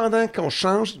 Et pendant qu'on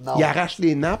change, ils arrachent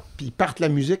les nappes, puis ils partent la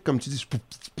musique, comme tu dis.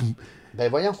 Ben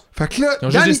voyons. Fait que là, Ils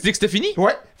ont juste décidé que c'était fini?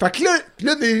 Ouais. Fait que là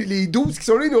les 12 qui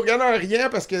sont là, ils nous regardent en riant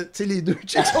parce que, tu sais, les deux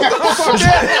chicks sont en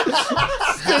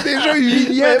C'était déjà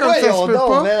humiliant comme ça se peut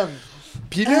pas.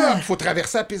 Puis là, il faut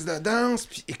traverser la piste de danse.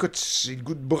 Puis écoute, j'ai le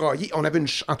goût de brailler. On avait une...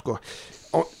 En tout cas.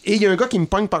 Et il y a un gars qui me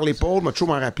pogne par l'épaule, m'a toujours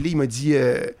m'en rappelé. Il m'a dit,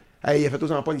 hey,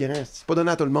 fais-toi pas le grand. C'est pas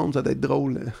donné à tout le monde, ça doit être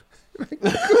drôle.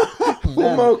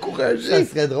 Faut m'encourager. Ça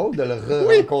serait drôle de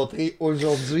le rencontrer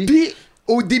aujourd'hui. Puis...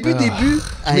 Au début,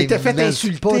 je m'étais fait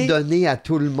insulter. Pas donné à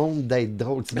tout le monde d'être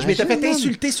drôle. Je m'étais fait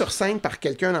insulter sur scène par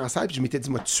quelqu'un dans la salle, puis je m'étais dit,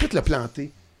 moi, tout de suite le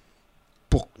planter.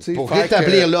 Pour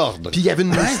rétablir l'ordre. Puis il y avait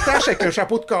une moustache avec un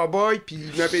chapeau de cow-boy, puis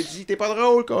il m'avait dit, t'es pas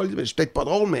drôle, Carl. Ben, je suis peut-être pas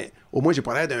drôle, mais au moins, j'ai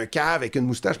pas l'air d'un cave avec une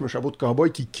moustache, mais un chapeau de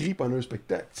cow-boy qui crie pendant un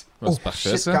spectacle. C'est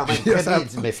parfait, ça. Quand même très bien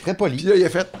dit, mais c'est très poli. Puis là, il a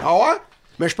fait, ah ouais?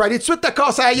 Mais je peux aller tout de suite te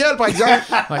casser la gueule, par exemple.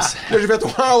 Là, j'ai fait,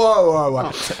 ouais.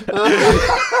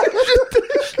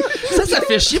 Ça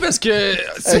fait chier parce que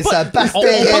c'est ça pas, on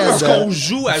pense raide. qu'on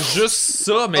joue à juste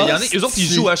ça, mais il y en a, eux autres,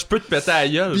 ils jouent à je peux te péter à la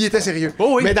gueule. Puis il était sérieux.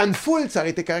 Oh oui. Mais dans une foule, ça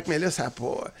aurait été correct, mais là, ça n'a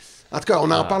pas... En tout cas,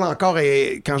 on en parle encore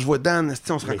et quand je vois Dan,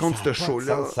 on se raconte ce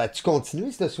show-là. Ça a-tu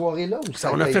continué, cette soirée-là?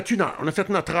 On a fait 1 heure. On a fait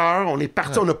notre heure. On est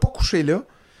parti. On n'a pas couché là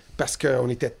parce qu'on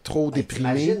était trop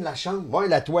déprimés. Imagine la chambre. Ouais,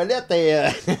 la toilette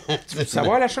est... Tu veux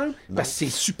savoir la chambre? Parce que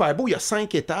c'est super beau. Il y a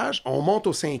 5 étages. On monte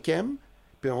au 5e.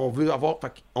 Puis on veut avoir...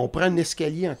 On prend un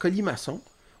escalier en colimaçon.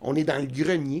 On est dans le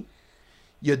grenier.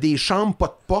 Il y a des chambres, pas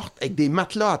de porte, avec des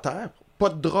matelas à terre. Pas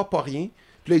de drap, pas rien.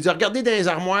 Puis là, il dit, regardez dans les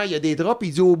armoires, il y a des draps. Puis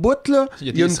il dit, au bout, là,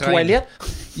 il y a une toilette.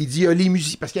 Il dit, il y a les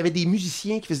musiciens. Parce qu'il y avait des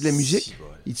musiciens qui faisaient de la musique.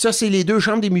 Il dit, ça, c'est les 2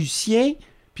 chambres des musiciens.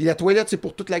 Puis la toilette, c'est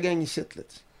pour toute la gang ici. Là,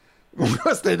 mon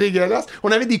gars, c'était dégueulasse.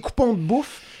 On avait des coupons de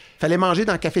bouffe. fallait manger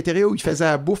dans la cafétéria où il faisait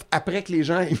la bouffe après que les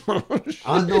gens ils mangent.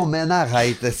 Oh non, man,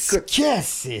 arrête. Qu'est-ce que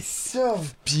c'est ça?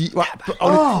 Puis,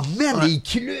 Oh, man, les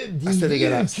clubs, des c'était vieux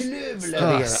dégueulasse. clubs, C'était là.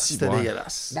 dégueulasse. C'était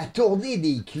dégueulasse. La tournée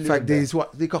des clubs. Fait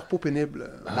que des corpos pénibles.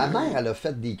 Ma mère, elle a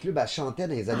fait des clubs, elle chantait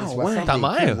dans les années Ah, 60. ouais. Ta des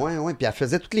mère? clubs, ouais, puis elle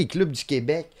faisait tous les clubs du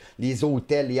Québec, les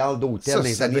hôtels, les halls d'hôtels Ça, dans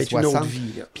les ça devait années être une autre 60.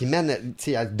 vie, là. Puis, man, tu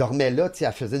sais, elle dormait là, tu sais,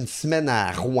 elle faisait une semaine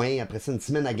à Rouen, après ça, une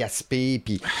semaine à Gaspé,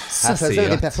 puis Ça, elle faisait c'est un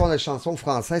hot. répertoire de chansons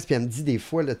françaises, puis elle me dit des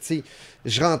fois, là, tu sais,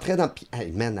 je rentrais dans. Puis,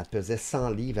 hey, man, elle pesait 100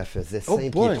 livres, elle faisait 5 Oh pieds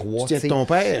boy, 3. tu tiens de ton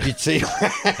père. Puis, tu sais.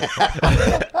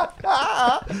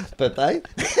 Peut-être.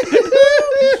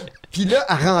 Puis là,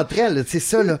 elle rentrait, là, tu sais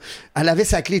ça, là. Elle avait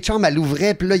sa clé de chambre, elle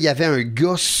l'ouvrait, puis là, il y avait un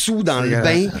gars sous dans le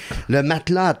bain. Le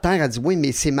matelas à terre, elle dit, oui,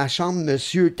 mais c'est ma chambre,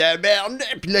 monsieur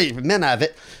tabernacle. Puis là, man, elle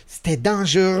avait. C'était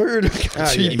dangereux, là, quand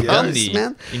tu y il me penses, donne des-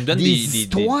 man. il me donne des des-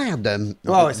 histoires de.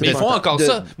 Ouais, c'est Mais ils font encore de-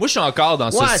 ça. Moi, je suis encore dans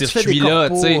Ouais, ce tu fais des circuit-là,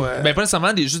 tu corpos, sais. ouais. Pas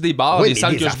nécessairement juste des bars, Oui, des mais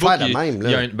salles des que je book. affaires de même, là.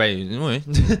 il y a oui.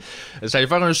 J'allais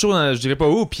faire un show, je dirais pas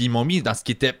où, puis ils m'ont mis dans ce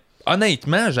qui était...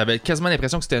 Honnêtement, j'avais quasiment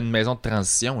l'impression que c'était une maison de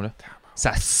transition, là.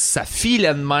 Ça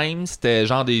filait de même. C'était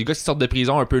genre des gars qui sortent de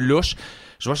prison un peu louches.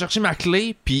 Je vais chercher ma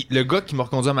clé, puis le gars qui m'a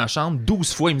reconduit à ma chambre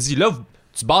 12 fois, il me dit, là,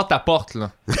 tu barres ta porte,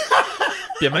 là. Puis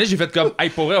à un moment donné, j'ai fait comme, hey,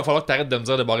 pour vrai, il va falloir que t'arrêtes de me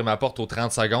dire de barrer ma porte aux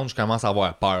 30 secondes. Je commence à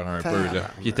avoir peur un peu, là.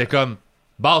 Puis il était comme,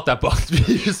 barre ta porte. Puis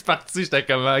il est juste parti, j'étais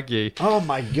comme, ok. Oh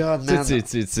my God, man. Tu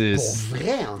Pour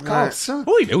vrai, encore Ouais. ça?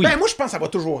 Oui, mais oui. Ben, moi, je pense que ça va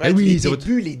toujours Ben être. oui, les ça va-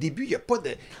 débuts, il n'y a pas de.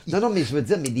 Non, non, mais je veux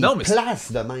dire, mais des Non, mais c'est-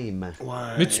 places de même. Ouais.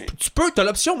 Mais tu peux, t'as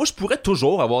l'option. Moi, je pourrais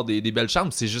toujours avoir des belles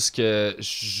chambres. C'est juste que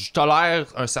je tolère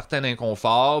un certain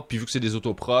inconfort. Puis vu que c'est des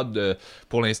autoprods,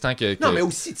 pour l'instant que. Non, mais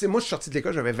aussi, tu sais, moi, je suis sorti de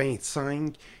l'école, j'avais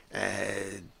 25.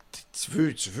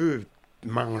 Tu veux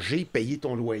manger, payer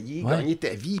ton loyer, Ouais. gagner ta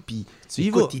vie, puis Tu y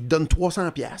écoute, vas. ils te donnent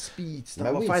 300$, puis tu t'en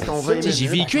Ben vas oui, faire c'est ton ça. 20 J'ai minutes.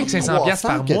 vécu avec 500$ 300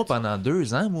 par que mois tu- pendant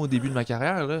 2 ans, moi, au début de ma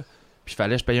carrière, là. Puis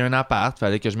fallait que je paye un appart,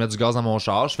 fallait que je mette du gaz dans mon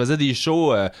char. Je faisais des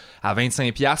shows à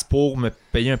 25$ pour me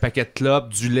payer un paquet de clopes,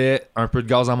 du lait, un peu de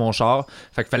gaz dans mon char.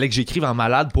 Fait qu'il fallait que j'écrive en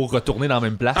malade pour retourner dans la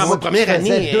même place. Ah, moi, première Je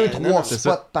faisais année, 2-3 c'est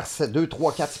spots par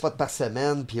 4 spots par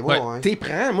semaine. Puis ouais, Ouais. ouais. T'es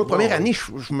prends. Moi, première Ouais. année,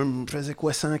 je me faisais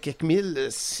quoi, 100 quelques mille?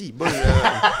 Si, bon,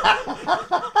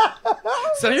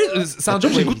 Sérieux, sans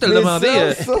joke, j'ai le goût de te le Mais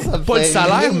demander. ça me pas le fait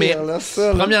salaire, rire, mais là,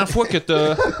 ça, là. première fois que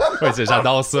t'as. Ouais,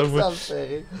 j'adore ça, moi. Ça me fait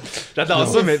rire. J'adore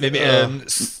ça, mais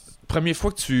première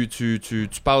fois que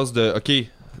tu passes de OK,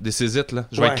 this is it, là,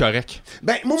 je vais Ouais. être correct.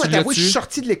 Ben, moi, Tu je t'avoue, je l'as-tu? suis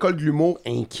sorti de l'école de l'humour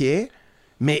inquiet,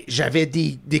 mais j'avais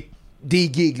des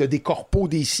gigs, là, des corpos,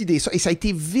 des ci, des ça. Et ça a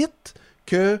été vite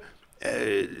que, tu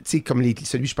sais, comme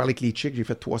celui que je parlais avec les chicks, j'ai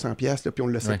fait 300$, là, puis on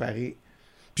l'a séparé.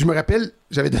 Puis je me rappelle,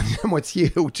 j'avais donné la moitié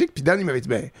aux chicks, puis Dan, il m'avait dit,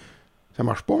 ben, ça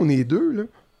marche pas, on est deux, là.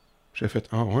 J'ai fait,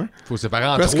 ah ouais. Faut séparer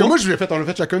en Parce que trois. moi, on l'a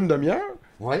fait chacun une demi-heure,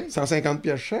 Ouais.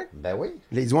 150$ chaque. Ben oui.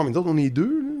 Là, ils disent, ouais, mais nous autres, on est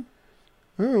deux, là.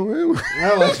 Ah ouais, ouais.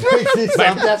 Ah ouais, c'est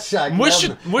 100$ chaque. Moi, je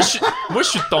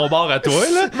suis de ton bord à toi,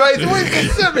 là. Ben, oui,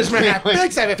 c'est ça, mais je me rappelle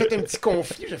que ça avait fait un petit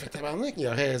conflit. J'ai fait, tabarnak, il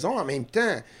a raison. En même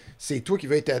temps, c'est toi qui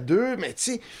vas être à deux, mais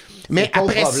tu sais. Mais C'est ton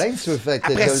après problème, si tu veux faire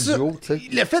après le ça, duo, tu sais.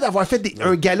 le fait d'avoir fait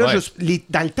un gala, Ouais.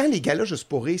 dans le temps, les galas juste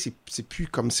pour rire, c'est plus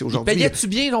comme c'est aujourd'hui. Payais-tu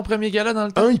bien ton premier gala dans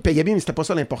le temps? Un, il payait bien, mais c'était pas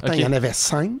ça l'important. Ok. Il y en avait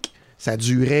 5. Ça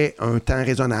durait un temps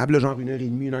raisonnable, genre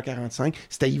 1h30, 1h45.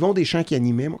 C'était Yvon Deschamps qui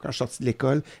animait, moi, quand je suis sorti de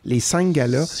l'école, les 5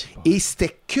 galas. Et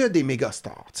c'était que des méga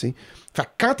stars, tu sais. Fait que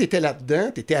quand t'étais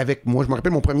là-dedans, t'étais avec moi. Je me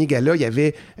rappelle, mon premier gala, il y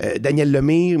avait Daniel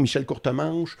Lemire, Michel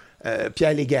Courtemanche,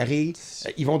 Pierre Légaré,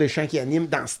 Yvon Deschamps qui anime.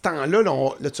 Dans ce temps-là,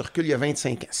 là, tu recules, il y a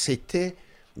 25 ans. C'était...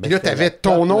 Puis là, c'était t'avais la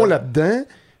ton top, nom là. là-dedans.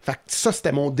 Fait que ça,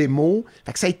 c'était mon démo.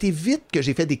 Fait que ça a été vite que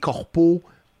j'ai fait des corpos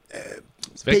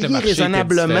C'est vrai que le payé marché était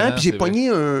raisonnablement, différent, puis j'ai c'est vrai.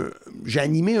 pogné j'ai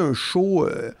animé un show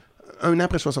un an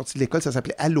après que je sois sorti de l'école, ça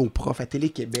s'appelait Allo Prof à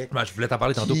Télé-Québec. Ben, je voulais t'en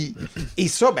parler tantôt. Puis- et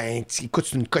ça, ben, écoute,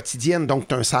 c'est une quotidienne, donc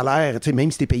t'as un salaire, tu sais,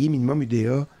 même si t'es payé minimum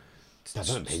UDA,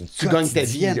 tu gagnes ta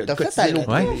vie. là, T'as fait quotidienne.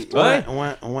 Allo Ouais.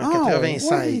 Ouais, Ah,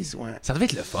 96, ouais. Ça devait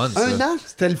être le fun, ça. Un an?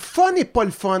 C'était le fun et pas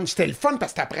le fun. C'était le fun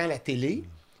parce que t'apprends la télé.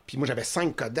 Puis moi, j'avais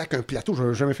 5 Kodak, un plateau.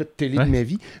 J'avais jamais fait de télé Ouais. de ma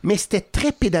vie. Mais c'était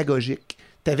très pédagogique.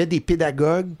 T'avais des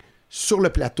pédagogues sur le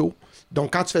plateau.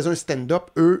 Donc, quand tu faisais un stand-up,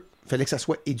 eux, il fallait que ça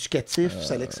soit éducatif.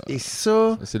 Et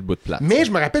ça... C'est le bout de place. Mais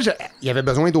je me rappelle, il y avait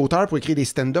besoin d'auteurs pour écrire des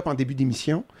stand-up en début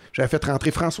d'émission. J'avais fait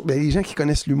rentrer François... Ben, les gens qui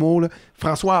connaissent l'humour, là,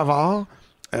 François Havard,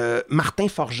 Martin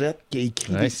Forgette, qui a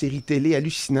écrit Ouais. des séries télé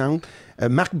hallucinantes,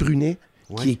 Marc Brunet,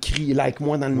 qui écrit Like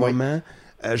Moi dans le Ouais. moment,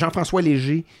 Jean-François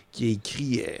Léger, qui a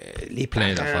écrit Les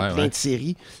Plein Parents, d'affaires, plein ouais. de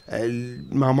séries. Il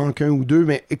m'en manque un ou deux,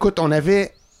 mais écoute, on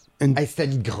avait une Hey, c'était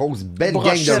une grosse, belle gang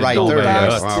brochette de d'auteurs. writers. d'auteurs,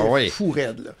 là. c'était Ah, ouais. fou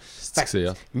raide, là. C'est que c'est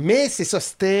hot. Mais c'est ça,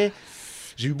 c'était...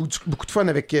 j'ai eu beaucoup de fun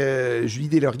avec Julie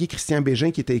Deslauriers, Christian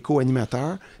Bégin, qui était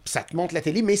co-animateur. Puis ça te montre la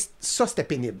télé, mais ça, c'était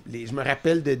pénible. Je me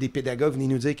rappelle des pédagogues venaient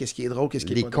nous dire qu'est-ce qui est drôle, qu'est-ce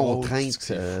qui est pas drôle. Les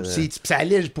contraintes. Ça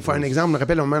allait, pour faire un exemple, je me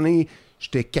rappelle, à un moment donné,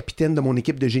 j'étais capitaine de mon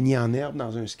équipe de Génie en herbe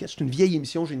dans un sketch. C'est une vieille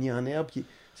émission, Génie en herbe,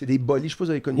 c'est des bolis, je sais pas si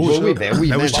vous avez connu ça. Oui, ben oui, Ben oui,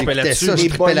 man, je tripais j'écoutais là-dessus. ça, je Des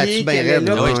tripais là-dessus bolliers ben qui allaient raide.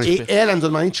 là, Ouais. et elle nous a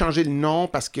demandé de changer le nom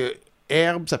parce que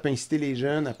herbe, ça peut inciter les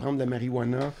jeunes à prendre de la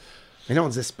marijuana. Mais là, on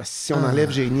disait, c'est parce que si on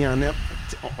enlève Génie en herbe,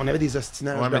 on avait des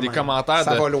ostinages. Ouais, mais de des même. commentaires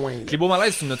Ça de- va loin. là. Les beaux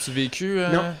malaises, tu n'as-tu vécu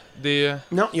Non. des.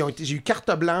 Non, j'ai eu carte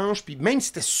blanche, puis même si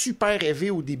c'était super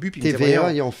rêvé au début, puis ils me disaient, TVA,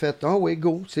 voyons, ils ont fait « Ah oui,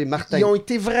 go, c'est Martin. » ils ont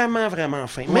été vraiment, vraiment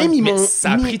fins. Même ils Mais m'ont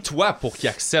ça a mis- pris toi pour qu'ils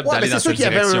acceptent Ouais, d'aller ben dans c'est sûr cette qu'il y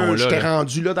avait direction-là. J'étais là.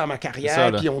 rendu là dans ma C'est carrière, ça,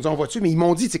 là. puis on dit on va-tu, mais ils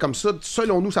m'ont dit, c'est comme ça,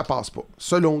 selon nous, ça passe pas.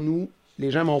 Selon nous, les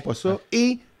gens n'aimeront pas ça,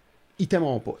 et ils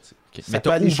t'aimeront pas. Tu sais. Ok. Ça Mais peut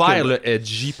t'as aller ouvert jusque-là. le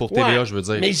edgy pour TVA, Ouais. je veux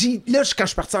dire. Mais là, quand je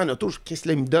suis parti en auto, Chris,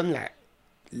 là, il me donne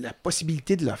la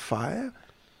possibilité de le faire.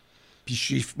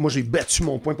 Puis moi, j'ai battu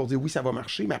mon point pour dire oui, ça va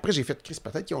marcher. Mais après, j'ai fait Chris,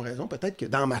 peut-être qu'ils ont raison. Peut-être que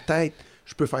dans ma tête,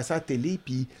 je peux faire ça à la télé.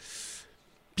 Puis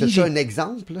T'as-tu un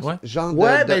exemple? Là? Ouais. Genre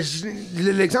ouais, de-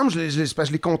 ben, l'exemple,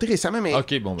 je l'ai compté récemment, mais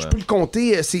Ok, bon, ben. je peux le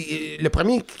compter. C'est le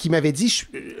premier qui m'avait dit,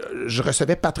 je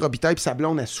recevais Pat Robitaille et sa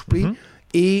blonde à souper.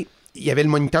 Et il y avait le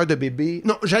moniteur de bébé.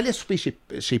 Non, j'allais souper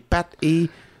chez Pat et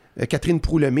Catherine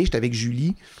Proulemé. J'étais avec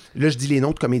Julie. Là, je dis les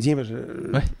noms de comédiens.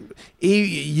 Ouais.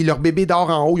 Et leur bébé dort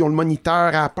en haut. Ils ont le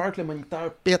moniteur. À peur que le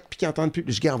moniteur pète puis qu'ils n'entendent plus.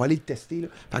 Je dis, on va aller le tester. Là.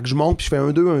 Fait que je monte puis je fais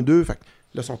 1, 2, 1, 2. Fait que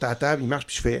là, ils sont à la table. Ils marchent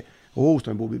puis je fais, oh,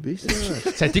 c'est un beau bébé, ça.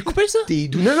 Ça a été coupé, ça? T'es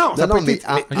doux. Non, ça Non, a non, pas mais été-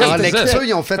 en, mais- en je te disais. lecture,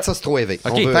 ils ont fait ça, c'est trop élevé.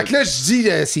 Ok. On veut- Fait que là, je dis,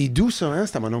 c'est doux, ça, hein?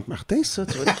 C'était mon oncle Martin, ça,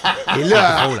 tu vois. Et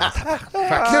là, fait que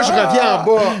là, je reviens en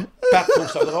bas. Pat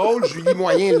trouve ça drôle, Julie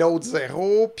moyen, l'autre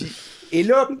zéro. Puis, et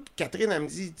là, Catherine, elle me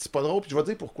dit, c'est pas drôle. Puis je vais te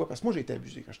dire pourquoi. Parce que moi, j'ai été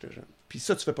abusé quand j'étais jeune. Puis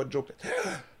ça, tu fais pas de joke.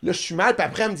 Là, je suis mal. Puis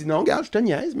après, elle me dit, non, regarde, je te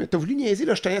niaise. Mais t'as voulu niaiser,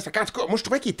 là, je te niaise. Fait qu'en tout cas, moi, je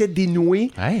trouvais qu'il était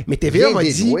dénoué. Ouais. Mais TVA Bien m'a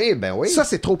dit, dénoué, ben oui. ça,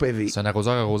 c'est trop élevé. C'est un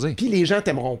arroseur arrosé. Puis les gens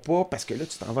t'aimeront pas parce que là,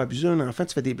 tu t'en vas abuser un enfant,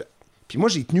 tu fais des blagues. Puis moi,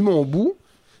 j'ai tenu mon bout.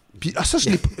 Puis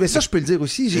mais ça, je peux le dire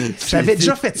aussi. J'avais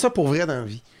déjà fait ça pour vrai dans la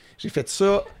vie. J'ai fait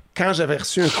ça quand j'avais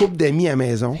reçu un couple d'amis à la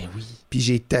maison. Puis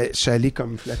je suis allé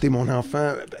comme flatter mon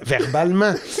enfant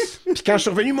verbalement. Puis quand je suis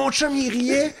revenu, mon chum, il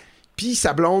riait. Puis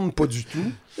sa blonde, pas du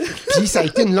tout. Puis ça a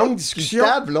été une longue discussion.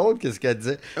 Ta blonde, qu'est-ce qu'elle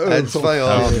disait? Elle dit, oh,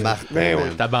 Martin. Ben oui.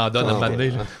 man. T'abandonnes à un moment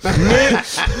donné, là. Mais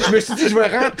je me suis dit, je vais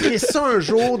rentrer ça un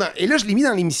jour. Et là, je l'ai mis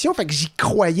dans l'émission, fait que j'y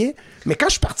croyais. Mais quand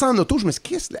je suis parti en auto, je me suis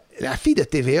dit, Chris, la fille de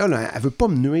TVA, là, elle veut pas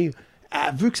me nuire.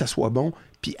 Elle veut que ça soit bon.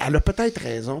 Puis elle a peut-être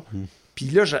raison. Puis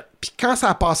là, puis quand ça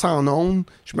a passé en ondes,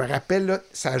 je me rappelle, là,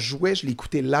 ça jouait, je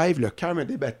l'écoutais live, le cœur me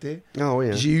débattait. Ah oui,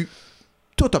 hein. J'ai eu...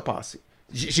 Tout a passé.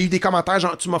 J'ai eu des commentaires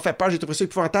genre, tu m'as fait peur, j'ai trouvé ça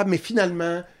épouvantable, mais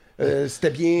finalement, c'était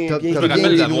bien... T'as- bien t'as Je me bien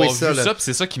rappelle dénoué d'avoir vu ça, ça, là. puis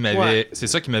c'est ça qui m'avait, Ouais. c'est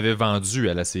ça qui m'avait vendu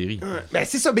à la série. Ouais. Ben,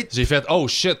 c'est ça, mais... J'ai fait, oh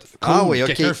shit, cool, Ah oui, ok.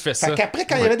 quelqu'un fait ça. Fait qu'après,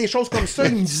 quand il y avait des choses comme ça,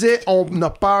 il me disait, on a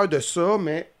peur de ça,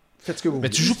 mais faites ce que vous Mais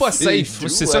voulez. tu joues pas safe. Moi,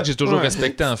 c'est ça que j'ai toujours Ouais.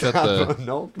 respecté, en fait. Ah,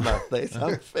 non, Martin, ça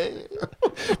me fait.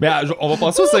 Mais on va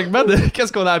passer au segment de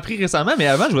qu'est-ce qu'on a appris récemment, mais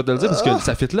avant, je vais te le dire parce que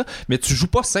ça fit là. Mais tu joues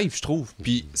pas safe, je trouve.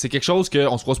 Puis c'est quelque chose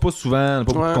qu'on se croise pas souvent, on a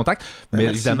pas beaucoup de Ouais. contact. Mais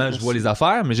Merci, évidemment, merci. je vois les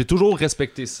affaires, mais j'ai toujours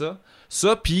respecté ça.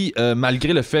 Ça, puis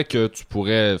malgré le fait que tu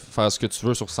pourrais faire ce que tu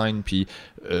veux sur scène, puis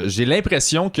j'ai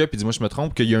l'impression que, puis dis-moi je me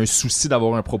trompe, qu'il y a un souci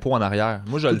d'avoir un propos en arrière.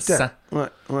 Moi, je le Tout le temps. sens.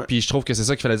 Ouais. Puis je trouve que c'est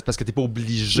ça qu'il fallait dire, parce que t'es pas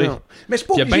obligé. Non. Mais je suis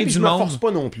pas Il y a obligé, bien puis du je me monde. force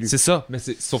pas non plus. C'est ça, mais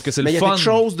sauf que c'est Mais il le y a fun. quelque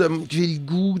chose de que j'ai le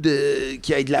goût de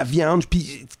qu'il y ait de la viande,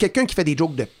 puis quelqu'un qui fait des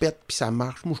jokes de pète, puis ça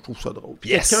marche, moi je trouve ça drôle.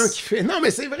 Puis Yes. quelqu'un qui fait non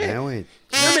mais c'est vrai. Ben oui.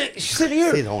 Non mais je suis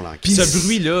sérieux. C'est drôle, en Puis Ce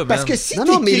bruit-là, parce man. que si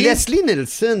Non, mais t'écris- Leslie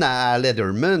Nielsen à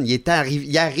Letterman,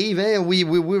 il arrivait, we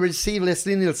receive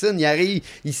Leslie Nielsen, il arrive,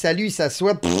 il salue, il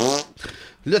s'assoit, pff,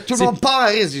 là, tout le C'est- monde part à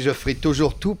rire, je dis, je ferai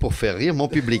toujours tout pour faire rire mon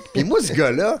public. Puis moi, ce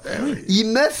gars-là, il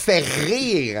me fait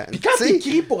rire. Puis quand Tu sais,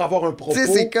 t'écris pour avoir un propos, tu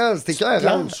sais, c'est clair, tu te hein?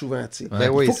 plantes souvent, tu sais. Ben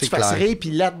oui, Il faut que c'est tu fasses clair. rire,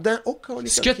 puis là-dedans, oh,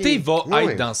 Ce que t'es va Ouais, être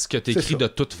ouais. dans ce que C'est t'écris ça. de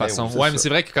toute façon. c'est Ouais, ça. mais c'est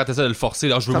vrai que quand t'essaies de le forcer,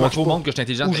 là, je veux Ça montrer marche au pas. monde que je suis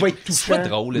intelligent. Ou je vais être touchant. Sois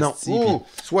drôle, Non. esti, Oh,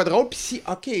 sois drôle, puis si,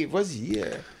 ok, vas-y.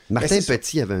 Martin Ben, c'est ça.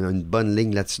 Petit avait une bonne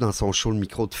ligne là-dessus dans son show Le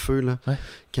Micro de Feu, là. Ouais.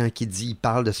 Quand il dit, il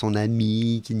parle de son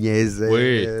ami qui niaisait.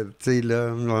 Oui. Tu sais,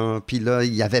 là. Puis là,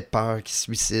 il avait peur qu'il se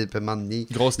suicide. Puis à un moment donné,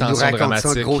 Grosse il nous tension raconte ça,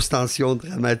 dramatique. grosse tension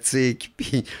dramatique.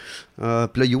 Puis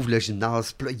Puis là, il ouvre le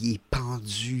gymnase, puis là, il est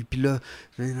pendu, puis là,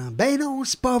 ben non,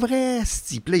 c'est pas vrai.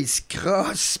 Puis là, il se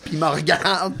crosse, puis il me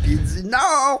regarde, puis il dit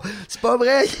non, c'est pas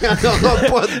vrai, il n'y en aura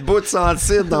pas de bout de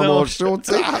sensible dans mon show,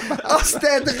 tu sais.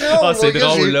 C'était drôle, c'est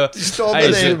drôle, là. Je tombais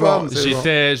dans les pommes.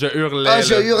 Je hurlais.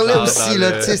 Je hurlais aussi,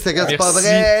 là, tu sais, c'était comme c'est pas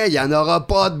vrai, il n'y en aura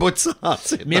pas de bout de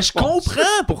sensible. Mais je comprends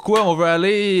pourquoi on veut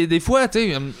aller. Des fois,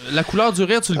 tu sais, la couleur du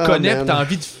rire, tu le connais, puis t'as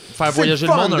envie de faire voyager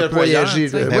le monde un peu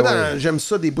voyager. ailleurs, Moi, j'aime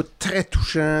ça, des bouts très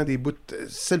touchants, des bouts...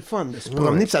 C'est le fun de se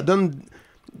promener, puis ça donne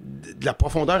de la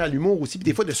profondeur à l'humour aussi, puis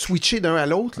des fois de switcher d'un à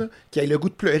l'autre, qui ait le goût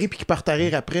de pleurer puis qui parte à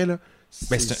rire après, là.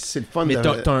 C'est le fun. Mais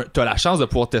t'as la chance de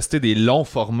pouvoir tester des longs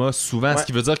formats souvent, ce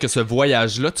qui veut dire que ce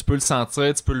voyage-là, tu peux le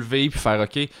sentir, tu peux le vivre puis faire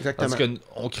OK. Exactement. Parce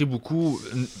qu'on crie beaucoup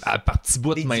à partie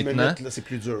bout des 10 maintenant. minutes, là, c'est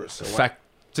plus dur, ça. Ouais. Fait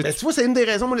que, Ben, tu vois, c'est une des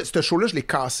raisons. Moi, ce show-là, je l'ai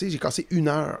cassé. J'ai cassé 1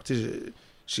 heure.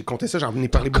 J'ai compté ça, j'en ai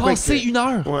parlé beaucoup. Cassé 1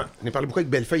 heure? Ouais, j'en ai parlé beaucoup avec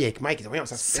Bellefeuille et avec Mike. Ils disaient,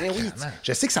 ça se fait. Oui,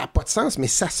 je sais que ça n'a pas de sens, mais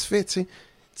ça se fait, tu sais.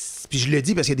 Puis je le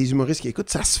dis parce qu'il y a des humoristes qui écoutent,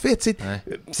 ça se fait, tu sais.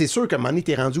 Ouais. C'est sûr qu'à un moment donné,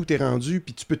 t'es rendu où t'es rendu,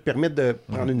 puis tu peux te permettre de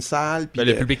prendre une salle. Puis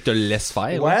Le public te le laisse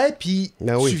faire. Ouais, puis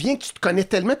Ben tu oui. viens que tu te connais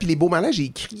tellement. Puis les Beaux Malins, j'ai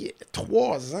écrit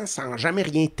 3 ans sans jamais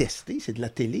rien tester. C'est de la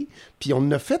télé. Puis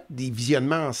on a fait des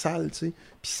visionnements en salle, tu sais.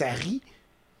 Puis ça rit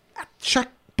à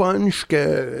chaque punch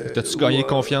que... T'as-tu gagné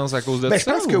confiance à cause de Ben,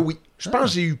 ça? je pense que oui. Je pense que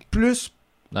j'ai eu plus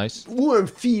Nice. ou un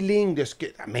feeling de ce que...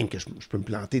 Même que je peux me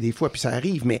planter des fois, puis ça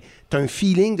arrive, mais t'as un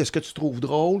feeling de ce que tu trouves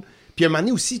drôle. Puis à un moment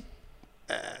donné aussi,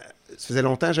 ça faisait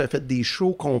longtemps que j'avais fait des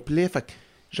shows complets, fait que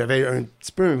j'avais un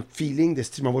petit peu un feeling de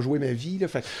style, on va jouer ma vie, là.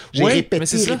 Fait que j'ai Ouais, mais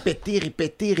c'est répété.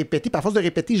 Puis à force de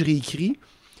répéter, je réécris.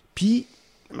 Puis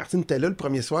Martine était là le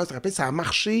premier soir, je te rappelle, ça a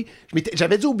marché.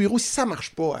 J'avais dit au bureau, si ça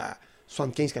marche pas à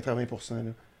 75-80%,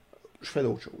 là, je fais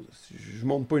d'autres choses. Je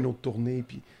monte pas une autre tournée,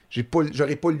 puis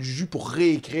j'aurais pas le jus pour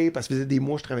réécrire parce que ça faisait des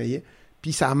mois que je travaillais.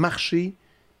 Puis ça a marché.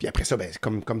 Puis après ça, ben, c'est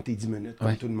comme tes 10 minutes,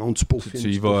 comme tout le monde, tu peaufines.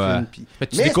 Tu y vas. Mais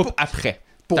tu découpes après.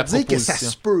 Pour ta dire que ça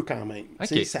proposition. se peut quand même. Ok.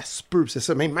 Tu sais, ça se peut. C'est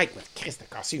ça. Même Mike, Chris,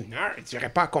 t'as cassé 1 heure. Tu n'aurais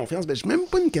pas confiance. Ben, c'est même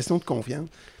pas une question de confiance.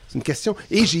 C'est une question.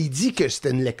 Et j'ai dit que c'était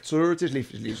une lecture. Tu sais,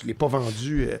 je l'ai pas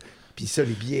vendu. Puis ça,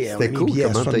 les billets. C'était cool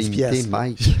comment t'as imité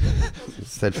Mike.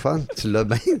 C'était le fun. Tu l'as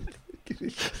bien.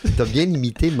 T'as bien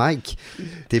imité Mike.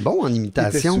 T'es bon en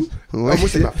imitation. Ouais. Ah, moi,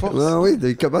 c'est ma force.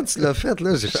 Oui, comment tu l'as fait,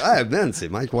 là? J'ai fait, man, c'est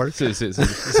Mike Ward. Tu fais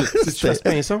ce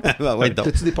pinceau? Ben ouais, donc.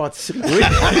 T'as-tu des pâtisseries? Oui.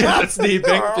 T'as-tu des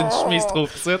becs pis une chemise trop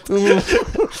petite?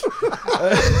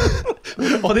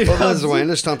 On est Pas rendu- besoin,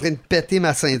 là. Je suis en train de péter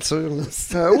ma ceinture, là.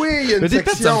 Oui, il y a une Mais des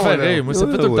pets, ça me section. fait là. rire. Moi, ça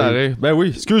me fait Ouais, tout le temps ouais. rire. Ben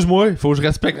oui, excuse-moi, il faut que je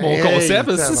respecte mon Hey, concept.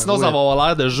 tabarouette. Sinon, ça va avoir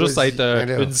l'air de juste Vas-y, être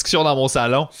allez. une discussion dans mon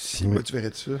salon. Si, moi, tu verrais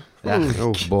de ça.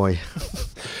 Oh boy.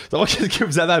 Savoir qu'est-ce que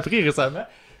vous avez appris récemment.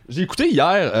 J'ai écouté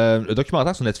hier le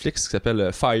documentaire sur Netflix qui s'appelle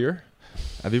Fire.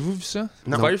 Avez-vous vu ça?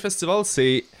 Non. Fire Festival,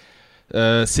 c'est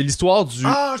l'histoire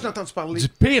Ah, je l'ai entendu parler. du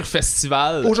pire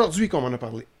festival. Aujourd'hui qu'on m'en a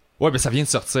parlé. Ouais, ben ça vient de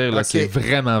sortir, là. Ok. C'est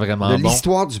vraiment, vraiment De bon.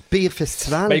 l'histoire du pire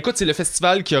festival. Ben écoute, c'est le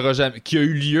festival qui a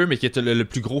eu lieu, mais qui était le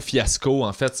plus gros fiasco.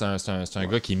 En fait, c'est un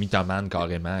gars qui est mythomane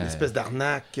carrément. Une espèce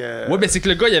d'arnaque. Ouais, ben c'est que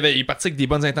le gars, il est parti avec des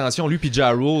bonnes intentions. Lui, puis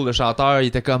Ja Rule, le chanteur, il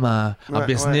était comme en Ouais,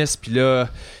 business. Puis là,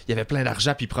 il avait plein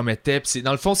d'argent, puis il promettait. Puis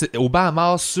dans le fond, c'est au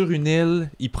Bahamas, sur une île,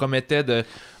 il promettait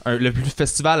le plus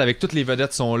festival avec toutes les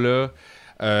vedettes sont là.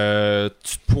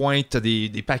 Tu te pointes, t'as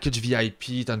des packages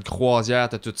VIP, t'as une croisière,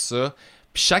 t'as tout ça.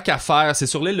 Puis chaque affaire, c'est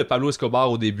sur l'île de Pablo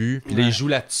Escobar au début. Puis là, il joue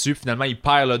là-dessus. Finalement, il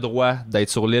perd le droit d'être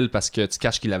sur l'île parce que tu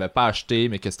caches qu'il l'avait pas acheté,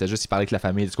 mais que c'était juste, il parlait avec la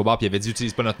famille d'Escobar. Puis il avait dit,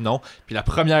 utilise pas notre nom. Puis la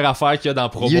première affaire qu'il y a dans le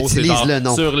promo, Il c'est utilise genre le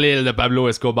nom. sur l'île de Pablo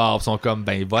Escobar. Ils sont comme,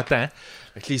 ben, va-t'en.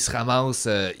 Fait que là, ils se ramassent.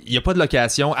 Il y a pas de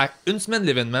location. À une semaine de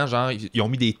l'événement, genre, ils ont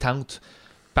mis des tentes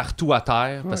partout à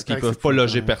terre parce qu'ils correct, peuvent c'est pas fou,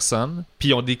 loger ouais. personne. Puis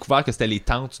ils ont découvert que c'était les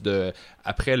tentes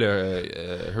après le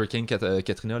Hurricane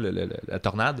Katrina, la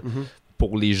tornade,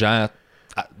 pour les gens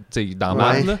dans Ouais.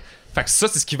 Marne, là. Fait que ça,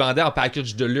 c'est ce qu'ils vendaient en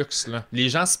package de luxe. Là. Les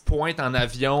gens se pointent en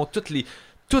avion, toutes les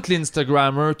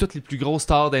Instagrammers, toutes les plus grosses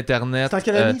stars d'Internet. C'est en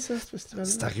quelle année, ça, ce festival?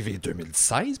 C'est arrivé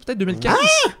 2016, peut-être 2015.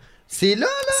 C'est là,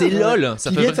 C'est là. Ça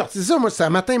Qui fait vient de sortir ça. Moi, c'est un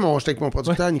matin, j'étais avec mon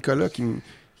producteur, Nicolas,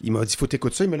 il m'a dit faut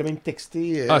t'écouter ça. Il m'a même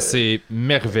texté. Ah, c'est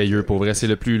merveilleux pour vrai. C'est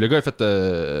le plus. Le gars a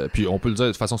fait. Puis on peut le dire, de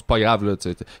toute façon, c'est pas grave. Là,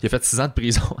 il a fait 6 ans de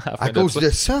prison à la fin à cause de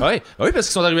ça. Oui, parce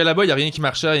qu'ils sont arrivés là-bas, il n'y a rien qui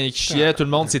marchait, rien qui chiait, tout le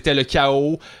monde, c'était le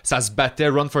chaos, ça se battait,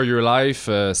 run for your life,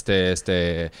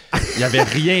 c'était... Il n'y avait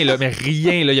rien, là, mais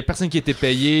rien, là, il n'y a personne qui était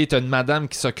payé, t'as une madame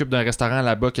qui s'occupe d'un restaurant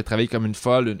là-bas, qui a travaillé comme une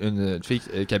folle, une fille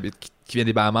qui vient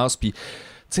des Bahamas, puis...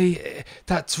 Tu sais,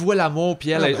 tu vois l'amour,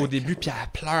 puis elle, au début, puis elle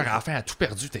pleure, à la fin, elle a tout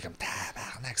perdu. T'es comme,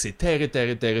 tabarnak, c'est terrible.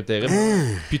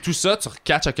 Puis tout ça, tu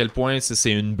recatches à quel point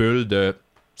c'est une bulle de...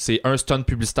 C'est un stunt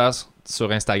publicitaire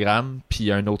sur Instagram,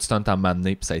 puis un autre stunt à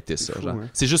m'amener, puis ça a été ça. fou, Genre. hein.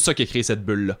 C'est juste ça qui a créé cette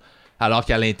bulle-là. Alors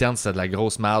qu'à l'interne, c'était de la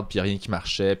grosse merde, puis rien qui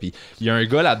marchait. Puis il y a un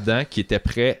gars là-dedans qui était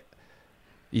prêt.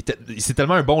 C'est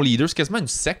tellement un bon leader, c'est quasiment une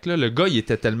secte. Là. Le gars, il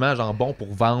était tellement genre bon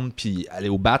pour vendre, puis aller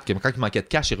au bat, que quand il manquait de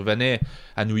cash, il revenait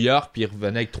à New York, puis il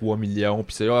revenait avec 3 millions,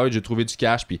 puis c'est j'ai trouvé du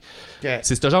cash. Puis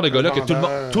c'est ce genre de gars-là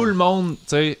que tout le monde tu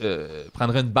sais,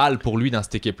 prendrait une balle pour lui dans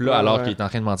cette équipe-là, alors qu'il est en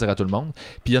train de mentir à tout le monde.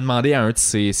 Puis il a demandé à un de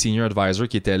ses senior advisors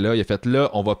qui était là, il a fait là,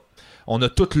 on a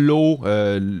toute l'eau,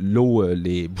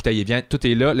 les bouteilles et viandes, tout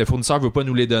est là. Le fournisseur veut pas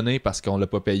nous les donner parce qu'on l'a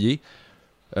pas payé.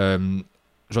 Je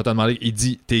vais te demander, il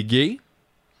dit, t'es gay?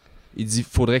 Il dit,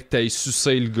 faudrait que t'ailles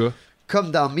sucer le gars.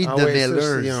 Comme dans Meet the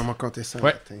Millers. On m'a compté ça.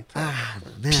 Ouais. Man.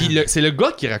 Puis c'est le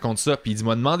gars qui raconte ça. Puis il dit,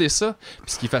 m'a demandé ça.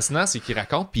 Puis ce qui est fascinant, c'est qu'il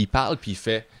raconte, puis il parle, puis il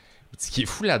fait. Ce qui est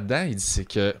fou là-dedans, il dit, c'est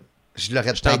que Je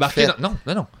l'aurais j'étais peut-être embarqué fait. non.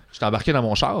 J'étais embarqué dans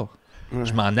mon char.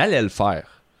 Je m'en allais le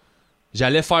faire.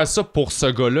 J'allais faire ça pour ce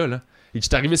gars-là. Là. Et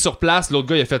j'étais arrivé sur place, l'autre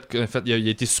gars, il a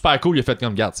été super cool. Il a fait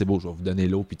comme, regarde, c'est beau, je vais vous donner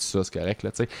l'eau, puis tout ça, c'est correct.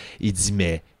 Là, t'sais. Il dit,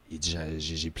 mais. Il dit,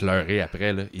 j'ai pleuré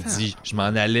après. Là. Il dit, je m'en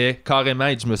allais carrément.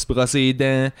 Il dit, je me suis brossé les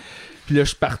dents. Puis là,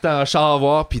 je partais en char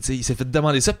voir. Puis il s'est fait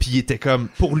demander ça. Puis il était comme,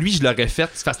 pour lui, je l'aurais fait.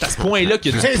 C'est à ce point-là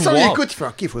qu'il y a du Ça, pouvoir. il écoute, il fait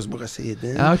OK, il faut se brosser les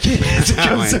dents. Ah, ok. C'est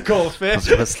comme ça qu'on fait. On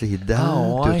se brosse les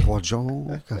dents, Ah, ouais. 2-3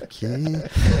 jours, ok.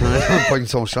 On pogne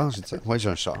son char, j'ai dit, ouais, j'ai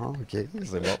un char, ok, c'est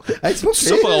bon. Hey, c'est pas Tout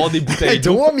ça pour avoir des bouteilles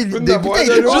d'eau. 3 000 des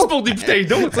bouteilles d'eau. Juste pour des bouteilles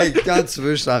d'eau, tu sais. Hey, quand tu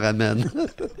veux, je t'en ramène.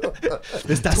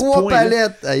 Mais c'est à ce 3 point-là.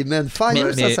 palettes, hey man, fire,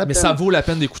 Mais s'appelle. ça vaut la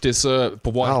peine d'écouter ça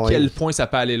pour voir Ah à ouais. quel point ça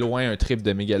peut aller loin, un trip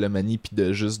de mégalomanie, puis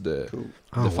de juste de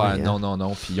Ah faire ouais,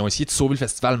 non. Puis ils ont essayé de sauver le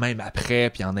festival même après,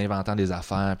 puis en inventant des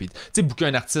affaires. Puis tu sais, booker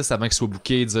un artiste avant qu'il soit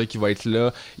booké, dire qu'il va être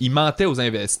là. Ils mentaient aux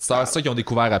investisseurs. C'est ça qu'ils ont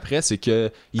découvert après, c'est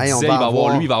que ils Hey, on disaient va il va avoir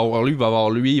avoir- lui, il va avoir lui, il va avoir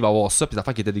lui, il va avoir ça, puis des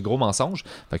affaires qui étaient des gros mensonges.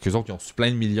 Fait qu'eux autres, ils ont reçu plein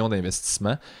de millions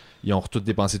d'investissements. Ils ont tout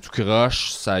dépensé tout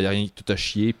croche, ça y a rien, tout a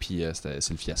chié, puis c'est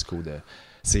le fiasco de.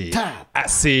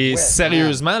 C'est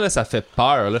sérieusement là, ça fait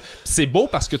peur là. Puis c'est beau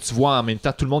parce que tu vois en même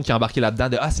temps tout le monde qui est embarqué là-dedans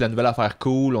de c'est la nouvelle affaire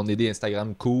cool, on est des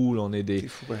Instagram cool, on est des. C'est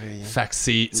fou pareil. Hein. Fait que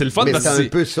c'est le fun Mais parce c'est que un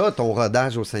peu ça, ton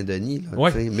rodage au Saint-Denis. Là,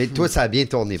 Ouais. tu sais. Mais toi, ça a bien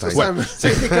tourné. par Ça, exemple.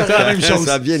 c'est la même chose.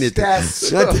 Ça a bien été. C'était à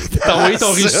ça. t'as envoyé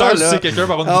ton régisseur, tu sais quelqu'un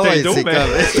par une Ah bouteille ouais, d'eau, c'est mais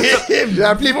comme... J'ai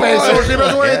appelé Pinson, j'ai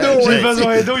besoin d'eau. j'ai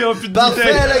besoin d'eau, ils ont plus de Parfait,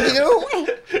 bouteille. le gros!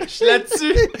 Je suis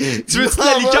là-dessus. Tu veux-tu de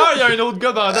la liqueur? Il y a un autre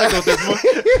gars bandé à côté de moi.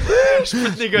 Je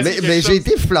peux te négocier Mais quelque j'ai chose.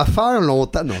 été fluffeur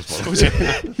longtemps. Non, c'est pas vrai.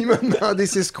 Il m'a demandé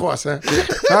 6 croissants.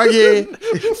 OK.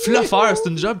 Fluffer, c'est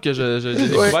une job que j'ai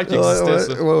découvert qui existait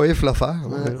ça. Ouais, fluffeur.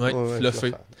 Ouais,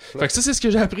 fluffer. Fait que ça, c'est ce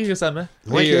que j'ai appris récemment.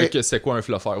 Ouais. Et que c'est quoi un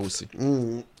fluffer aussi.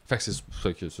 Mm. Fait que c'est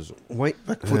ça. Oui.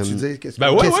 Faut que tu dises qu'est-ce que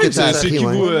Ben ouais, Qu'est-ce que t'as c'est appris, qui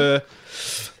ouais? vous.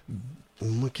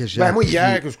 Moi, que j'ai Ben moi, appris-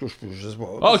 hier, qu'est-ce que je sais pas.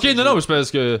 Ah, ok, non, mais c'est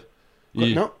parce que. Quoi,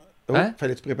 il- non. Oh, Hein?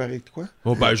 Fallait-tu préparer de quoi?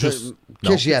 Oh, ben juste. Que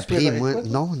Non. j'ai appris, préparé moi. quoi?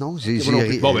 Non, j'ai moi non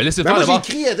plus. Bon, ben laissez Ben, faire moi,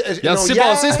 j'ai d'abord. écrit... Regarde, ce qui s'est hier-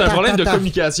 passé, c'est un problème de attends.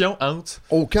 communication entre.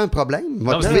 aucun problème.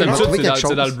 Va Non, mais trouver- va d'habitude, trouver quelque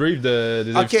c'est dans le chose. brief des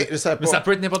invités. OK, ça Mais ça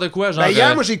peut être n'importe quoi, genre. Ben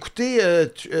hier, moi, j'ai écouté...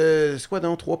 c'est quoi,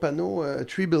 donc, 3 panneaux?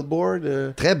 Tree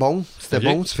Billboard. Très bon. C'était Ok.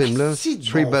 bon, ce film-là. Si, du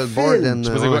Three bon Billboard film. and... Je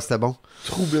sais pas c'est quoi. C'était bon.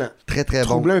 Troublant. Très, très bon.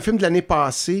 Troublant. Un film de l'année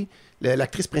passée.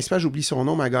 L'actrice principale, j'oublie son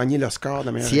nom, mais a gagné l'Oscar de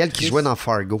la meilleure C'est elle actrice. qui jouait dans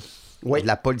Fargo. Oui.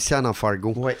 La policière dans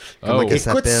Fargo. Oui. Comment Oh. qu'elle Écoute,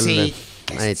 s'appelle? c'est...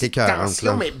 Elle était écœurante,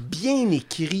 tension, là. mais bien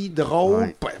écrit,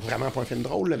 drôle. Ouais. Vraiment pas un film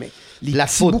drôle, là, mais les La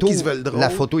petits bouts photo, qui se veulent drôles. la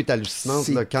photo est hallucinante.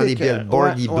 C'est Là, quand les écœurant.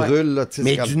 billboards, ils Ouais. brûlent. Là, tu sais,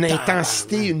 Mais c'est comme- d'une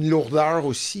intensité, une lourdeur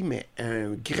aussi, mais un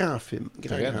grand film.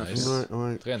 Grand Très nice. film. Ouais,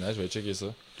 ouais. Très nice, je vais checker ça.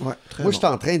 Ouais, très Moi, bon. j'étais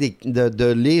en train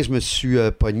de lire, je me suis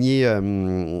pogné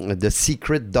The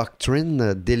Secret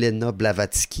Doctrine d'Elena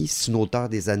Blavatsky. C'est une auteure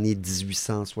des années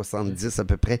 1870 à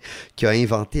peu près qui a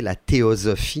inventé la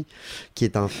théosophie, qui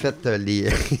est en fait les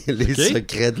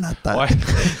secrets de la Terre. Ouais.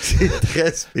 C'est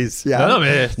très spécial. Non,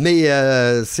 mais.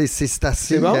 Mais c'est assez...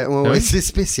 C'est bon? ouais, ouais, Oui. c'est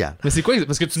spécial. Mais c'est quoi?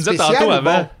 Parce que tu nous disais Spécial tantôt ou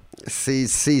avant. bon?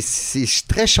 C'est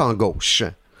très champ gauche.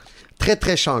 Très,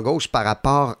 très champ gauche par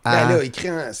rapport à... Ben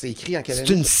là, c'est écrit en quelle C'est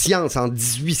année? une science. En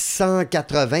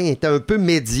 1880, elle était un peu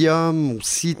médium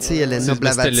aussi, tu sais, Elena C'était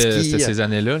Blavatsky. ces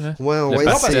années-là. Là. Ouais, Le ouais,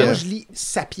 Non, parce que pastel. moi, je lis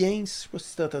Sapiens. Je sais pas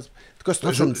si t'as entendu. En tout cas,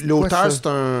 Ah, ça me dit quoi, l'auteur, ça? c'est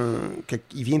un...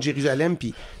 Il vient de Jérusalem,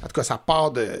 puis en tout cas, ça part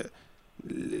de...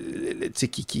 Tu sais,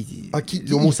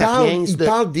 l'Homo sapiens. il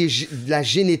parle de la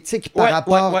génétique par Ouais,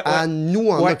 rapport ouais. à nous,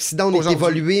 en Ouais, Occident, on est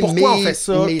aujourd'hui. évolué, Pourquoi mais... on fait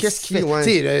ça? mais Qu'est-ce qui si, fait? ouais.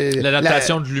 Tu sais,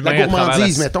 L'adaptation de l'humain La à travers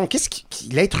gourmandise, la- mettons.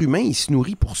 L'être humain, il se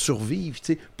nourrit pour survivre.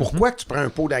 Tu sais. Pourquoi tu prends un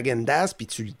pot d'Agendas puis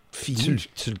tu le fini.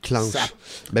 Tu le clenches. Ça-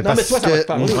 Ben, Non, mais toi, ça va te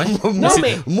parler. moi, Non,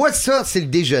 mais- moi, ça, c'est le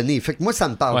déjeuner. Fait que moi, ça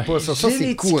me parle pas. Ça,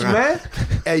 c'est courant.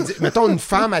 Génétiquement, mettons une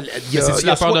femme, il y a, c'est-tu il y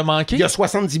a la peur soi- de manquer? il y a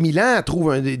 70 000 ans, elle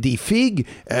trouve des figues.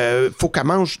 Faut qu'elle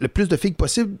mange le plus de figues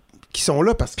possible qui sont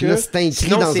là parce que Puis là, c'est inscrit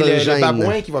sinon, dans c'est un le gène.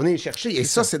 babouin qui va venir les chercher. Et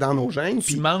ça, c'est dans nos gènes.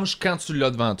 Tu Puis manges quand tu l'as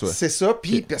devant toi. c'est ça.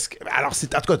 Puis, parce que, alors,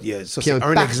 c'est, en tout cas, ça, Puis c'est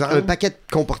un exemple. un paquet de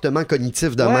comportements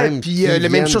cognitifs de Ouais, même. puis qui la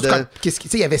même viennent chose, de- tu sais,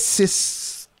 il y avait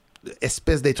 6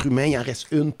 espèces d'êtres humains, il en reste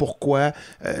une, pourquoi?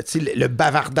 Tu sais, le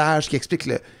bavardage qui explique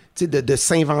tu sais, de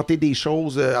s'inventer des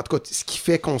choses, en tout cas, ce qui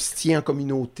fait qu'on se tient en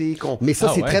communauté. Mais ça,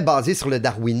 Ah c'est ouais. très basé sur le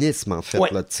darwinisme, en fait. Ouais.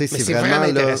 Là. Tu sais, Mais c'est vraiment, là,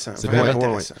 intéressant. c'est vraiment vraiment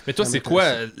intéressant. Mais toi, c'est Vraiment quoi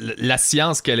intéressant. la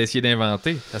science qu'elle a essayé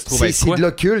d'inventer? Ça se trouve C'est être quoi? de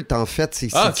l'occulte, en fait.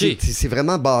 C'est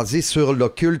vraiment basé sur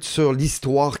l'occulte, sur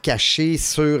l'histoire cachée,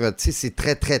 sur... Tu sais, c'est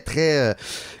très, très, très...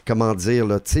 comment dire,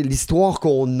 là, tu sais, l'histoire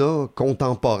qu'on a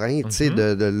contemporain, tu sais,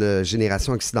 de la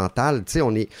génération occidentale, tu sais,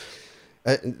 on est...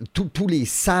 tous les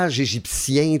sages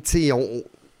égyptiens, tu sais,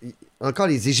 encore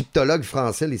les égyptologues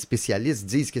français, les spécialistes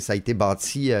disent que ça a été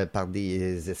bâti par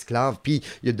des esclaves. Puis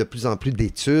il y a de plus en plus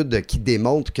d'études qui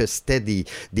démontrent que c'était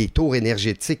des tours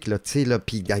énergétiques, là, tu sais, là,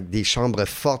 puis avec des chambres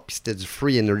fortes, puis c'était du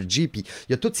free energy. Puis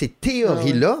il y a toutes ces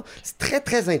théories-là. C'est très,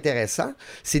 très intéressant.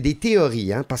 C'est des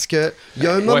théories, hein, parce que il y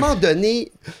a un moment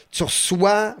donné, tu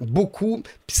reçois beaucoup.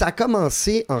 Puis ça a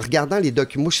commencé en regardant les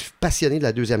documents. Moi, je suis passionné de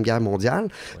la Deuxième Guerre mondiale.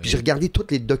 Puis j'ai regardé tous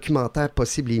les documentaires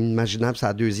possibles et imaginables sur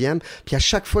la deuxième. Puis à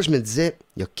chaque fois, je me disais,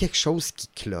 il y a quelque chose qui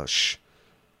cloche.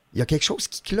 Il y a quelque chose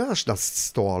qui cloche dans cette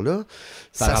histoire-là.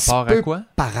 Par rapport à quoi?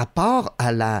 Par rapport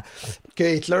à la...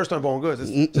 Que Hitler, c'est un bon gars.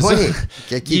 Oui,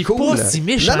 qui Il est cool. pas si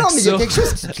méchant Non, que mais il y a ça. quelque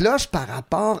chose qui cloche par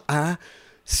rapport à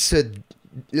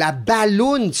la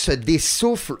balloune se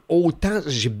dessouffle autant.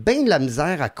 J'ai bien de la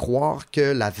misère à croire que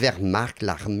la Wehrmacht,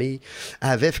 l'armée,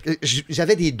 avait...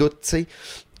 J'avais des doutes, tu sais,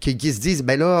 qui se disent,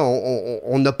 ben là,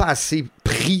 on n'a pas assez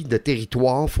pris de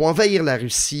territoire, il faut envahir la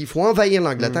Russie, il faut envahir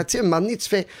l'Angleterre. Tu sais, à un moment donné, tu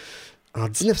fais... En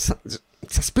 1900...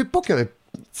 Ça se peut pas qu'un...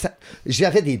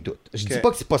 J'avais des doutes. Je dis pas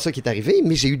que c'est pas ça qui est arrivé,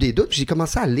 mais j'ai eu des doutes. J'ai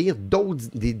commencé à lire d'autres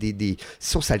des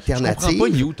sources Je alternatives. comprends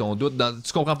pas, You, ton doute.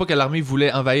 Tu comprends pas que l'armée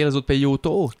voulait envahir les autres pays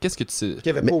autour? Qu'est-ce que tu sais?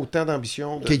 Qu'il n'y avait pas autant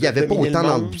d'ambition. Qu'il n'y avait pas autant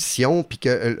d'ambition, puis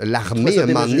que l'armée, à un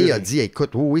moment donné, a dit,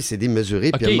 écoute, oui, c'est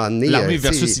démesuré, puis à un moment donné... L'armée tu sais,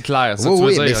 versus Hitler, ça, oui, tu veux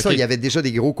oui, dire? mais ça, ok. il y avait déjà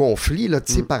des gros conflits, là,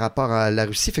 tu sais, par rapport à la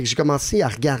Russie. Fait que j'ai commencé à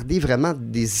regarder vraiment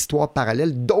des histoires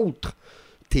parallèles, d'autres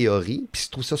théories, puis je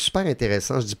trouve ça super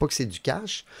intéressant. Je dis pas que c'est du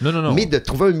cash, Non. mais de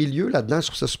trouver un milieu là-dedans, je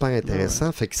trouve ça super intéressant.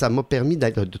 Fait que ça m'a permis de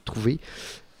trouver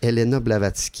Elena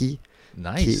Blavatsky,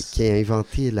 Nice. qui a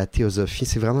inventé la théosophie.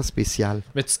 C'est vraiment spécial.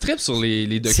 Mais tu tripes sur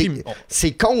les documents.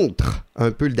 C'est contre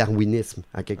un peu le darwinisme,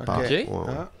 à quelque part. Ok. Ouais.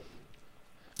 Ah.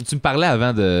 Tu me parlais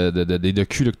avant des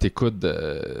docus là, que t'écoutes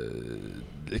de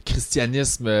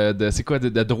christianisme, c'est quoi,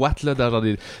 de droite, là, dans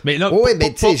des... Mais là, Oui,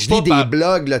 mais tu sais, je lis des par-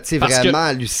 blogs, là, tu sais, parce vraiment que-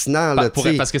 hallucinants, là, tu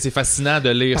sais. parce que c'est fascinant de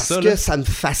lire Parce ça, que là. ça me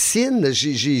fascine.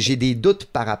 J'ai des doutes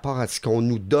par rapport à ce qu'on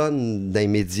nous donne dans les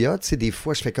médias. Tu sais, des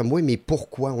fois, je fais comme, oui, mais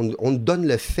pourquoi? On nous donne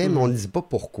le fait, mais on ne dit pas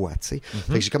pourquoi, tu sais.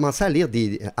 Fait que j'ai commencé à lire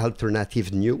des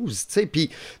alternative news, tu sais, puis...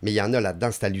 Mais il y en a là-dedans,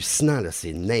 c'est hallucinant, là.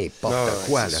 C'est n'importe Ah ouais,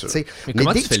 quoi, c'est là, sûr. tu sais. Mais Mais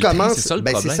comment dès tu que fais tu le tri? commences... C'est ça, le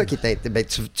c'est problème. ça qui est... Ben,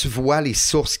 tu vois les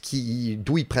sources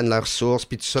d'où ils prennent leurs sources,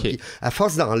 puis tout ça. Ok. Puis à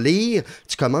force d'en lire,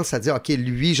 tu commences à dire, OK,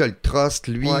 lui, je le trust,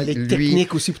 lui, Ouais, les lui...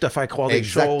 techniques aussi pour te faire croire des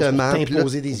choses, Exactement. pour Puis là,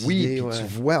 t'imposer des oui, idées. puis ouais. tu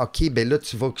vois, OK, ben là,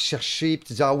 tu vas chercher, puis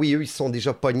tu dis, ah oui, eux, ils sont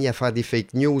déjà pognés à faire des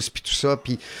fake news, puis tout ça.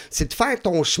 Puis c'est de faire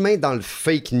ton chemin dans le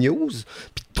fake news,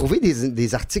 puis de trouver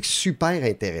des articles super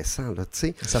intéressants, là, tu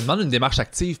sais. Ça demande une démarche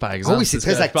active, par exemple. Ah oui, c'est ce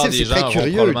que très la plupart actif, des c'est très gens vont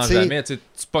curieux, probablement tu sais. jamais. Tu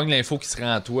pognes l'info qui se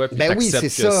rend à toi, puis Ben oui,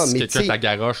 t'acceptes c'est que ça, si mais quelqu'un tu sais-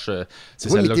 t'agaroche, c'est Oui,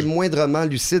 mais celle-là t'es que je- moindrement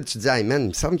lucide, tu dis, hey man, il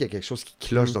me semble qu'il y a quelque chose qui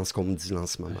cloche dans ce qu'on me dit là en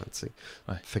ce moment, tu sais.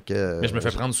 Ouais. Fait que... Mais je me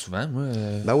fais prendre souvent, moi.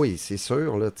 Ben oui, c'est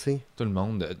sûr, là, tu sais. Tout le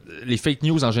monde. Les fake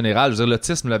news en général, je veux dire,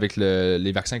 l'autisme, là, avec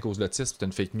les vaccins causent l'autisme, c'est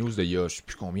une fake news d'il y a, je sais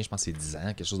plus combien, je pense que c'est 10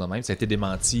 ans, quelque chose de même. Ça a été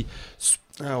démenti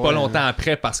Ah pas ouais. longtemps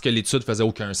après parce que l'étude faisait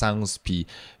aucun sens.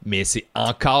 Mais c'est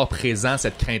encore présent,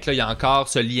 cette crainte-là. Il y a encore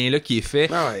ce lien-là qui est fait,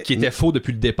 Ah ouais. qui était faux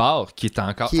depuis le départ, qui est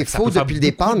encore. Qui est ça faux peut faire depuis le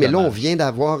beaucoup départ, de mais là, on dommages. vient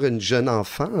d'avoir une jeune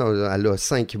enfant, elle a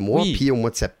 5 mois, Oui. puis au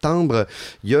mois de septembre,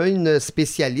 il y a une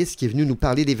spécialiste qui est venue nous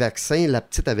parler des vaccins. La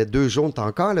petite avait 2 jours, elle était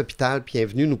encore à l'hôpital, puis elle est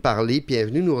venue nous parler, puis elle est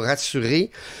venue nous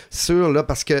rassurer sur, là,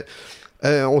 parce que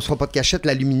on se fera pas de cachette,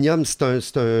 l'aluminium,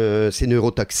 c'est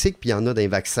neurotoxique, puis il y en a dans les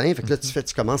vaccins. Fait que là,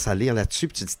 tu commences à lire là-dessus,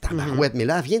 puis tu te dis, tabarouette. Mais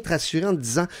là, elle vient te rassurer en te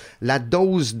disant, la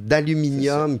dose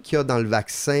d'aluminium qu'il y a dans le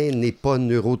vaccin n'est pas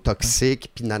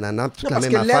neurotoxique, puis nanana, puis toute Non, la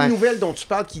parce même que affaire. la nouvelle dont tu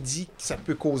parles qui dit que ça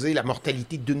peut causer la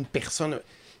mortalité d'une personne,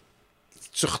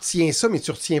 tu retiens ça, mais tu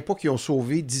retiens pas qu'ils ont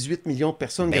sauvé 18 millions de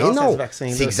personnes Ben grâce à non, ce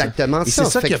vaccin-là. c'est exactement Et ça.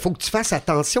 c'est ça Fait qu'il qu'il faut que tu fasses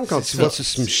attention quand tu ça. vas sur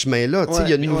ce chemin-là. Tu sais, il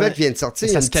y a une Ouais, nouvelle ouais. qui vient de sortir.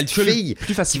 Ça Il y a se une petite calcule fille plus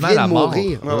qui facilement vient la de mort.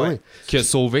 mourir. Ouais, ouais. Que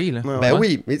sauvé, là. Ouais, Ben ouais.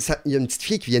 oui, mais il y a une petite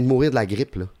fille qui vient de mourir de la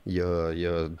grippe, là. Il y a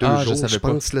 2 Ah, je jours, savais je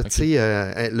pense. pas. Là, tu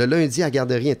sais, le lundi, à la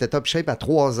garderie, elle était top shape à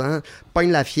 3 ans,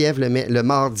 pogne la fièvre. Le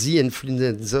mardi,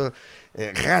 influenza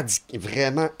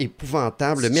vraiment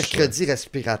épouvantable. Le mercredi,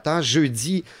 respirateur.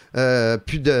 Jeudi,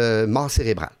 plus de mort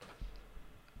cérébrale.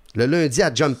 Le lundi,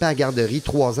 elle jumpé à la garderie,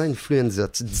 3 ans, influenza.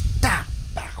 Tu te dis,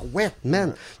 tabarouette,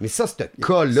 man. Mais ça, ce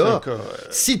cas-là, C'est un cas,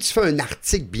 si tu fais un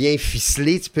article bien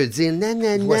ficelé, tu peux dire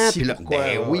nanana. Voici Puis là, pourquoi,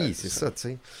 ben ouais, oui, ouais, c'est c'est ça, tu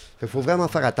sais. Il faut vraiment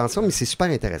faire attention, mais c'est super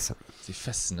intéressant. C'est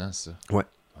fascinant, ça. Ouais.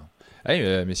 Bon.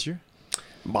 Hey, messieurs.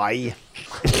 Bye.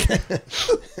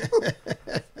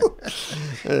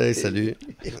 Salut.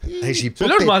 Hey, j'ai pas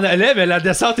Là, je m'en allais, mais la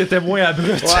descente était moins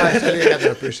abrupte. Ouais, je t'allais raide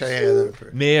un peu, je t'allais raide un peu.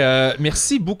 Mais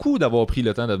merci beaucoup d'avoir pris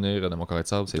le temps de venir dans mon carré de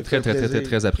sable. C'est Ça très, fait très, très, très, plaisir.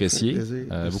 très apprécié. Ça fait plaisir.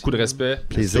 Merci. Beaucoup de respect.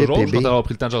 Plaisir, Toujours, je suis bébé. content d'avoir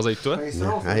pris le temps de jaser avec toi.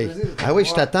 Vincent, ça fait Hey. plaisir de te Ah oui, je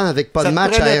revoir. t'attends avec pas Ça de te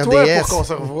match à prenait toi RDS. pour qu'on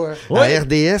se revoie. À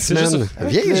RDS, C'est man. juste-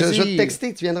 Viens, je vais te plaisir.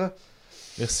 texter, tu viendras.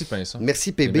 Merci, Pinson.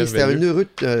 Merci, PB. C'est C'était un merveilleux.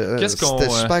 heureux. Qu'est-ce qu'on, C'était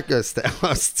super que c'était.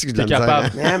 Ah, c'est de T'es la misère,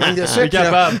 capable. hein. Ah, manque de T'es sucre, là.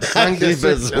 capable. Manque de J'ai sucre,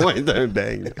 là. besoin d'un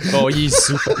bang. Oh, il est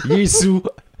sous. Il est sous.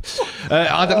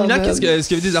 En terminant, man. est-ce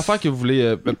qu'il y avait des affaires que vous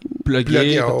voulez plugger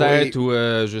Plugger, ah peut-être oui. ou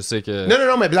je sais que.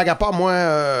 Non, mais blague à part, moi,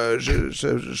 là,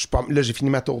 j'ai fini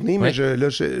ma tournée, mais Ouais.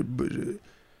 je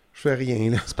fais rien,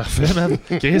 là. C'est parfait, man.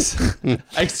 Chris.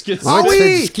 Est-ce que tu Ah oui! tu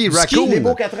fais du ski raccoon. Les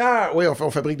beaux 4 heures. Oui,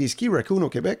 on fabrique des skis Raccoon au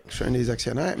Québec. Je suis un des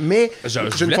actionnaires. Mais Je j'ai une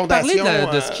voulais te parler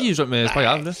fondation. de ski, mais c'est pas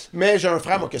grave. Là. Mais j'ai un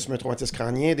frère, moi, qui a subi un traumatisme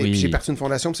crânien. Oui. Puis j'ai parti une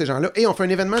fondation pour ces gens-là. Et on fait un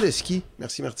événement de ski.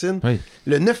 Merci, Martine. Oui.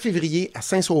 Le 9 février à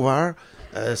Saint-Sauveur.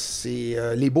 C'est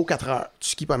les beaux 4 heures. Tu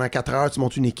skis pendant 4 heures, tu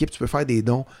montes une équipe, tu peux faire des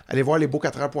dons. Allez voir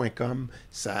lesbeaux4heures.com.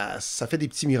 Ça fait des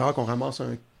petits miracles. On ramasse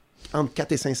entre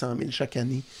 4 et 500 000 chaque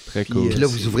année. Très Puis, cool. Puis là,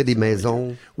 c'est- vous ouvrez des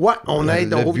maisons. Ouais, on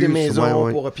aide, on le ouvre des but, maisons,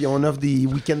 ouais. puis on offre des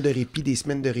week-ends de répit, des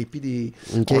semaines de répit.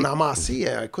 Ok. On a amassé,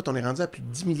 écoute, on est rendu à plus de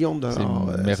 10 millions de dollars.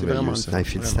 C'est merveilleux, vraiment ça. le fun, Ouais,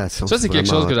 félicitations. Ça, c'est quelque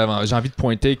chose que vraiment- j'ai envie de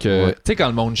pointer que. Ouais. Tu sais, quand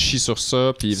le monde chie sur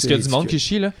ça, puis parce C'est qu'il y a du monde qui ridicule.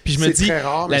 chie, là. Puis je me C'est dis. très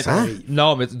rare, mais la- ça arrive.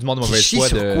 Non, mais du monde de Qui mauvaise chie foi.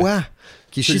 sur de- quoi?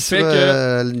 Qui Sur chie le sur fait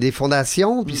que- des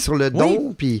fondations, puis sur le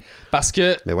don, puis... Parce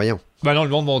que. Mais voyons. Ben non,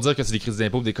 le monde va dire que c'est des crises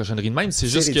d'impôts ou des cochonneries de même. C'est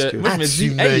juste que. ridicule. Moi, je me tu dis.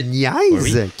 me Hey, niaises?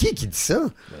 Oui. Qui dit ça?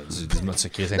 dis-moi ça,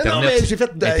 crise Non, Internet. mais j'ai fait...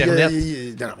 Internet.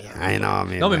 Non,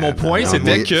 Non, mais mon point,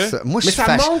 c'était que- Moi, je Mais suis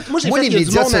ça montre... Moi, j'ai Moi, fait les qu'il y a du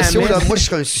médias monde à la sociaux, là, messe. moi, je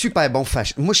serais un super bon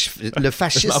fasciste. Moi, le Je m'en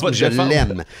fascisme, vais te je défendre.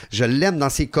 l'aime. Je l'aime dans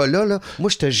ces cas-là. Là. Moi,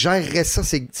 je te gérerais ça,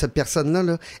 cette personne-là.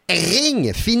 Là.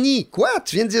 Ring, fini. Quoi?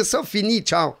 Tu viens de dire ça? Fini,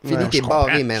 ciao. Fini, Ouais, t'es je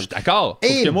barré, Je man. suis d'accord.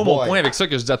 Sauf Hey que moi, mon boy. point avec ça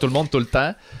que je dis à tout le monde tout le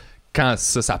temps, quand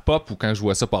ça pop ou quand je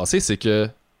vois ça passer, c'est que.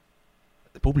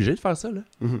 T'es pas obligé de faire ça, là.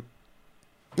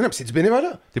 Non, mais c'est du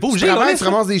bénévolat. T'es pas Tu obligé de travailles, faire tu ça.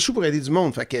 ramasses des choux pour aider du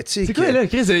monde. Fait que, tu sais C'est que- quoi, là,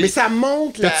 Chris? Mais ça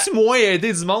montre... T'as-tu moins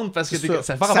aidé du monde parce que C'est ça fait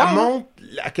ça rapport, là? montre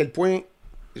à quel point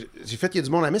j'ai fait qu'il y a du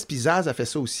monde à la messe, puis Zaz a fait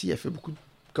ça aussi. Elle fait beaucoup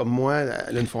comme moi,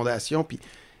 elle a une fondation, puis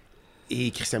et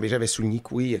Christian Béja avait souligné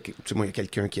que oui, tu sais, moi, il y a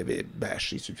quelqu'un qui avait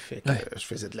bâché sur le fait que Ouais. je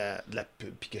faisais de la pub,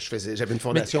 puis que j'avais une Mais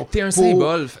fondation. t'es un pour-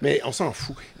 symbole. Mais on s'en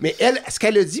fout. Mais elle, ce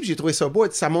qu'elle a dit, puis j'ai trouvé ça beau,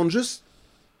 elle dit, ça montre juste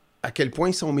à quel point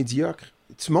ils sont médiocres.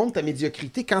 Tu montres ta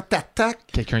médiocrité quand t'attaques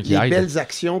Quelqu'un qui les aide. belles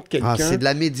actions de quelqu'un. Ah, c'est de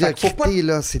la médiocrité, Fait que faut pas-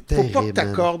 là. C'est Faut terrible. pas que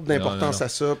t'accordes Non, d'importance non. à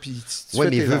ça, puis tu Oui, fais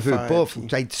mais tes veux affaires, pas, puis- faut que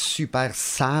tu être super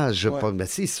sage. Ouais. Pas... Mais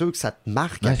c'est sûr que ça te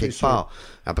marque à Ouais, quelque c'est sûr. part.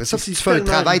 Après ça, C'est tu fais un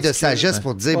tellement travail de ridicule. sagesse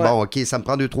pour te dire, Ouais. bon, OK, ça me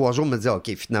prend 2-3 jours de me dire,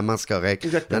 OK, finalement, c'est correct.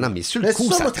 Exactement. Non, non, mais sur le Mais coup,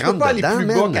 ça, ça moi, te tu peux rentre pas aller dedans, plus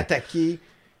bas man. qu'attaquer. Tu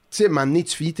sais, à un moment donné,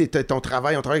 tu finis ton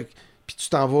travail, puis tu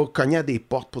t'en vas cogner à des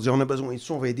portes pour dire, on a besoin de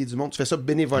ça, on va aider du monde. Tu fais ça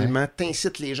bénévolement,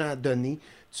 t'incites les gens à donner,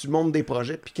 tu montes des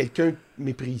projets, puis quelqu'un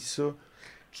méprise ça.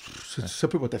 Ça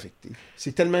peut pas t'affecter.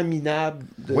 C'est tellement minable.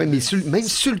 Oui, mais même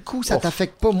sur le coup, ça Oh.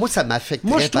 t'affecte pas. Moi, ça m'affecterait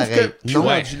Moi, je trouve pareil. que Non.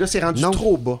 Ouais. là, c'est rendu Non.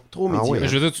 trop bas, trop Ah médiocre. ouais. Mais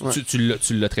je veux dire, Ouais.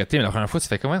 tu l'as traité, mais la première fois, tu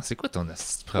fais comment? C'est quoi ton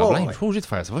asti de problème? Ouais, ouais. Je suis pas obligé de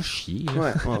faire ça. Va chier.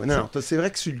 là. Ouais. Non, c'est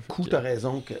vrai que sur le coup, t'as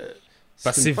raison que...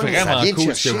 Parce que une c'est fin- vraiment Ça vient de cool ce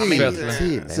que chercher, vous faites. tu là.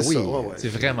 sais, ben C'est oui. ça, ouais. C'est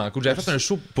vraiment cool. J'avais fait un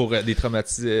show pour des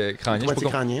traumatisés crâniens. Je sais pas comment-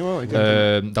 crânien,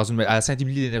 ouais. dans à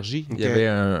Saint-Émilie d'Énergie, il y Ok. avait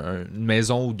une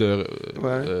maison de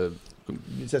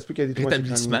Ça se peut qu'il y ait des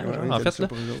rétablissement, traumatismes crâniens, en fait, ça là.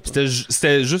 pour eux autres,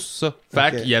 C'était juste ça.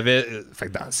 Fait Ok. qu'il y avait. Fait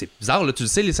que c'est bizarre, là. Tu le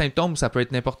sais, les symptômes, ça peut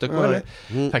être n'importe quoi. Ouais.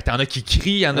 Là. Fait que t'en as qui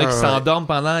crient, il y en a Ouais, qui ouais. s'endorment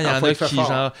pendant, il y Ah, en faut a être fait qui, fort.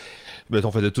 genre. Ben,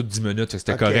 on faisait tout 10 minutes, fait que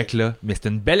c'était Ok. correct, là. Mais c'était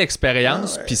une belle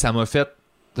expérience, Ah, ouais. puis ça m'a fait.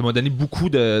 Ça m'a donné beaucoup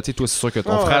de. Tu sais, toi, c'est sûr que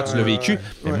ton Ah, frère, tu l'as ouais, vécu. ouais,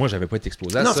 Mais ouais. moi, j'avais pas été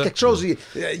exposé à Non, ça. c'est quelque chose. Il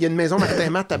y a une maison Martin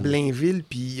Matt à Blainville,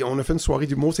 puis on a fait une soirée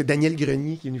d'humour. C'est Daniel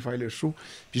Grenier qui est venu faire le show,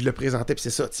 puis je le présentais, puis c'est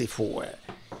ça, tu sais, faut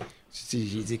J'ai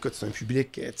dit, écoute, c'est un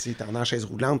public, tu sais, t'en as en chaise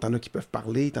roulante, t'en as qui peuvent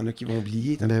parler, t'en as qui vont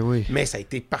oublier. Ben oui. Mais ça a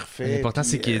été parfait. L'important,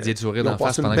 c'est qu'il y ait du rire Ils ont d'en face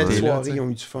passé une pendant que belle t'es là, soirée, tu sais. ils ont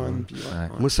eu du fun. Puis, ouais.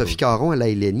 Moi, Sophie Caron, elle a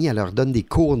Eleni, elle leur donne des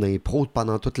cours d'impro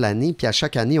pendant toute l'année, puis à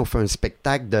chaque année, on fait un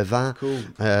spectacle devant. Cool.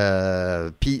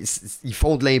 Puis ils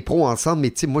font de l'impro ensemble,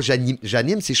 mais tu sais, moi,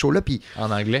 j'anime ces shows-là, puis...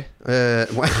 En anglais. Ouais.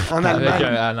 En Avec Allemagne.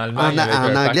 en Allemagne. avec En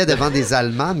un anglais pack. devant des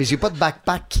Allemands, mais j'ai pas de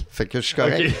backpack, fait que je suis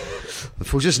correct. Ok.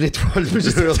 Faut juste nettoyer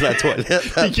le mur de la toilette.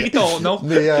 T'écris ton nom.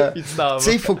 Mais, Puis tu t'en tu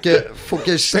sais, vas. faut que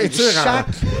Peinture en-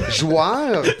 chaque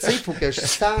joueur, tu sais, faut que je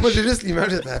sache. Moi, j'ai juste l'image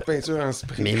de la peinture en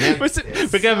spray. Mais man, Ouais, c'est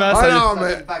vraiment, Ah ça. non, ça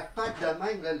mais- le backpack de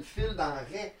même, là, le fil dans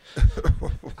le raie.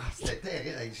 Ah, c'était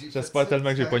terrible. J'espère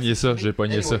tellement que j'ai pogné ça. J'ai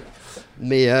pogné ça.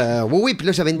 Mais oui, puis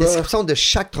là, j'avais une description de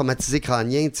chaque traumatisé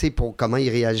crânien, tu sais, pour comment il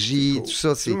réagit, tout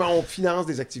ça. C'est... On finance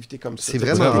des activités comme ça. C'est Tu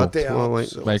sais, vraiment au hot. théâtre, Ouais, ouais.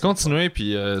 tout ça. Ben, continuez,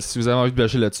 puis si vous avez envie de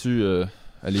bâcher là-dessus,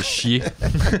 allez chier.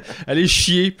 Allez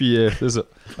chier, puis c'est ça.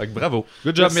 Fait que bravo.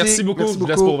 Good job, merci beaucoup. Merci Je vous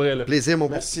laisse beaucoup. pour vrai, là. Plaisir, mon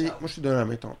beau. Merci. Moi, je suis dans la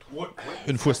main tantôt.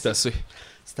 Une fois, c'est assez.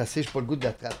 C'est assez, j'ai pas le goût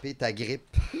d'attraper ta grippe.